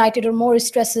more highlighted or more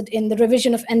stressed in the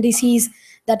revision of NDCs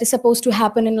that is supposed to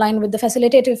happen in line with the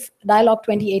Facilitative Dialogue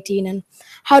 2018? And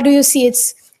how do you see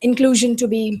its inclusion to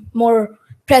be more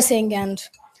pressing and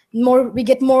we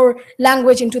get more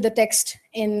language into the text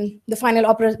in the final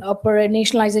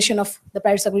operationalization of the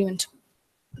Paris Agreement?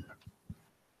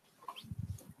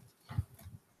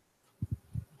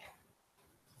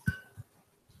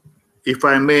 If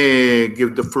I may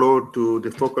give the floor to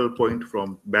the focal point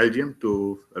from Belgium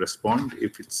to respond,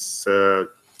 if it's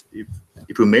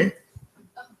if you may.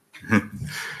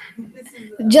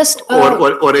 Just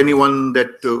or anyone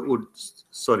that would,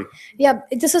 sorry. Yeah,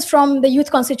 this is from the youth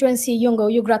constituency,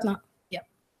 Yugratna. Yeah.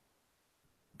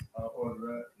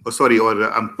 Oh, sorry,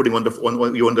 or I'm putting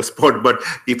you on the spot, but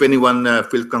if anyone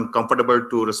feels comfortable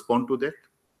to respond to that.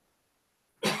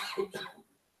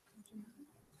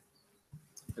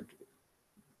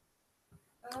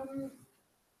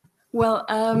 Well,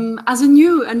 as a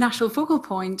new national focal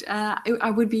point, I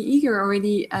would be eager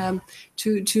already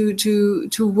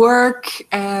to work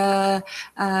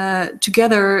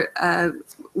together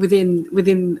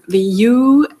within the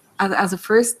EU as a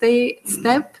first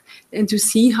step, and to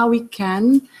see how we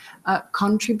can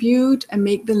contribute and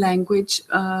make the language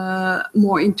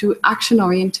more into action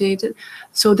oriented,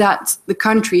 so that the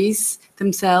countries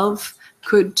themselves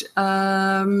could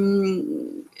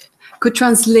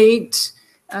translate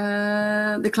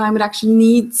the climate action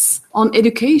needs on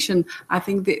education. I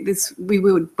think we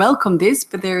would welcome this,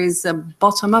 but there is a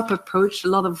bottom-up approach, a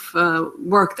lot of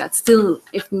work that still,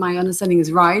 if my understanding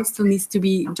is right, still needs to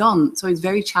be done. So it's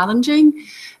very challenging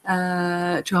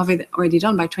to have it already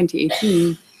done by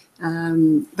 2018.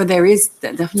 But there is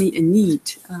definitely a need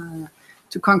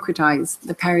to concretize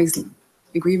the Paris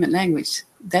Agreement language.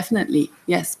 Definitely,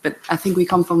 yes, but I think we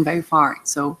come from very far.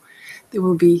 So they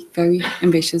will be very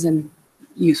ambitious and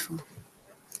useful.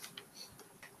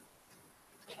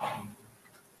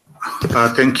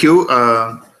 Thank you.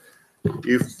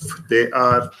 If there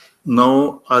are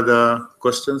no other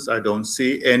questions, I don't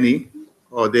see any,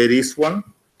 or there is one.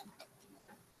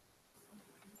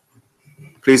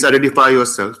 Please identify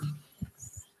yourself.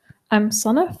 I'm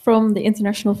Sanne from the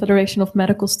International Federation of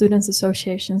Medical Students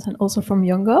Associations and also from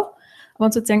Youngo. I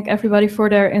want to thank everybody for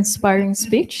their inspiring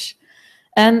speech.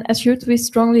 And as youth, we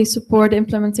strongly support the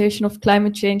implementation of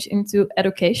climate change into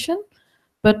education,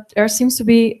 but there seems to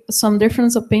be some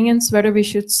different opinions whether we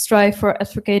should strive for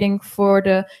advocating for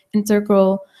the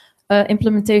integral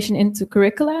implementation into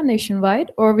curricula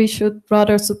nationwide, or we should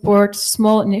rather support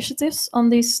small initiatives on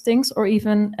these things, or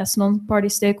even as non-party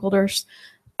stakeholders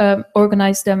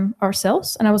organize them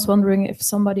ourselves. And I was wondering if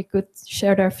somebody could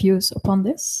share their views upon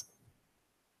this.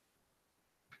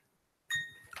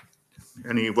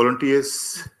 Any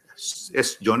volunteers?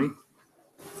 Yes, Johnny.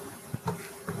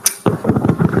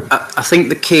 I think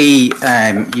the key,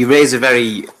 you raise a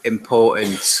very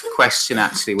important question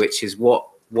actually, which is what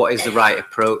is the right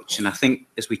approach? And I think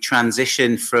as we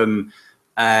transition from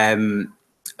a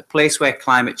place where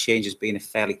climate change has been a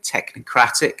fairly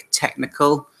technocratic,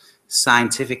 technical,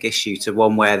 scientific issue to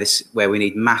one where we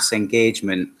need mass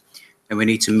engagement, and we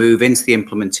need to move into the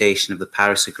implementation of the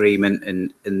Paris Agreement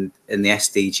and the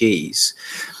SDGs.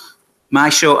 My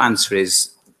short answer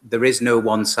is there is no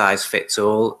one size fits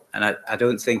all, and I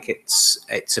don't think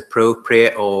it's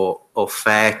appropriate or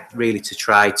fair really to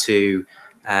try to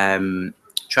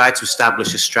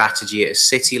establish a strategy at a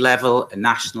city level, a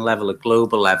national level, a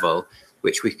global level,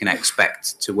 which we can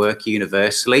expect to work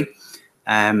universally.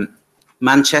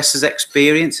 Manchester's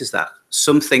experience is that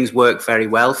some things work very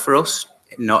well for us,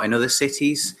 not in other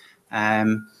cities,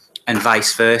 and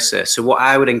vice versa. So what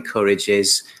I would encourage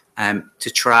is to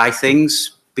try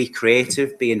things, be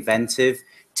creative, be inventive,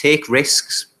 take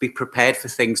risks, be prepared for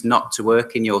things not to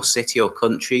work in your city or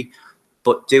country,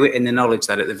 but do it in the knowledge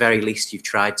that at the very least you've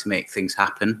tried to make things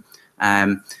happen.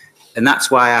 And that's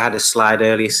why I had a slide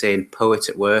earlier saying poet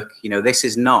at work. You know, this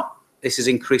is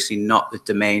increasingly not the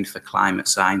domain for climate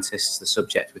scientists, the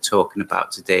subject we're talking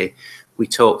about today. We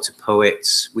talk to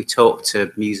poets, we talk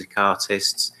to music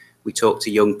artists, we talk to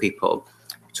young people,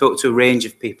 we talk to a range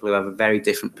of people who have a very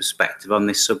different perspective on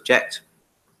this subject.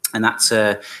 And that's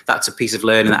a piece of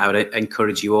learning that I would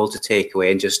encourage you all to take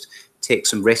away and just take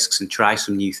some risks and try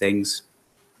some new things.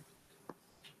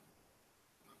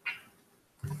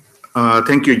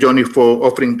 Thank you, Johnny, for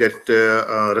offering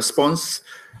that response.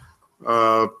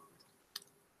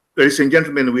 Ladies and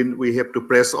gentlemen, we have to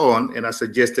press on, and I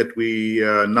suggest that we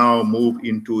now move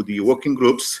into the working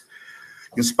groups.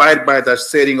 Inspired by the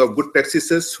sharing of good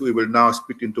practices, we will now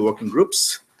split into working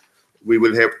groups. We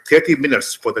will have 30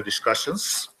 minutes for the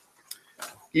discussions.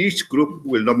 Each group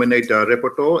will nominate a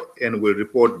rapporteur and will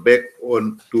report back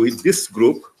on to this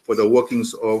group for the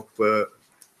workings of the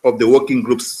working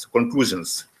group's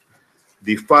conclusions.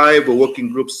 The 5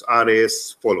 working groups are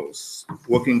as follows.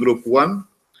 Working group 1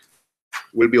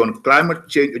 will be on climate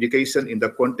change education in the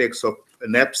context of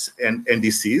NAPS and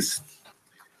NDCs.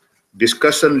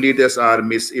 Discussion leaders are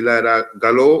Ms. Ilara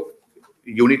Gallo,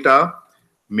 UNITA,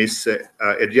 Ms.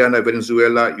 Adriana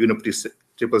Venezuela,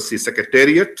 UNFCCC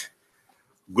Secretariat.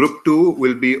 Group 2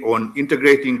 will be on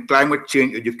integrating climate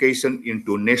change education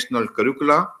into national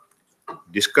curricula.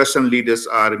 Discussion leaders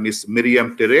are Ms.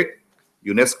 Miriam Terek,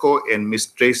 UNESCO, and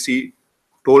Ms. Tracy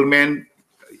Tolman,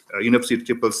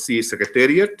 UNFCCC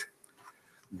Secretariat.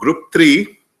 Group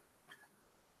 3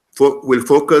 will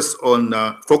focuses on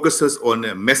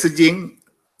messaging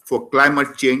for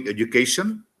climate change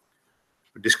education.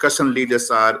 Discussion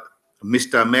leaders are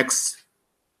Mr. Max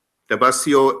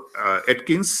Tabasio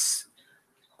Atkins,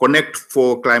 Connect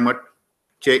for Climate,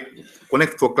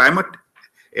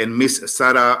 and Ms.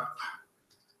 Sarah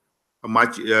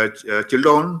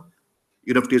Childon,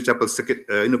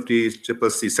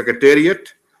 UNFCCC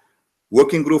Secretariat.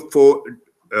 Working Group 4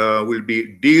 will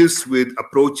be deals with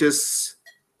approaches,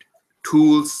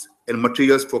 tools, and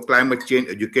materials for climate change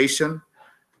education.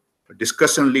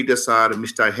 Discussion leaders are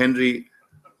Mr. Henry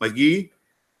McGee,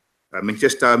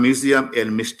 Manchester Museum,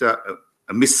 and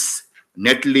Miss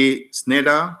Natalie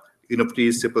Sneda,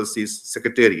 UNFCCC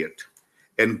Secretariat.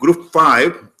 And Group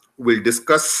 5 will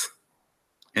discuss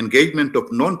engagement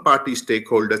of non-party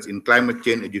stakeholders in climate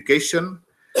change education.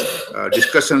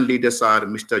 Discussion leaders are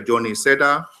Mr. Johnny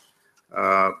Seda,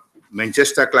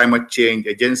 Manchester Climate Change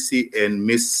Agency, and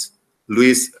Ms.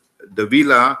 Louise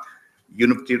Davila,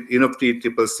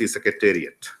 UNFCCC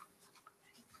Secretariat.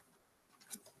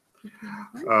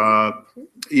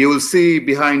 You will see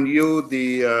behind you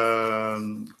the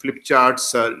flip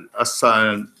charts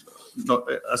assigned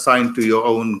to your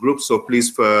own group. So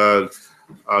please gather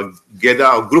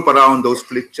or group around those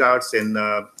flip charts, and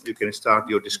you can start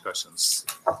your discussions.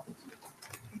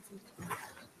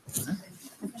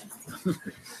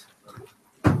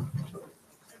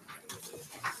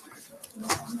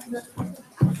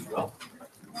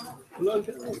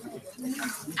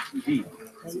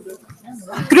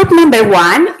 Group number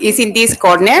 1 is in this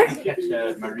corner.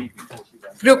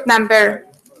 Group number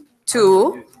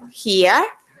 2 here.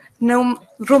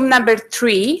 Room number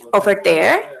 3 over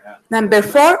there. Number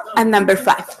 4 and number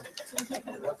 5.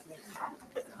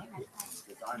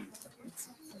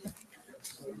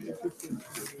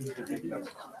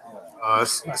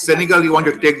 Senegal, you want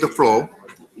to take the floor?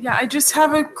 Yeah, I just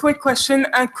have a quick question.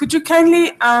 Could you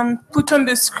kindly put on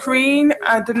the screen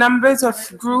the numbers of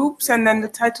groups and then the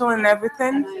title and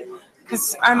everything?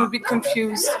 Because I'm a bit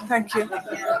confused. Thank you.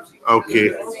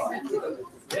 Okay.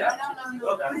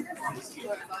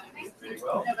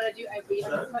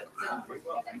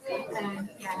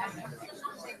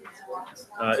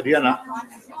 Rihanna,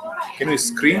 can you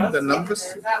screen the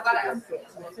numbers?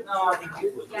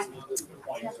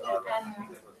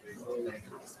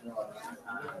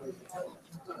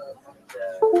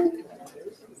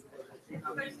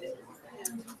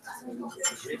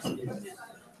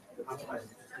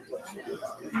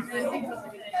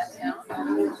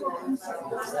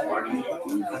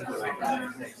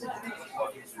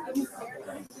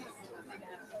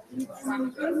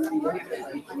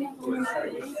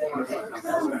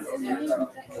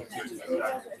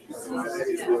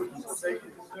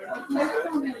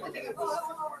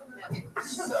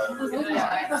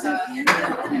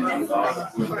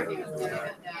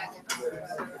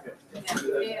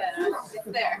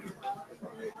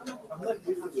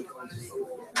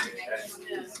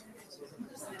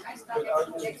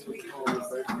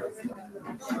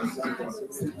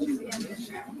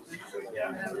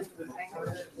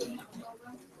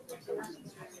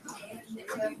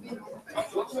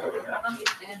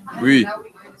 Oui,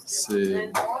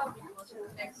 c'est...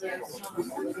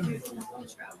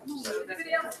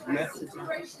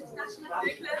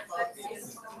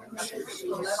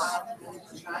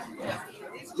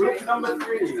 Group number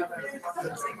 3.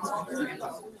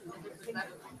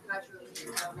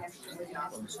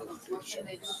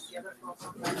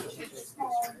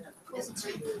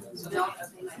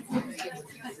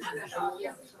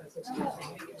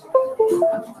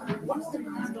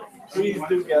 Please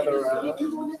do gather around.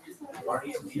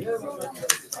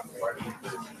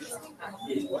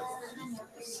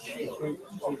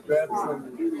 Grab some.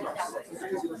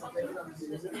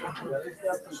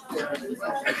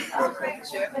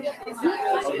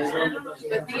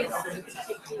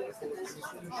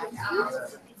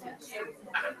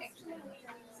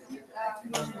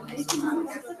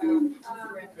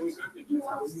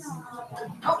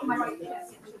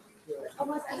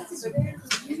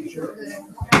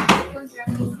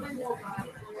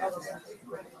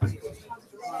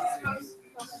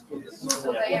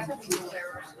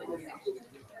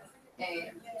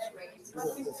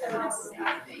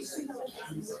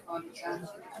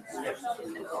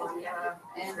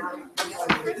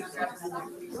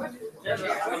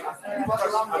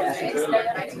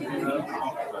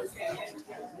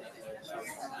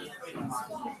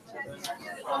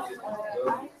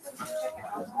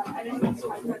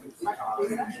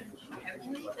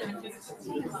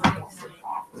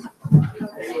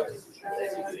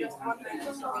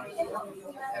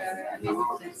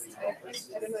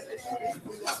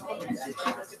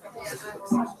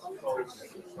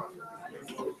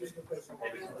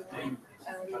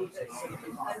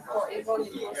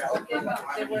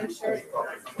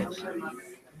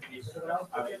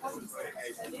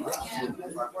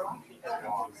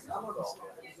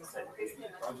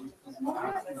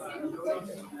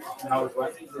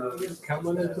 Come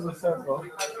on into the circle.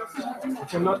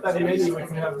 If you're not that many, we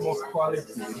can have more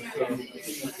quality. So.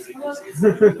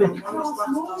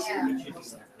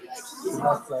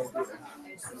 That's the idea.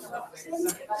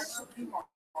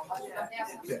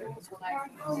 Okay.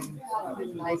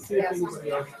 Let's see if anybody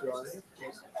else joins.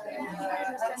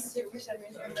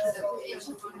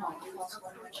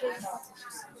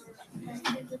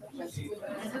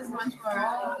 This is much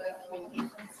more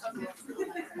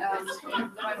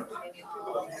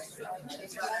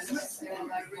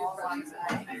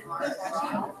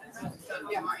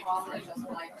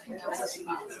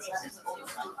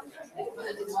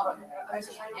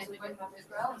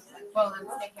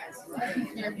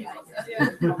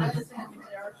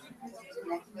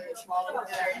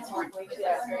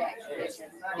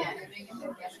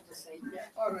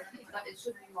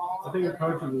I think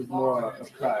approaches is more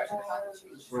applied,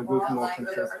 where there's more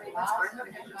consistent.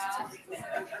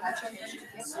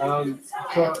 So,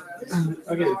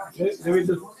 okay, let me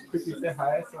just quickly say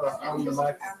hi. So I'm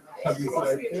Max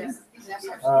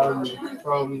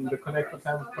from the Connect for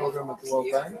Climate program at the World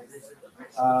Bank.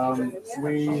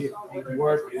 We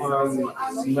work on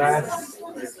mass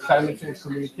climate change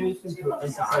communication to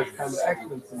emphasize climate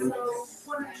action solutions.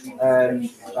 And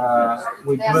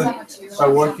we do it by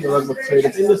working a lot with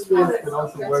creative industries, but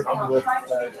also working with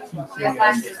teaching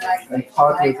and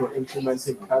partners who are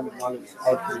implementing climate knowledge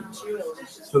outreach.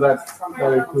 So that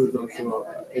includes also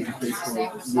educational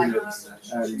units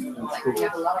and schools.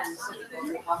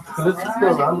 So let's just go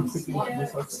around and quickly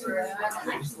introduce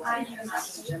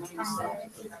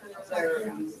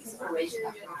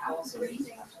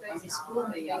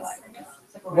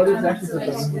What exactly does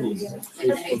that mean?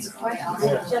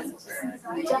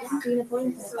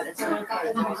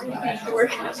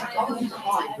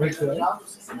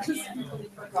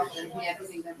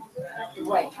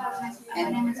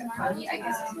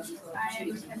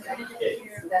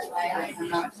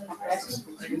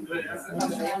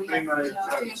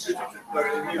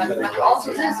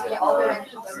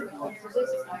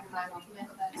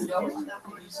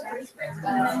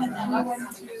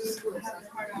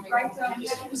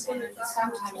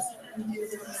 Sometimes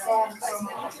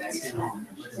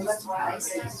so that's why I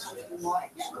say it should be more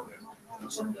action.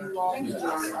 It shouldn't be more. I'm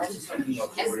Sarah.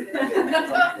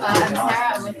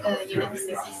 I'm with the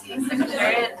UNFCCC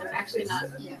Secretariat. I'm actually not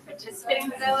participating in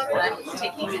the dialogue, but I'm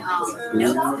taking notes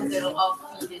because it'll all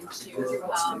feed into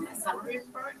a summary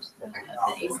report of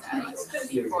the ACE dialogue to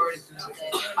be forwarded to the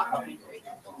parliamentary.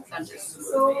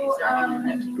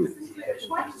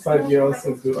 But you also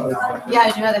do other stuff. Yeah,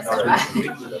 I do other stuff.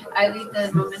 I lead the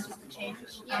Momentum for Change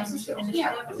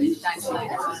initiative, which dives on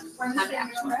climate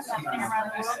action that's happening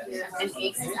around the world. And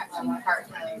ACE is actually part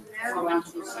of around the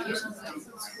solutions of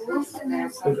schools.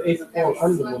 Does ACE fall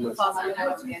under Momentum?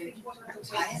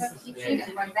 Teaching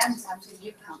and one of them is actually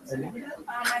youth council.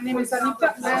 My name is Anita.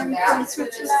 I'm from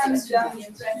Switzerland.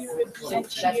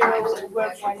 NGO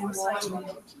work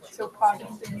so part of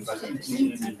the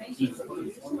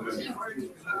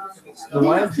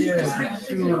YMCA has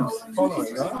a huge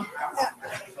following, no?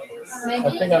 I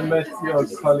think I met your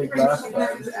colleague last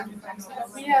time.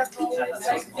 We have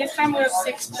this time we have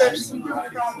 6 persons from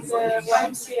the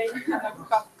YMCA and a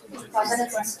couple. And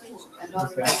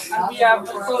we have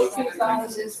focused on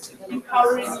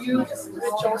empowering youth,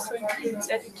 which also includes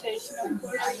education, of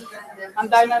course.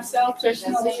 And I myself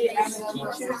personally am a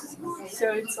teacher, so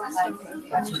it's also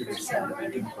 100%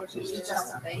 very important.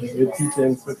 You're teaching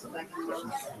in Switzerland.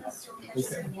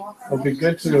 Okay. It'll be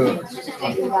good to.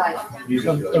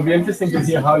 It'll be interesting to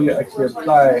hear how you actually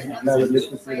apply climate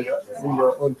literacy in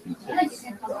your own teaching.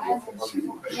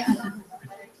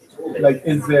 like,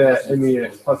 is there any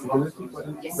possibility for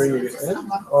bringing it in,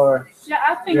 or Yeah,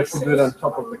 I think you have to do it on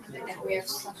top of the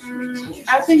class?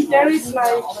 I think there is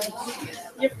like,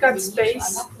 you've got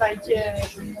space, like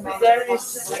there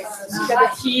is, you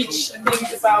gotta teach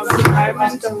things about the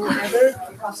environment or whatever,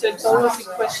 so it's always a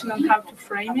question on how to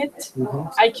frame it.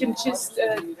 I can just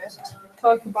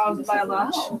talk about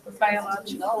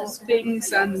biological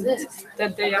things and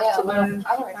that they have to learn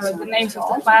the names of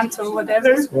the plants or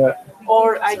whatever,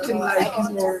 or I can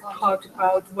like more talk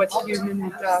about what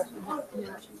human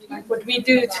like what we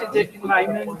do to the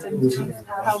environment and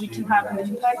how we can have an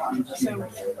impact. So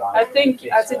I think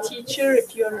as a teacher,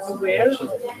 if you're aware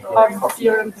of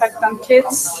your impact on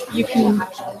kids, you can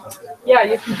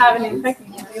have an impact,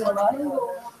 you can do a lot.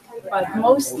 But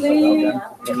mostly,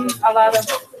 a lot of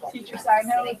teachers I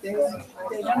know,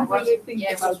 they don't really think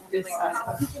about this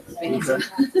aspect.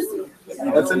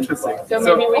 That's interesting. So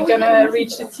maybe we're gonna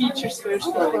reach the teachers first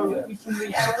before we can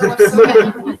reach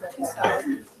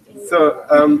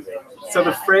So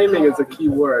the framing is a key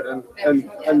word, and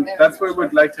that's where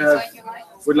we'd like to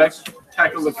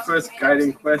tackle the first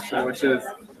guiding question, which is,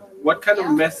 what kind of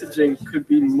messaging could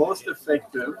be most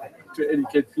effective to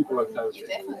educate people on climate change?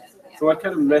 So what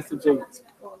kind of messaging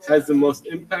has the most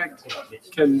impact,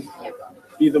 can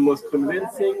be the most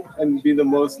convincing, and be the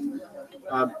most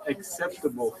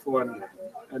acceptable for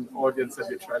an audience that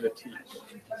you're trying to teach?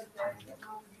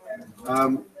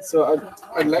 So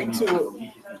I'd like to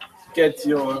get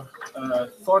your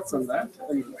thoughts on that,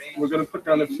 and we're going to put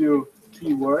down a few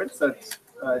key words that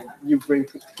you bring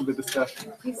to the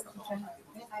discussion.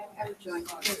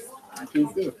 Please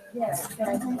do.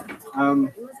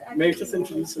 Maybe just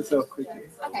introduce yourself quickly.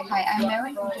 Okay, hi, I'm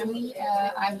Mary from Germany.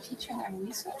 I'm a teacher and I'm a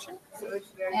researcher.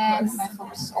 And my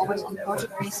focus is always on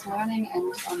project-based learning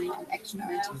and on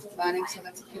action-oriented learning, so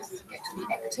that the kids get to be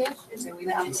active, they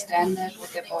really understand it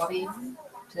with their body,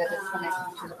 so that it's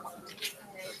connected to the cognitive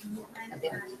and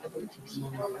their abilities.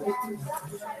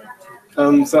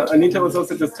 So Anita was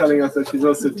also just telling us that she's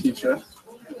also a teacher,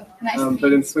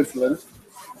 but in Switzerland.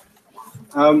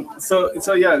 So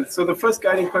the first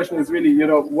guiding question is really,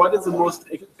 what is the most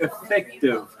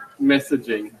effective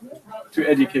messaging to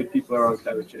educate people around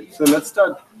climate change? So let's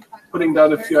start putting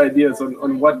down a few ideas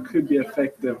on what could be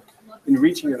effective in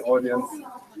reaching an audience,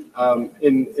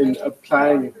 in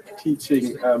applying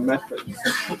teaching methods.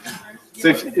 So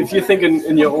if you think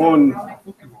in your own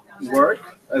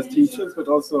work as teachers, but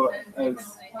also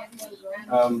as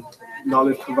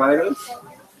knowledge providers,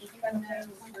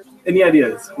 any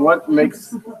ideas? What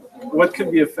could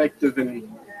be effective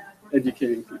in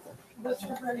educating people?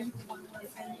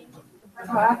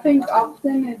 I think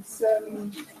often it's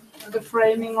the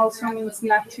framing also means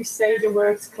not to say the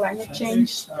words climate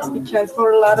change, because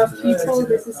for a lot of people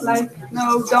this is like,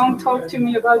 no, don't talk to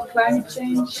me about climate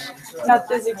change, not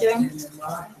this again.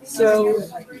 So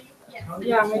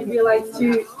yeah, maybe like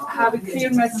to have a clear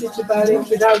message about it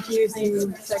without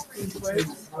using exactly the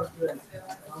words.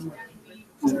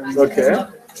 Okay,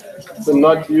 so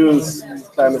not use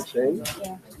climate change.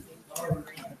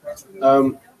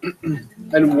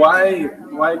 And why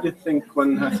do you think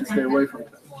one has to stay away from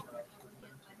climate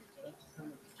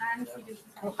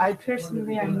change? I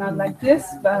personally am not like this,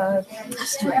 but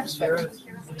it's too abstract.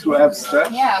 Too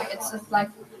abstract? Yeah, it's just like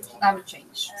climate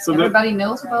change. So everybody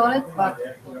knows about it, but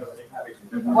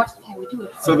what can we do?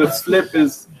 So the flip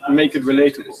is make it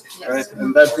relatable, right?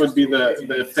 And that would be the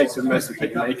effective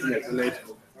messaging, making it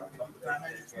relatable.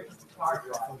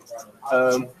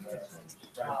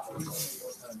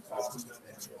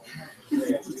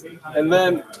 And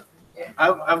then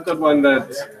I've got one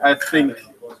that I think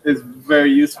is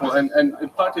very useful, and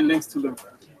it partly links to the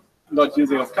not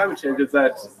using of climate change, is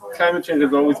that climate change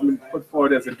has always been put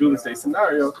forward as a doomsday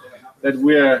scenario, that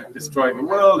we're destroying the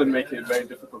world and making it very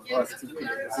difficult for us to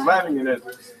continue surviving in it.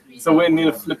 So we need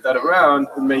to flip that around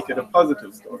and make it a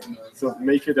positive story. So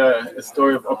make it a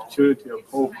story of opportunity, of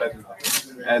hope,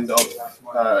 and of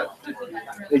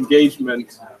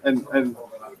engagement, and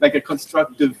like a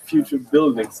constructive future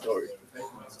building story.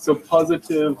 So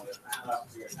positive,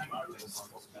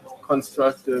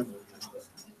 constructive,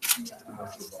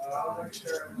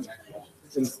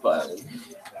 inspiring.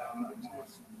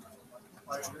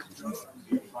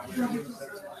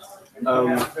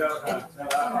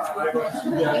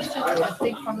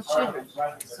 Think from the children.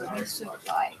 So we should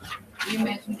like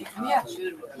imagine if we are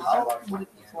children, how would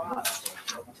it be for us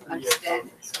to understand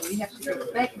it? So we have to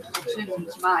go back into the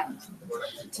children's mind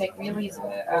to take really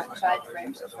the child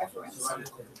frames of reference.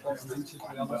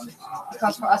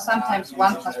 Because for us sometimes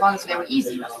 1 + 1 is very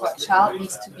easy, but for a child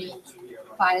needs to be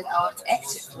find out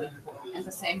actively. And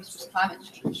the same is with climate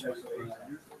change.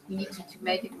 we need to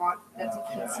make it more that the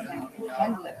kids can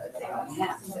handle it with their own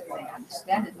hands, that they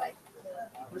understand it. Like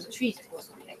with the trees, it was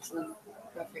an excellent,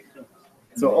 perfect.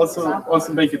 So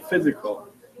also make it physical,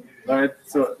 right?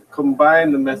 So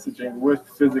combine the messaging with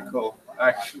physical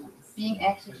action. Being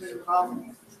actively involved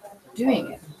in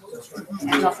doing it,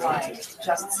 and not like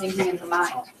just thinking in the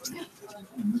mind.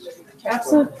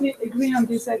 Absolutely agree on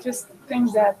this. I just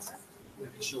think that,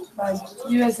 like,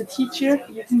 you as a teacher,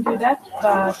 you can do that,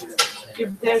 but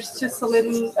if there's just a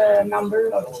little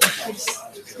number of teachers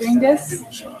doing this,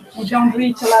 you don't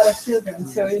reach a lot of children.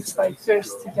 So it's like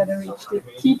first you gotta reach the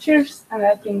teachers, and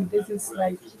I think this is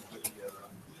like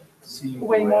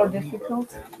way more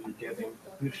difficult.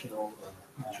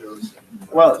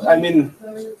 Well, I mean,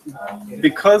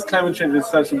 because climate change is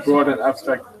such a broad and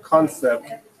abstract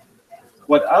concept,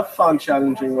 what I've found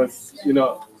challenging was, you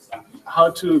know,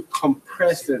 how to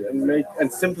compress it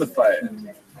and simplify it.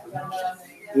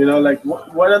 You know, like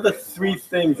what are the 3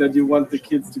 things that you want the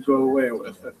kids to go away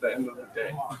with at the end of the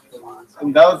day?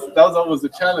 And that was always the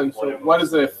challenge. So what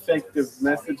is the effective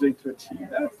messaging to achieve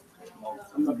that?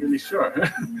 I'm not really sure.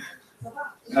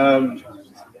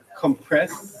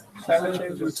 Compress climate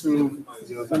change into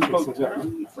simple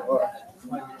terms, or I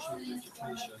think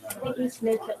we need to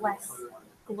make it less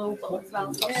global as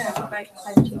well. So about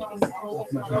climate change being a global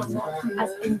problem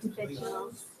as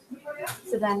individuals,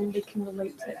 so then we can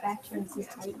relate to it better and see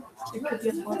how it could be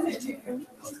a positive difference.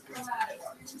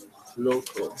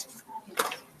 Local.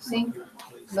 Think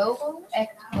global,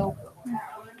 act local.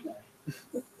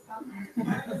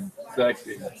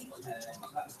 Exactly.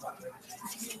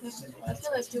 I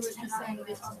feel like you were just saying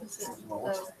the opposite,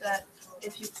 though, that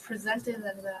if you present it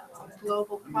as a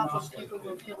global problem, people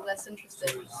will feel less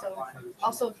interested. So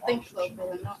also think local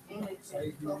and not only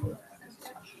think global.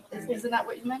 Isn't that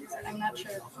what you meant? I'm not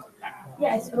sure.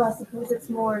 Yes, well, I suppose it's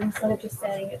more, instead of just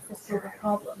saying it's this global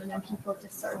problem, and then people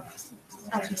just sort of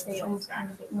actually say, oh,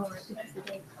 kind of ignore it because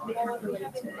they can't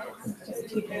relate to it. It's just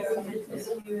too big to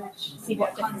see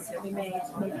what difference it we made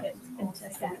to make it into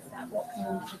a sense that what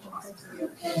can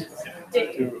we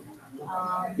do.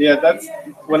 Yeah, that's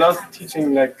when I was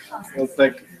teaching, like it was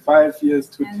like 5 years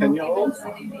to 10-year-olds.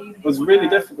 It was really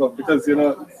difficult because, you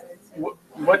know,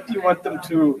 what do you want them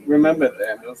to remember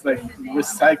then? It was like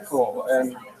recycle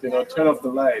and, you know, turn off the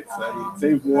lights and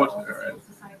save water and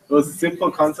those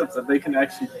simple concepts that they can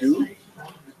actually do,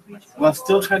 while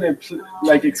still trying to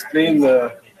like explain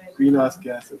the greenhouse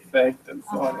gas effect and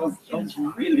so on. It was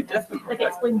really difficult. Like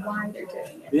explain why they're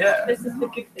doing it. Yeah. This is the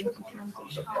good thing you can do,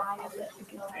 but why is it a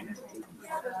good thing to do?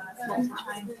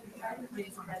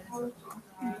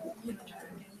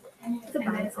 It's a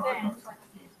balance.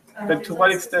 But to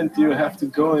what extent do you have to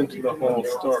go into the whole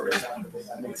story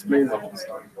and explain the whole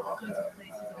story?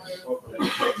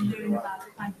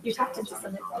 You have to just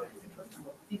limit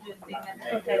it.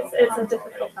 Okay, it's a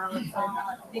difficult balance.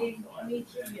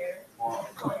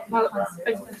 Well,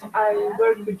 I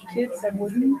work with kids. I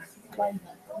wouldn't like,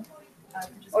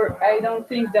 or I don't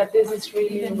think that this is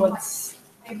really what's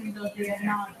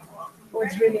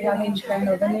really having kind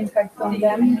of an impact on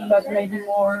them, but maybe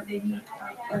more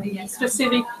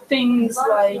specific things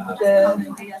like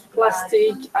the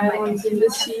plastic islands in the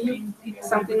sea,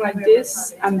 something like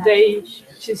this, and they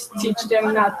just teach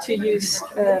them not to use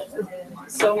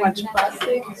so much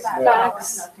plastic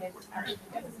bags.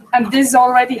 And this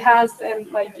already has them,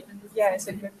 like, yeah, it's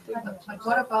a good thing. But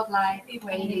what about like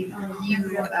creating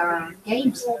new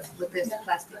games with this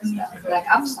plastic stuff, like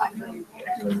upcycling?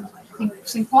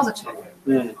 Think positive.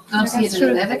 Don't see it as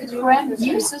a negative brand.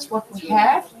 Uses what we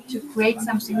have to create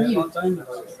something new.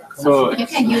 So you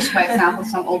can use, for example,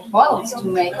 some old bottles to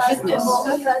make fitness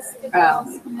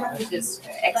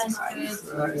exercises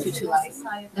to like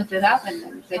lift it up, and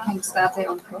then they can start their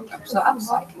own program. So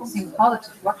upcycling, think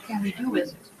positive. What can we do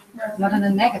with it? Not in a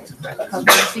negative way, because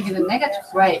when you think in a negative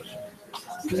way,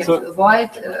 we have to avoid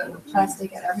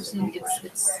plastic and everything.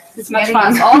 It's getting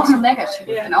us all to negative,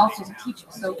 and also the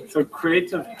teachers. So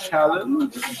creative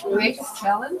challenge. Creative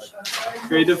challenge.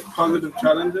 Creative positive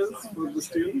challenges for the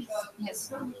students.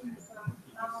 Yes.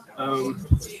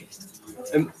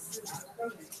 And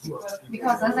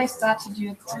because then they start to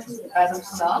do it by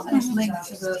themselves, and it's linked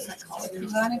to the psychology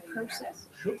learning process.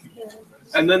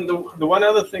 And then the one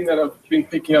other thing that I've been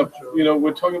picking up, you know,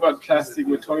 we're talking about plastic,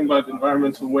 we're talking about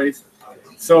environmental waste.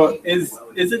 So is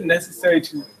it necessary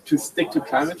to stick to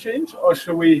climate change, or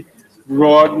should we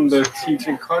broaden the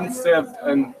teaching concept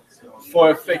and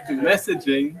for effective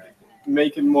messaging,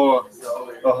 make it more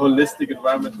a holistic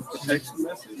environmental protection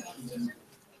message?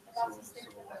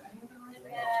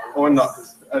 Or not?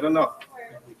 I don't know.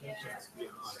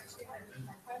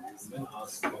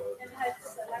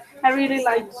 I really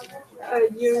like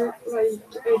your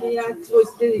idea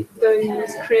with the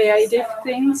creative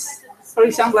things. For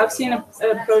example, I've seen a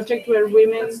project where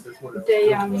women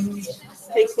they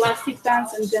take plastic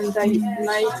bags and then they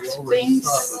make things.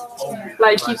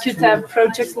 Like you could have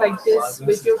projects like this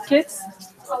with your kids,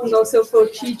 and also for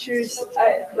teachers.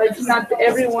 Like not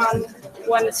everyone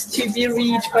wants to be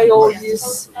reached by all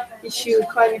these issues,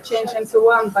 climate change and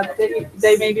so on, but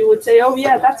they maybe would say, oh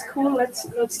yeah, that's cool, let's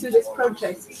do this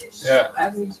project. Yeah.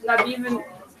 Not even,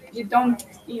 you don't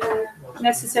even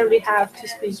necessarily have to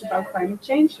speak about climate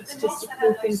change, it's just a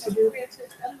cool thing to do.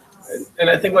 And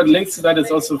I think what links to that is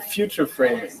also future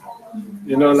framing,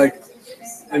 you know, like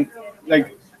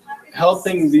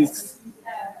helping these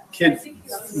kids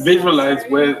visualize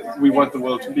where we want the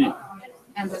world to be.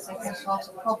 And that they can solve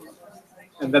the problem.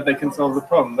 And that they can solve the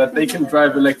problem, that they can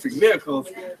drive electric vehicles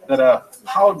that are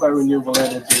powered by renewable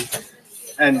energy,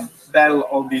 and that'll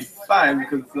all be fine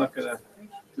because it's not going to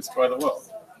destroy the world.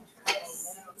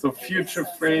 So future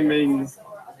framing,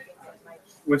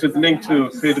 which is linked to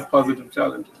creative positive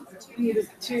challenges.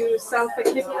 To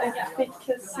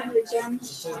self-efficacy again,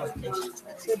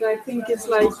 that I think is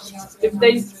like, if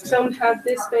they don't have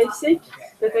this basic,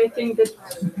 that I think that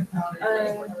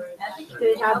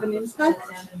they have an impact.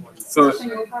 So,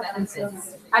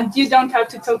 and you don't have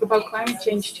to talk about climate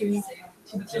change to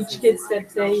teach kids that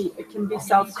they can be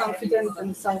self-confident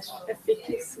and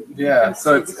self-efficacy. Yeah,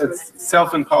 so it's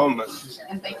self-empowerment.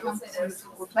 And they come to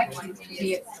reflection to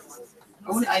the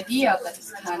own idea that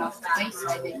is kind of based,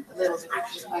 I think, a little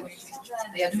bit like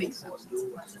they are doing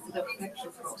something. It's a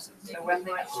reflection process. So when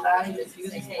they are starting to do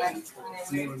these kind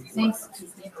of things to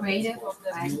be creative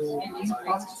and new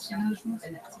positive solutions,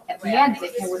 at the end they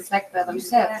can reflect by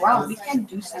themselves, wow, we can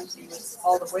do something with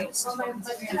all the waste. And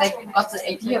they got the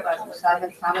idea by themselves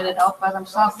and found it out by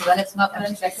themselves. So then it's not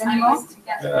abstract anymore.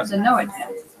 Yeah. So no idea.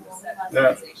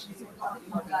 Yeah.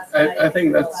 I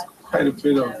think that's quite a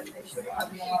bit of.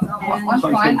 One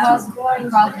point was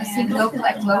because I think local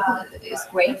act local is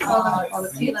great for the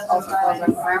kids, also for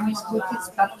the primary school kids,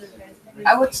 but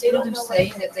I would still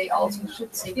say that they also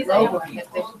should think globally,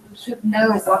 that they should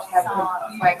know what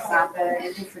happened, for example,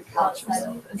 in different cultures,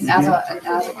 in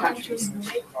other countries.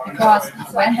 Because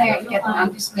when they get an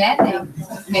understanding,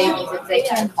 maybe that they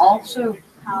can also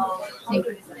think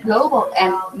global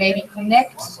and maybe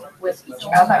connect with each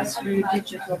other through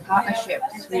digital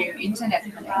partnerships, through internet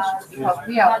connections, because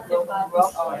we are a global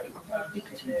world already.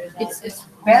 It's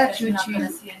better to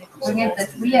bring it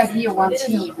that we are here one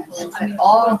team and that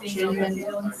all children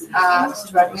are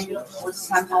struggling with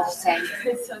somehow the same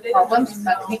problems,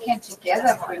 but we can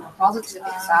together bring positive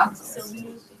examples.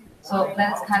 So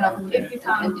that's kind of an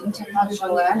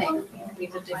intercultural learning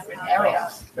between the different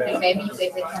areas. And maybe they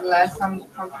can learn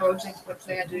from projects which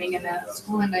they are doing in a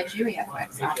school in Nigeria, for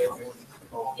example.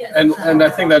 And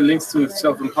I think that links to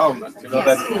self-empowerment, you know,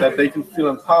 that they can feel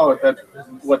empowered, that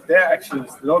what their actions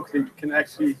locally can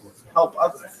actually help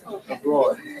others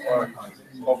abroad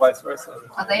or vice versa.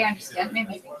 They understand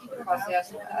maybe because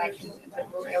there's like in the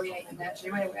rural area in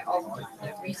Nigeria where all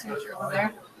the research over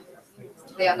there.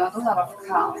 There are not a lot of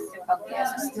cars, but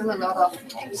there's still a lot of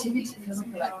activity,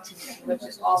 physical activity, which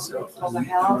is also for the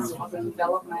health, for the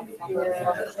development, for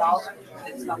the adult.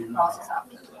 It's not a process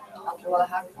after all the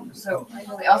happen. So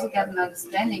they also get an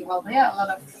understanding, well, there are a lot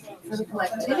of physical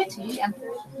activity and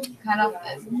kind of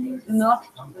not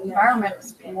the environment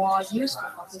is more useful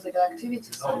for physical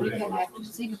activity. So we can have to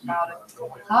think about it.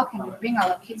 How can we bring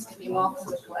our kids to be more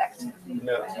physical active?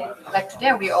 Yeah. Like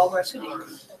today we all were sitting.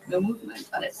 The movement,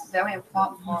 but it's very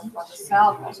important for the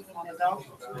self, also for the adult,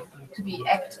 to be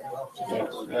active, to be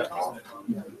able to be involved.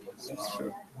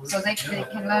 So they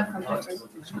can learn from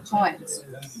different points.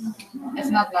 It's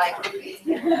not like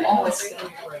always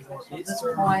this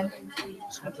point.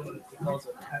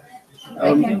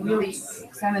 They can really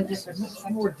examine different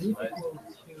perspectives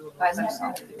by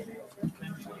themselves.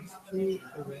 Do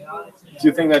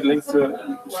you think that links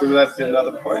to, should that be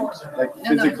another point? Like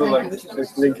physical, like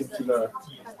linking to the.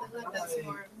 That's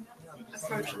more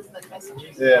approaches than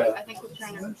messages. Yeah. I think we're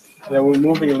trying to. Yeah, we're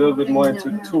moving a little bit more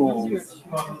into tools.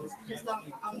 Just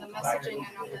on the messaging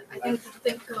and on the, I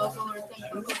think global or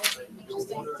think local is an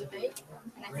interesting debate.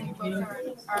 and I think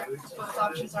both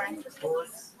options are interesting.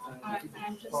 And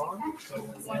I'm just wondering,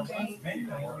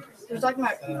 we're talking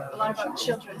about a lot about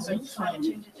children, so climate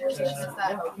change education, is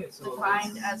that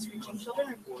defined as reaching children,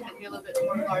 or can it be a little bit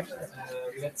more large than that?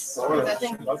 Because I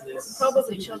think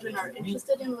probably children are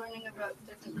interested in learning about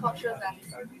different cultures, and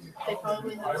they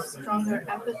probably have stronger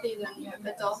empathy than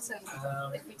adults. And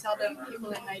if we tell them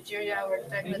people in Nigeria or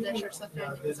Bangladesh are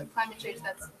suffering because of climate change,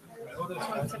 that's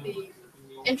going to be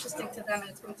interesting to them, and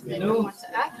it's going to make them want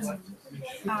to act.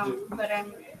 But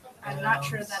I'm not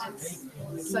sure that it's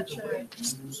such an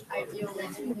ideal way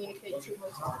to communicate to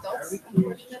most adults,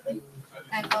 unfortunately.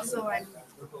 And also, I'm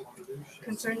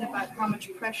concerned about how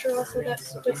much pressure also that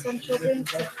puts on children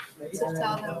to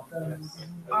tell them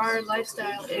our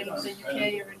lifestyle in the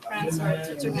UK or in France or in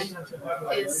Switzerland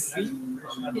is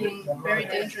being very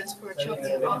dangerous for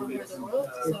children all over the world.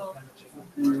 So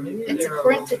it's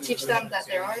important to teach them that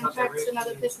there are impacts in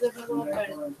other places of the world, but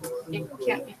it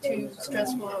can't be too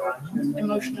stressful or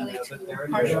emotionally too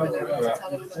harsh for them to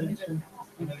tell them about it.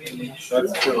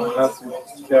 That's true. We have to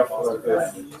be careful of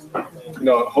this,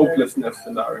 hopelessness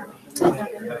scenario. I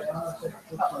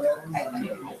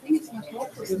think it's not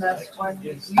hopelessness when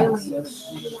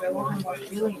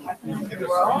what's really happening in the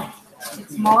world.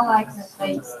 It's more like that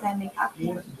they standing up for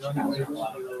each other.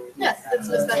 Yes,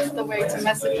 that's the way to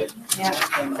message it. Yeah.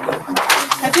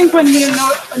 I think when we're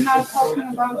not talking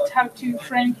about how to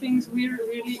frame things, we're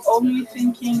really only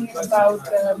thinking about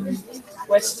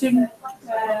Western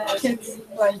kids.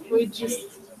 Like we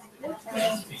just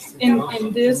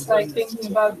in this, like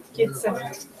thinking about kids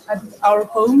at our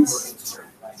homes,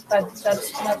 but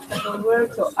that's not how it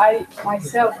works. So I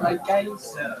myself, like I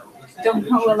don't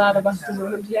know a lot about the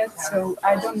world yet, so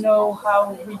I don't know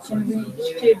how we can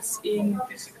reach kids in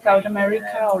South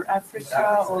America or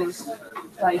Africa or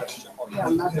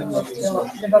not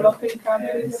developing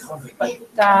countries. But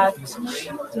that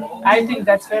I think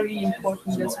that's very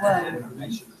important as well,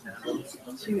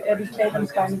 to educate on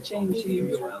climate change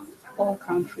in all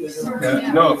countries.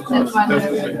 Yeah. No, of course.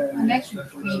 The connection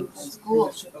between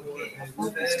schools.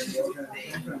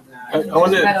 I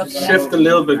want to shift a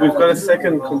little bit. We've got a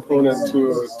second component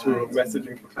to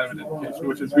messaging for climate education,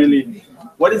 which is really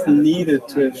what is needed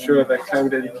to ensure that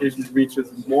climate education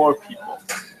reaches more people.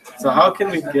 So how can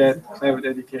we get climate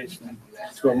education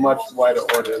to a much wider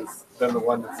audience than the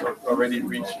one that's already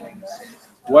reaching?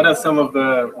 What are some of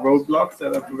the roadblocks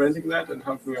that are preventing that, and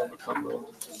how can we overcome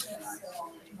those?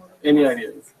 Any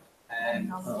ideas?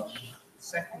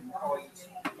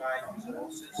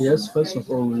 Yes, first of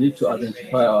all, we need to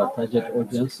identify our target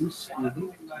audiences.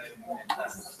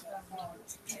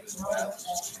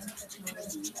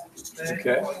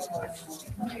 Okay.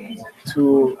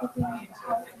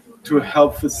 To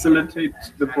help facilitate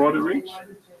the broader reach?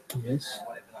 Yes.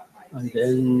 And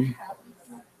then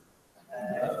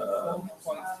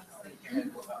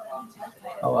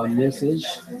our message.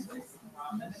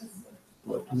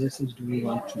 What message do we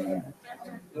want to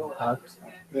have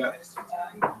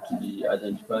to be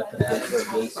identified?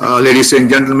 Ladies and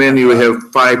gentlemen, you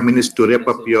have 5 minutes to wrap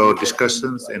up your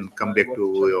discussions and come back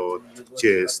to your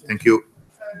chairs. Thank you.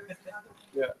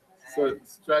 Yeah. So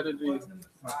strategy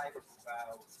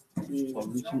for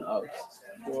reaching out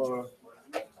for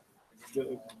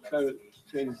the climate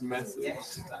change message,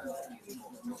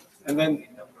 and then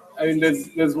I mean,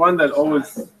 there's one that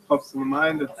always pops in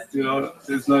mind. It's,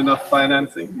 there's not enough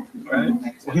financing, right?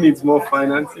 It needs more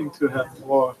financing to have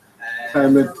more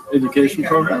climate education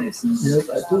programs. Yes,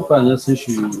 I think financing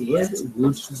should be very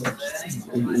good, but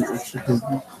it should be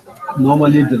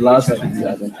normally the last to be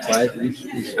identified, which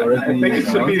is already. I think it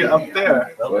should be up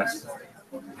there. Yes.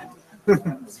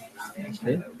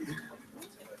 Okay.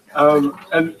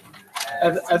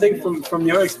 And I think from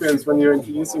your experience when you're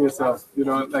introducing yourself,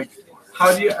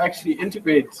 how do you actually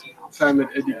integrate climate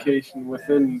education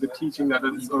within the teaching that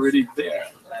is already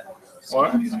there? Or,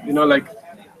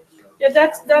 Yeah,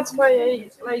 that's why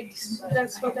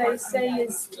that's what I say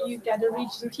is you gotta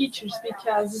reach the teachers,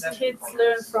 because kids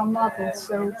learn from models.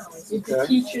 So if the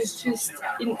teachers just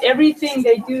in everything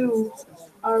they do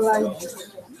are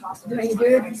doing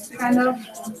good, kind of,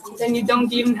 then you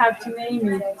don't even have to name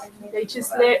it. They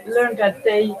just learn that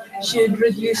they should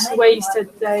reduce waste,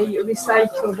 that they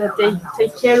recycle, that they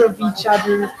take care of each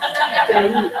other,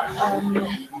 they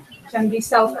can be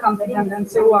self-confident and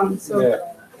so on. So,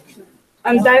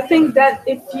 and I think that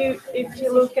if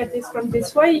you look at this from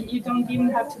this way, you don't even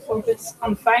have to focus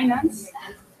on finance,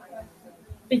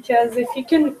 because if you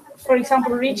can, for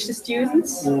example, reach the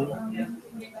students,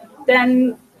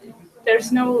 then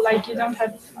there's no,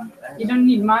 you don't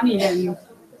need money then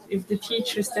if the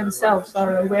teachers themselves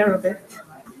are aware of it.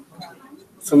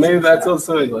 So maybe that's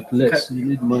also but less. You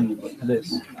need money, but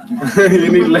less.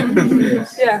 You need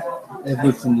less. Yeah.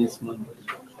 Everything needs money.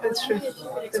 That's true.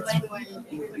 Explain why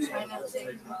you put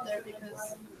financing up there,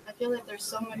 because I feel like there's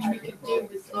so much we could do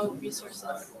with low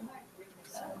resources.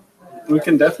 We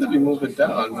can definitely move it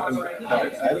down. I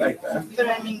like that. But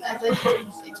I mean, I'd like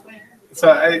to explain. So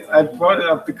I brought it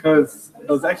up because it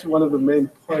was actually one of the main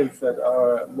points that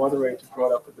our moderator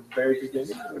brought up at the very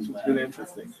beginning, which was really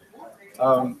interesting.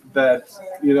 That,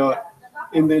 you know,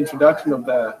 in the introduction of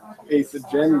the ACE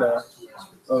agenda,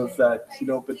 was that, you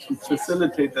know, but to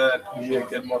facilitate that, we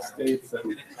get more states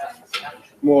and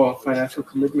more financial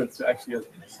commitments to actually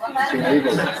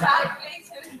enable it.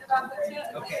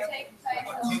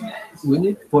 We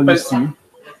need policy.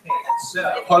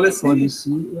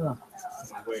 Policy, yeah.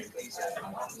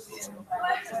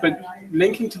 But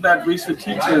linking to that, research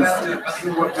teachers,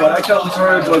 what I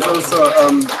heard was also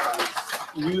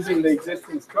using the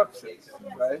existing structures,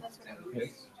 right?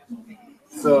 Yes.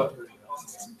 So,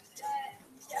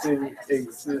 they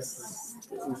exist.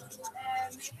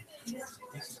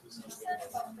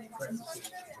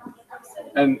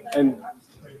 And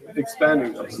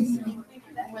expanding them.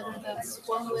 Whether that's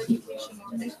formal education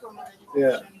or informal education.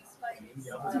 Yeah.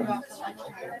 Throughout the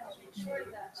lifetime.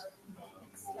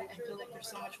 I feel like there's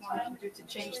so much more we can do to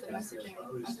change the messaging of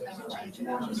climate change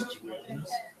and research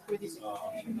methods for these.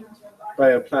 By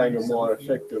applying a more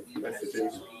effective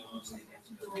messaging.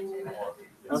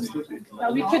 Absolutely.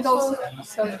 We could also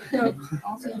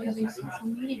also using social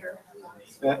media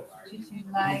Yeah. to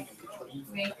like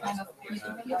create kind of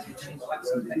peer-to-peer teaching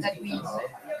that we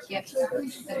get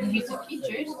that we use to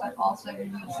teachers, but also we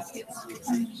use to kids,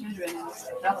 children,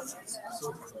 and adolescents.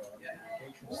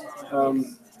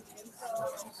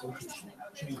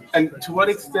 And to what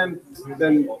extent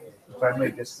then? If I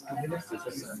may just.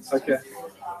 Okay.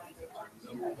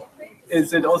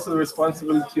 Is it also the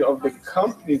responsibility of the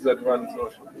companies that run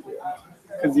social media?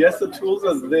 Because yes, the tools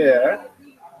are there,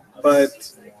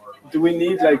 but do we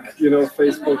need, like, you know,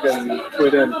 Facebook and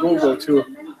Twitter and Google to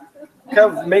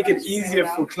kind of make it easier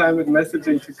for climate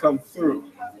messaging to come through?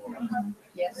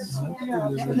 Yes.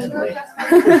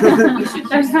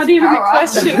 That's not even a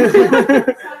question.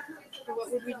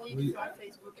 What would we need from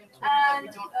Facebook and Twitter that we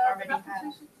don't already have?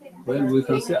 Well, we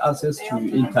can say access to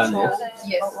internet.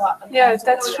 Yes. Yeah,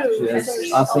 that's true.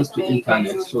 Yes, access to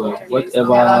internet. So whatever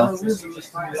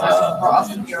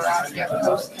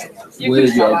where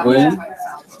you are going,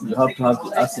 you have to have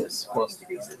the access first,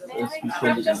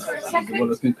 especially in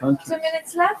developing countries. 2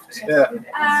 minutes left. Yeah.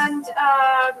 And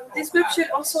this group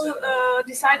should also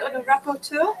decide on a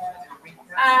rapporteur.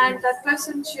 And that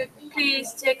person should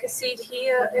please take a seat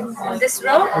here in this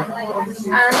row and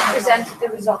present the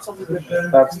results of the group.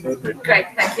 Absolutely. Great,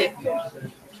 thank you.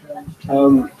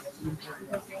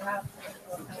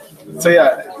 So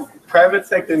yeah, private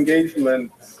sector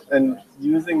engagement and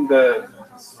using the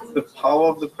power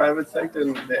of the private sector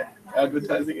and the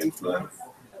advertising influence.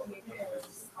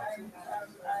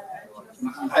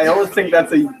 I always think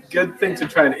that's a good thing to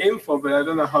try and aim for, but I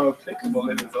don't know how applicable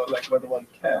it is or like whether one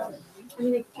can. I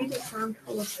mean, a good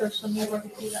example of social media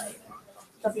would be like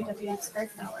WWF Star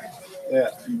Tower. Yeah.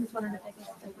 It's one of the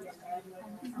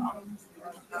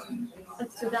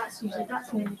biggest. So that's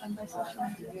mainly done by social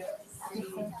media.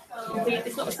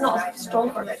 It's not a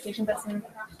strong organization, but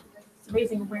it's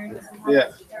raising awareness.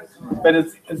 Yeah, but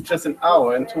it's just an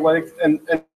hour, and to what and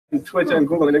Twitter and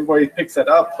Google and everybody picks that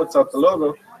up, puts out the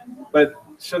logo, but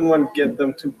shouldn't one get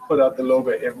them to put out the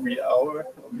logo every hour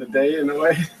of the day in a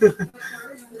way?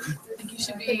 I think you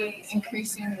should be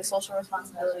increasing the social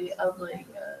responsibility of like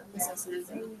businesses,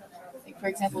 and like for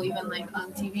example, even like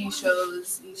on TV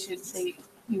shows, you should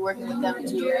be working with them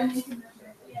to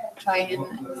try and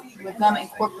with them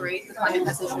incorporate the climate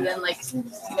message within like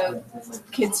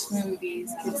kids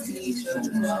movies, kids TV shows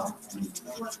as well.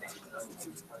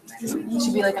 It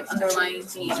should be like an underlying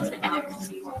theme, and it can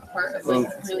be a part of like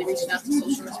really reaching out to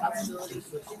social responsibility.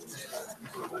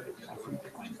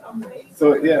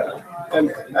 So yeah,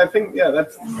 and I think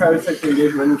that's private sector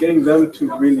engagement, getting them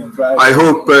to really drive. I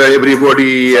hope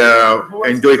everybody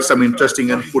enjoyed some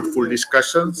interesting and fruitful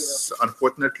discussions.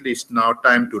 Unfortunately, it's now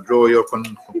time to draw your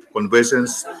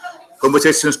conversations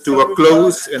to a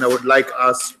close, and I would like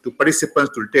us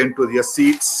participants to return to their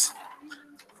seats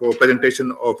for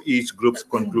presentation of each group's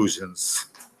conclusions.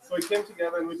 So we came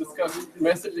together and we discussed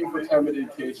messaging for climate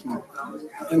education.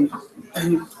 And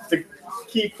the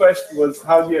key question was,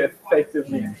 how do you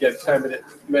effectively get climate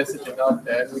messaging out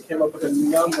there? And we came up with a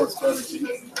number of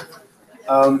strategies.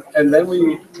 And then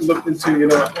we looked into,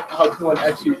 how can one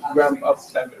actually ramp up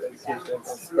climate education and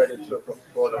spread it to a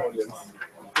broader audience.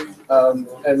 And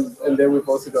then we've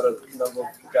also got a number of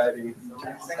guiding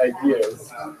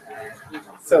ideas.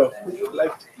 So,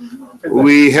 like,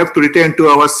 we have to return to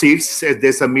our seats as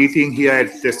there's a meeting here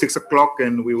at 6 o'clock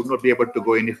and we will not be able to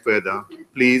go any further.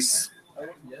 Please.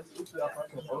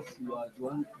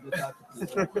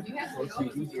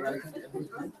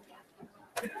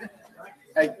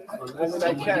 I mean,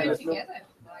 I can.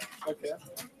 Okay.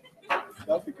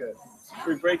 That'll be good.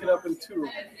 We break it up in 2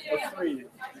 or 3.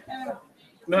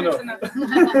 No.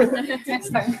 Next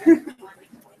time.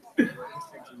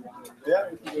 Yeah.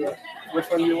 Which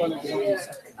one do you want to do?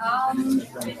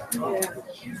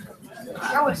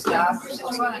 I would start.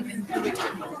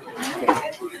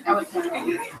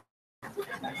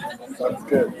 Sounds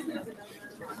good.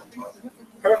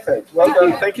 Perfect. Well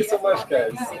done. Thank you so much,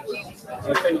 guys.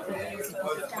 I think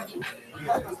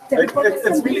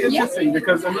it's really interesting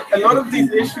because a lot of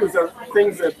these issues are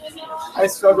things that I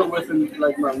struggle with in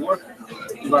like my work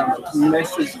environment.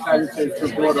 Message climate change to a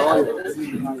broad audience.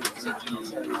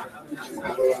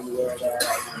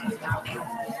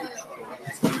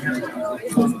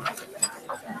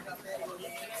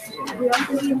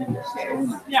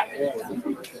 Yeah.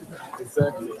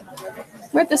 Exactly.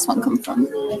 Where'd this one come from?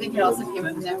 I think it also came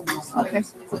from there. Okay.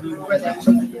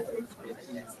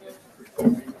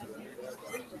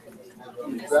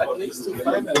 That needs to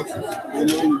finance. You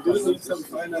know, you do need some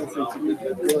financing to make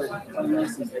it work.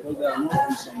 Finances, because there are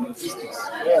more some logistics.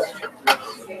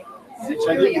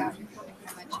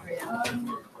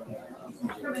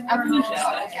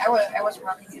 I was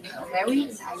working in a very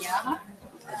Sayara.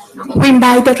 We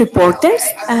invite the reporters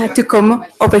to come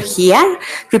over here.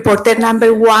 Reporter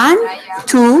number 1,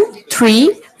 2,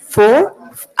 3, 4,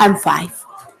 and 5.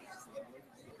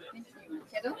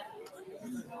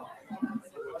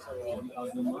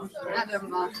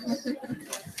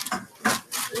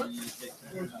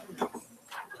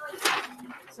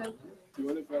 So, you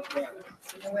want to grab that?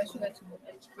 Where should I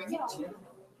bring it to?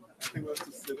 I think we'll have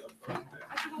to sit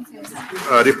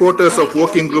up. Reporters of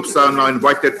working groups are now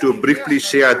invited to briefly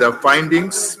share their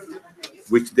findings,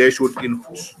 which they should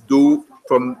do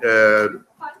from.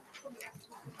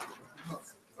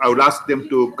 I would ask them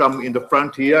to come in the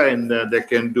front here, and they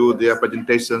can do their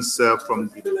presentations from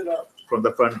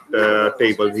the front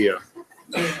table here.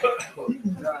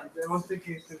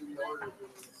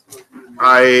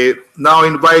 I now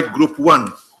invite Group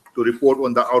 1 to report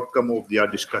on the outcome of their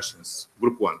discussions.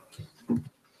 Group 1.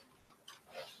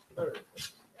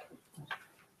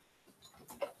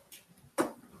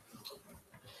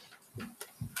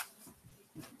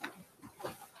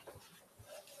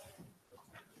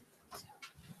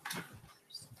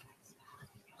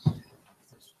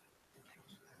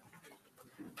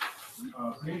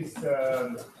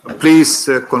 Please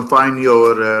confine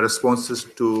your responses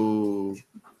to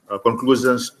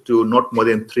conclusions to not more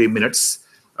than 3 minutes,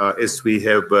 as we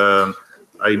have a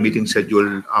meeting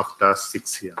scheduled after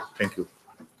 6 here. Thank you.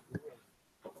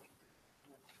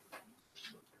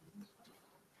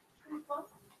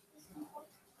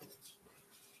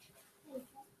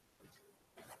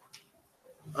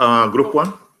 Group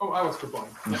 1? Oh, I was Group 1.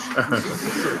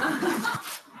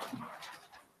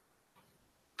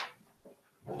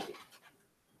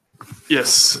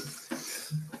 Yes.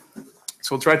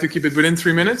 So I'll try to keep it within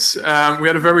 3 minutes. We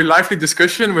had a very lively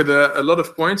discussion with a lot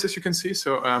of points, as you can see.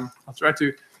 So I'll try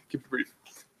to keep it brief.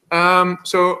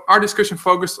 So our discussion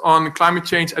focused on climate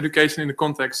change education in the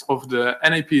context of the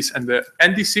NAPs and the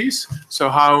NDCs. So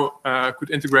how could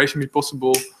integration be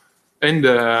possible in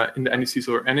the NDCs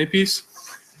or NAPs?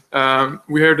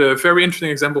 We heard a very interesting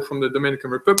example from the Dominican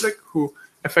Republic, who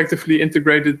effectively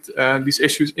integrated these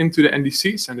issues into the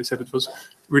NDCs, and they said it was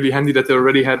really handy that they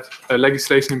already had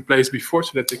legislation in place before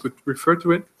so that they could refer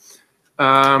to it.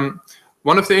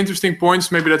 One of the interesting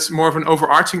points, maybe that's more of an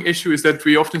overarching issue, is that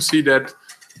we often see that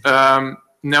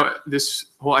now this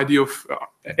whole idea of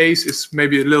ACE is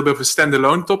maybe a little bit of a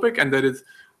standalone topic, and that it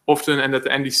often, and that the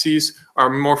NDCs are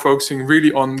more focusing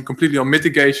really on completely on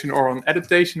mitigation or on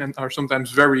adaptation, and are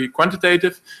sometimes very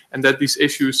quantitative, and that these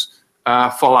issues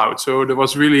fall out. So there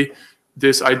was really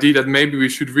this idea that maybe we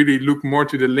should really look more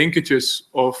to the linkages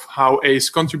of how ACE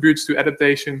contributes to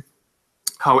adaptation,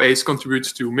 how ACE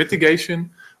contributes to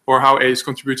mitigation, or how ACE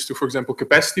contributes to, for example,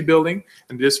 capacity building,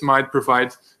 and this might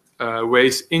provide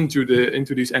ways into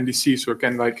these NDCs, or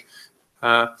can like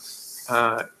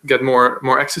get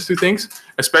more access to things,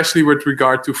 especially with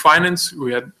regard to finance.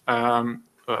 We had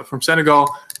from Senegal,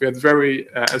 we had very,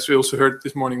 as we also heard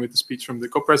this morning with the speech from the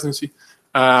co-presidency,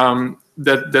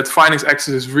 that finance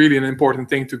access is really an important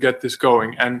thing to get this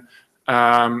going, and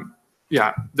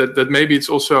yeah, that maybe it's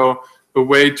also a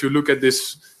way to look at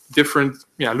this different,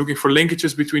 looking for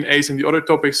linkages between ACE and the other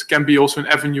topics can be also an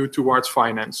avenue towards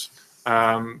finance.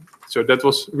 So that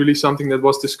was really something that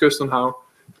was discussed on how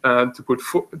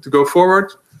to go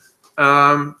forward.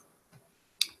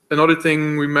 Another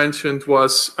thing we mentioned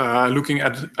was looking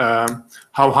at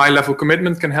how high-level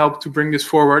commitment can help to bring this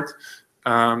forward.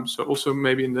 So also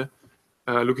maybe in the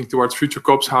looking towards future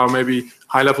COPs, how maybe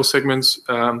high-level segments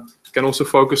can also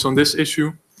focus on this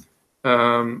issue.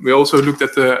 We also looked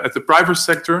at the private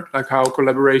sector, like how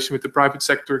collaboration with the private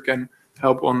sector can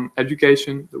help on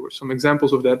education. There were some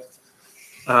examples of that.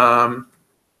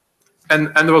 And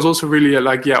there was also really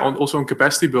also on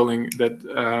capacity building that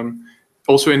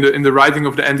also in the writing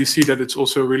of the NDC that it's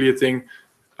also really a thing.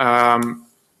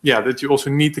 That you also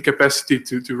need the capacity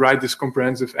to write this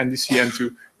comprehensive NDC and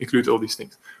to include all these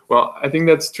things. Well, I think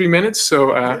that's 3 minutes,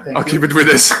 so I'll keep it with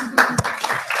this.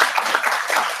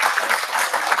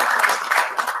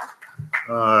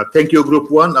 Thank you, Group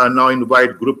 1. I now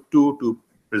invite Group 2 to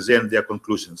present their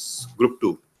conclusions. Group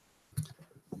 2.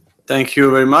 Thank you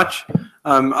very much.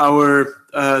 Our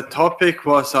topic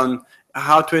was on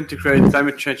how to integrate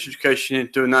climate change education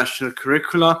into national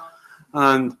curricula,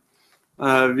 and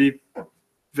we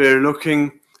were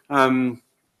looking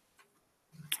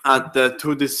at the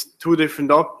two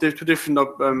different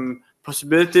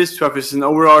possibilities to have as an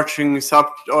overarching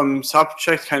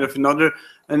subject, kind of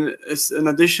an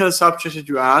additional subject that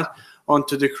you add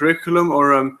onto the curriculum,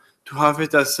 or to have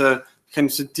it as a kind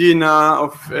of the DNA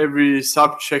of every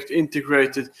subject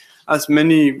integrated, as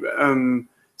many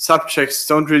subjects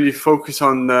don't really focus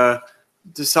on the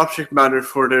subject matter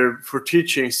for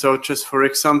teaching. So just for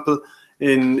example,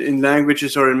 in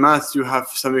languages or in math, you have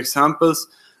some examples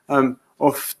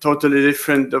of totally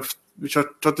different, which are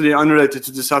totally unrelated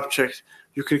to the subject.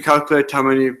 You can calculate how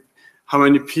many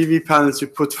PV panels you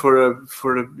put for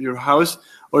your house,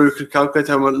 or you can calculate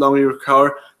how long your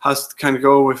car can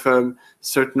go with a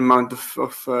certain amount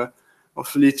of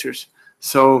liters.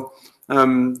 So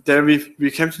there we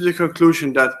came to the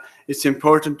conclusion that it's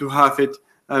important to have it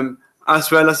as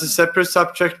well as a separate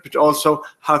subject, but also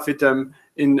have it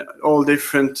in all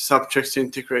different subjects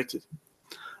integrated.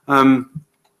 Then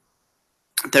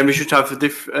we should have a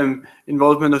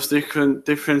involvement of different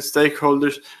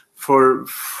stakeholders for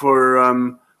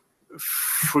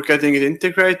getting it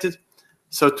integrated.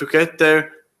 So to get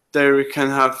there we can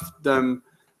have them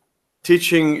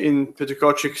teaching in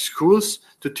pedagogic schools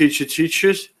to teach the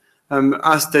teachers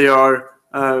as they are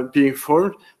being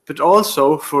formed, but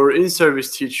also for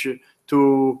in-service teacher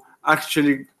to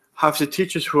actually have the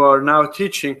teachers who are now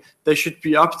teaching, they should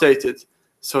be updated.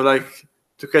 So like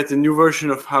to get a new version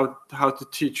of how to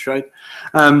teach, right?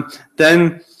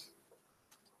 Then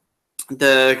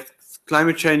the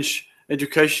climate change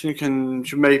education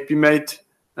should be made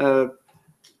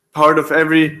part of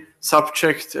every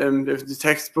subject, of the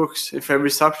textbooks, if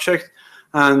every subject.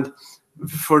 And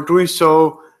for doing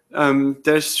so,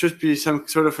 there should be some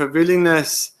sort of a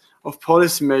willingness of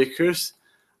policymakers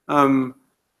to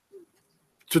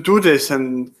do this.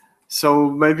 And so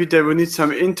maybe they will need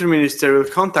some interministerial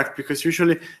contact, because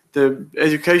usually the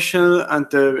educational and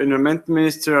the environmental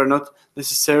minister are not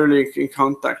necessarily in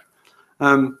contact.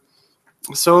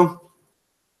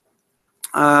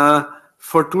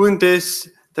 For doing this,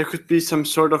 there could be some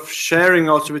sort of sharing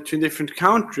also between different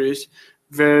countries,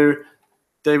 where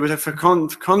they would have a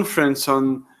conference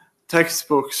on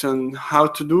textbooks and how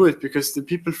to do it, because the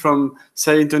people from,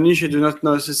 say, Indonesia do not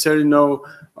necessarily know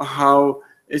how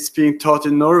it's being taught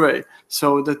in Norway,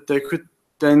 so that they could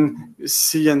then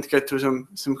see and get to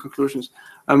some conclusions.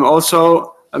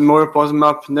 Also a more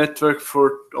bottom-up network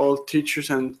for all teachers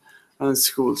and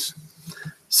schools.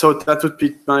 So that would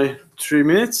be my 3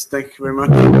 minutes. Thank you very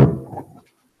much.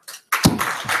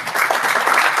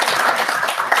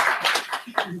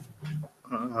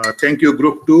 Thank you,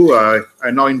 Group 2.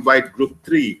 I now invite Group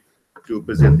 3 to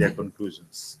present their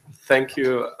conclusions. Thank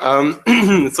you.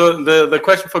 So the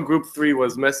question for Group 3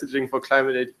 was messaging for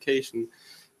climate education.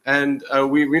 And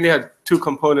we really had two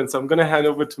components. I'm going to hand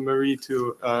over to Marie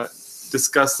to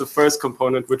discuss the first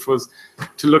component, which was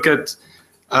to look at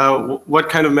what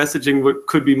kind of messaging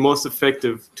could be most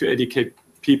effective to educate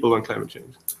people on climate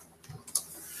change.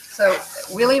 So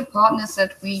really important is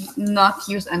that we not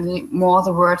use any more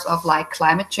the words of like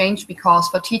climate change, because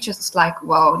for teachers it's like,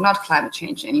 well, not climate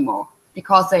change anymore,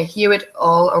 because they hear it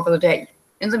all over the day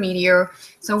in the media.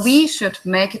 So we should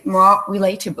make it more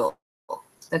relatable,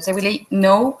 that they really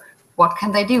know what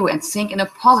can they do and think in a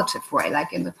positive way,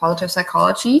 like in the positive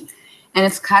psychology. And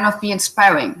it's kind of be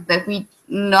inspiring that we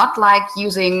not like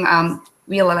using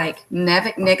really like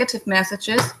negative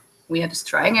messages. We are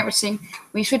destroying everything.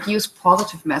 We should use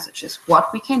positive messages,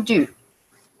 what we can do.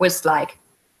 with like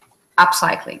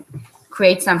upcycling,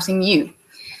 create something new.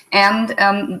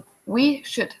 And we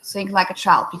should think like a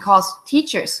child, because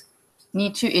teachers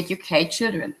need to educate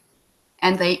children,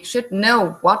 and they should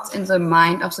know what's in the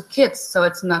mind of the kids. So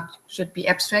it's not should be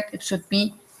abstract, it should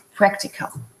be practical,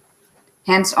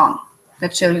 hands-on,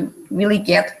 that children really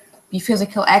be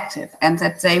physical active, and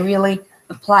that they really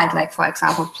applied, like for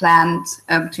example, plant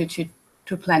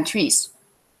to plant trees,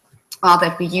 or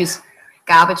that we use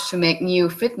garbage to make new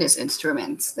fitness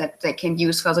instruments that they can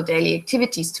use for the daily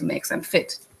activities to make them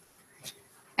fit.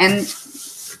 And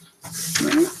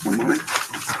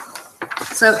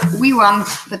so we want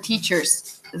the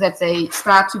teachers that they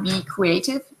start to be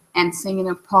creative and think in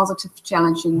a positive,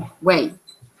 challenging way.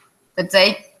 That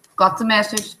they got the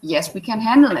message, yes, we can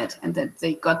handle it, and that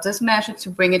they got this message to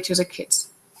bring it to the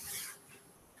kids.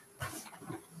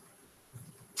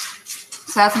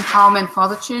 Self-empowerment for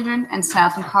the children and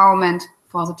self-empowerment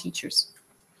for the teachers.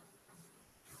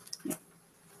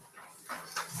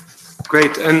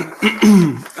 Great. And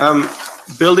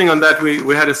building on that,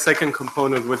 we had a second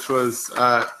component, which was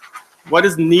what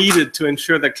is needed to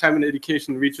ensure that climate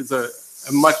education reaches a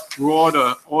much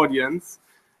broader audience.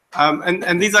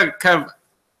 And these are kind of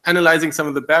analyzing some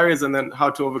of the barriers and then how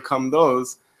to overcome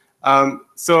those.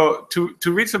 So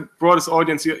to reach the broadest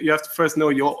audience, you have to first know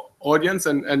your audience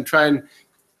and try and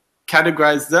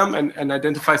categorize them and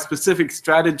identify specific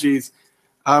strategies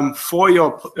for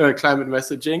your climate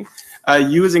messaging,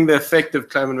 using the effective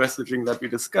climate messaging that we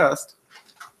discussed.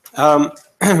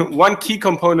 One key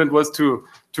component was to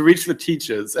reach the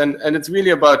teachers, and it's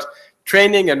really about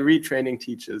training and retraining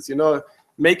teachers, you know,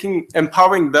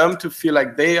 empowering them to feel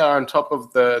like they are on top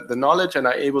of the knowledge and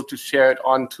are able to share it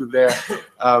on to their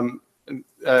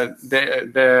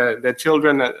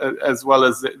children as well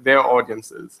as their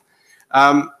audiences.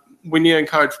 We need to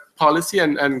encourage policy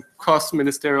and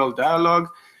cross-ministerial dialogue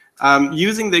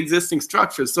using the existing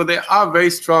structures. So there are very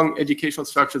strong educational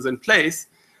structures in place,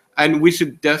 and we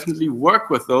should definitely work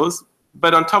with those.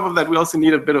 But on top of that, we also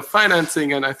need a bit of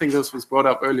financing, and I think this was brought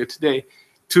up earlier today,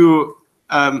 to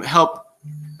help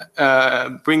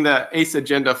bring the ACE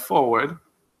agenda forward.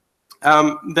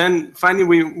 Then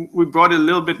finally, we brought it a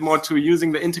little bit more to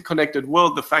using the interconnected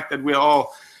world, the fact that we're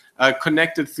all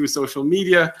connected through social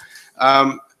media,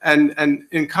 and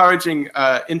encouraging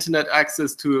internet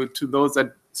access to those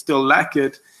that still lack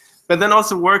it, but then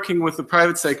also working with the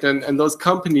private sector and those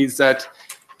companies that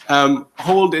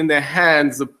hold in their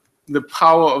hands the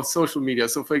power of social media.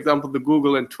 So for example, the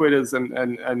Google and Twitters and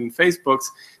Facebooks,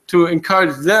 to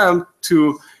encourage them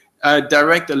to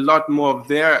direct a lot more of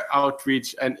their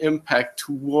outreach and impact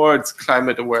towards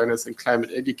climate awareness and climate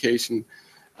education,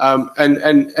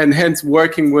 and hence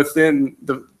working within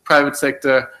the private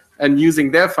sector and using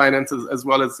their finances as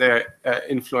well as their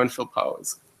influential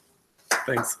powers.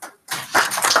 Thanks.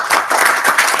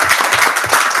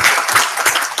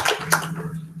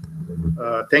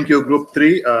 Thank you, Group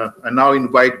 3. I now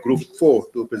invite Group 4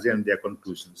 to present their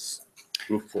conclusions.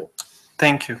 Group 4.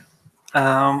 Thank you.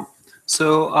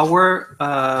 So our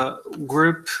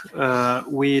group,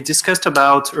 we discussed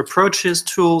about approaches,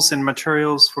 tools, and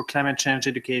materials for climate change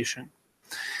education.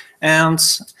 And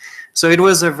so it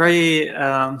was a very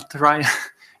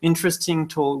interesting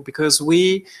talk, because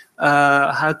we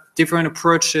had different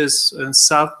approaches,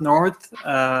 south-north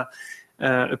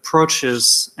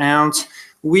approaches, and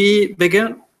we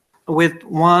began with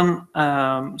one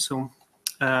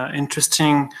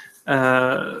interesting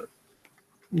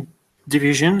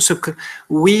division. So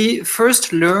we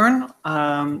first learn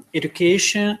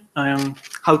education,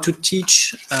 how to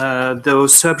teach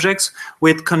those subjects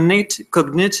with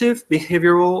cognitive,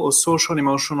 behavioral, or social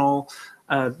emotional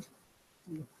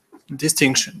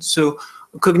distinctions. So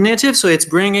cognitive, so it's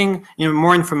bringing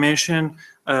more information,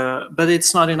 but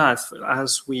it's not enough,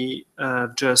 as we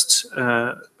just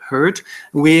heard.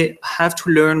 We have to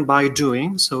learn by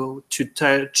doing, so to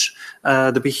touch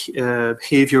the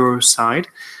behavior side.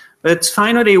 But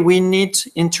finally, we need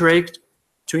to interact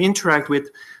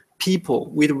with people,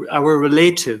 with our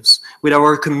relatives, with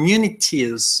our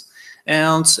communities,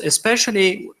 and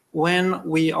especially when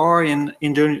we are in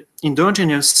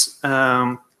indigenous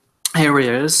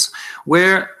areas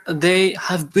where they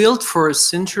have built for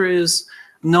centuries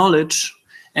knowledge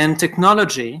and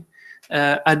technology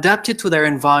adapted to their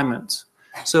environment.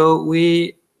 So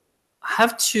we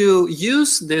have to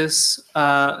use this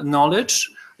knowledge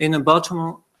in a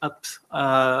bottom-up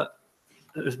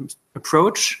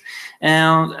approach,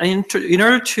 and in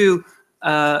order to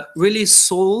really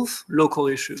solve local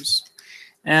issues.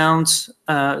 And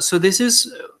so this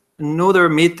is another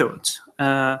method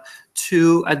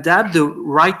to adapt the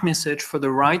right message for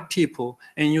the right people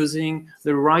and using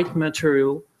the right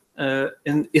material,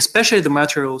 and especially the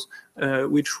materials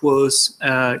which was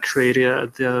created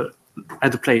at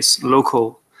the place,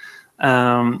 local.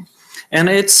 And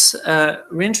it's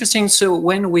really interesting. So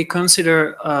when we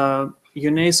consider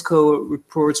UNESCO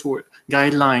reports or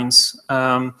guidelines,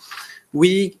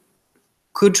 we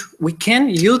can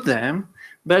use them,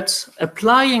 but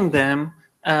applying them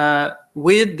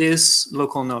with this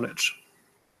local knowledge.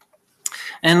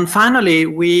 And finally,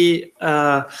 we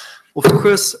of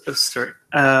course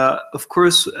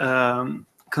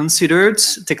considered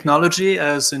technology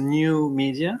as a new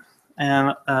media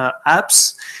and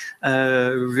apps,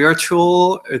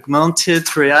 virtual,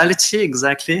 augmented reality,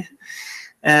 exactly,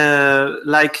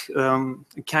 like a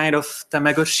kind of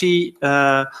Tamagotchi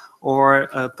or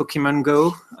Pokemon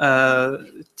Go,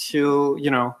 to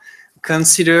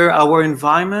consider our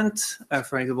environment,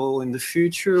 for example, in the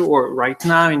future or right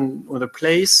now in other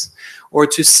place, or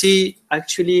to see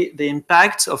actually the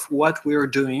impact of what we are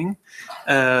doing,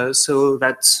 so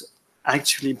that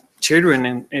actually children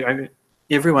and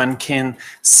everyone can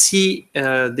see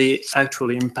the actual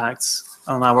impacts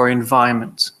on our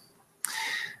environment.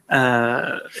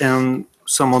 And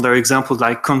some other examples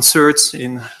like concerts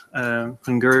in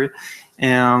Hungary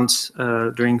and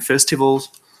during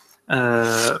festivals,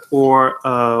 or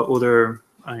other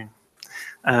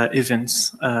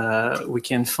events we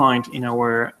can find in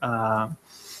our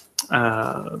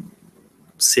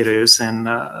cities and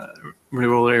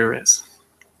rural areas.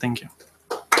 Thank you.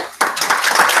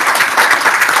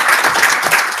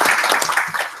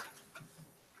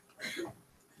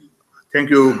 Thank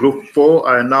you, Group 4.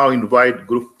 I now invite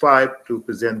Group 5 to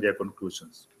present their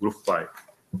conclusions. Group 5.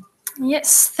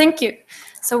 Yes, thank you.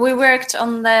 So we worked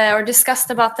on or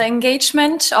discussed about the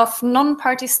engagement of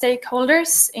non-party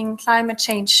stakeholders in climate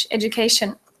change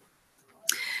education.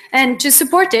 And to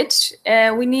support it,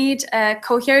 we need a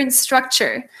coherent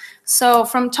structure. So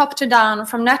from top to down,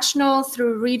 from national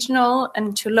through regional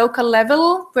and to local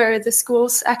level, where the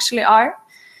schools actually are.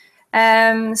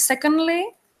 Secondly,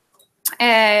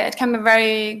 it can be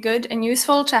very good and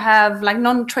useful to have like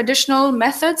non-traditional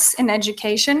methods in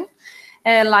education,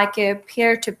 like a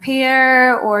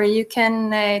peer-to-peer, or you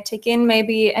can take in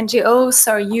maybe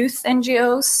NGOs or youth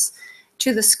NGOs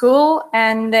to the school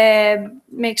and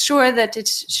make sure that it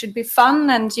should be fun,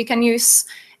 and you can use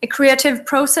a creative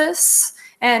process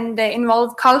and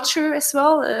involve culture as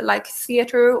well, like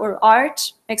theater or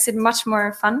art, makes it much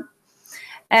more fun.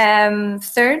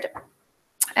 Third,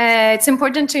 it's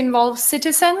important to involve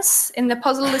citizens in the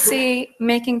policy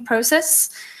making process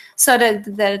so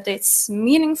that it's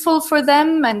meaningful for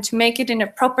them and to make it in a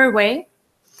proper way.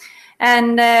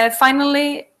 And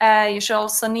finally, you should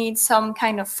also need some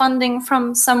kind of funding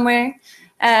from somewhere,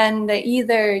 and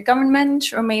either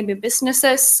government or maybe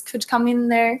businesses could come in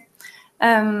there.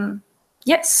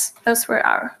 Yes, those were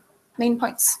our main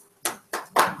points.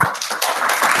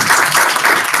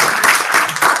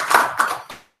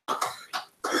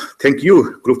 Thank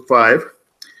you, Group 5.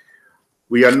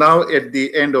 We are now at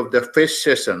the end of the first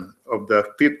session of the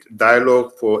 5th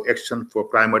Dialogue for Action for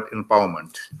Climate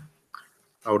Empowerment.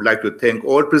 I would like to thank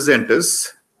all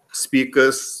presenters,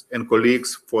 speakers, and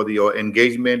colleagues for your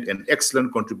engagement and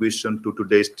excellent contribution to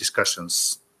today's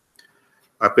discussions.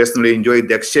 I personally enjoyed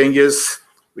the exchanges,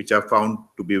 which I found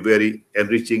to be very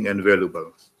enriching and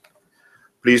valuable.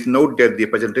 Please note that the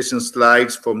presentation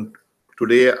slides from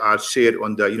today are shared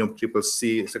on the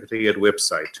UNFCCC Secretariat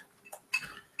website.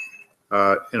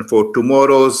 And for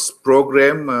tomorrow's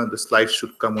program, the slides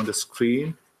should come on the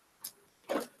screen.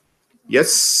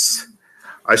 Yes,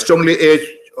 I strongly urge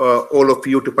all of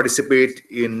you to participate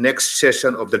in next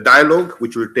session of the dialogue,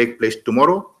 which will take place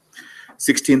tomorrow,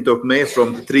 16th of May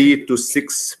from 3 to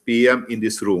 6 p.m. in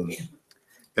this room.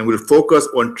 And we'll focus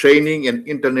on training and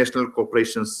international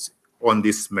cooperations on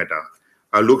this matter.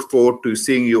 I look forward to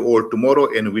seeing you all tomorrow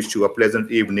and wish you a pleasant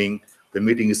evening. The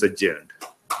meeting is adjourned.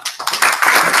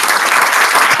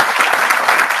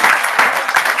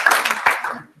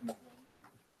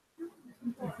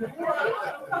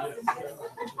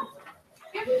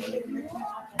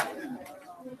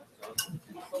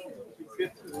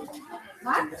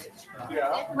 What?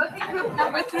 Yeah. Working group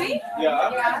number 3?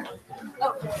 Yeah.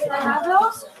 Oh, can I have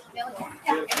those? Yeah.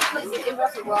 It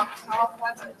was a wrong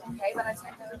PowerPoint, okay, but I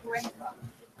sent it to Brenda.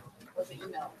 Was the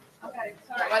email. Okay,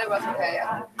 sorry. But it was okay.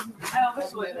 I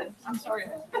oversaw it. I'm sorry.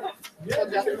 So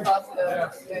just because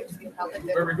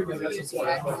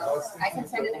I can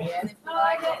send it again if you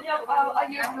like. Yeah, I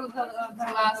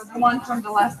used the one from the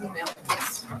last email.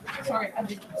 Yes. Sorry, I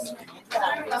didn't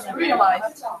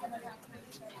realize.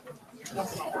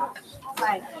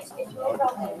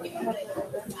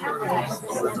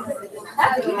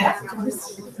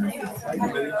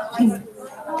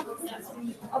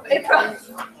 Of April.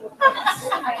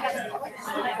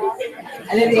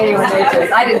 I didn't think anyone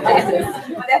noticed. I didn't notice.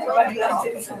 But everybody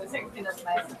noticed.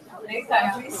 Next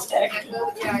time, please check.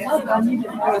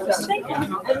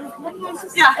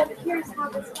 Yeah.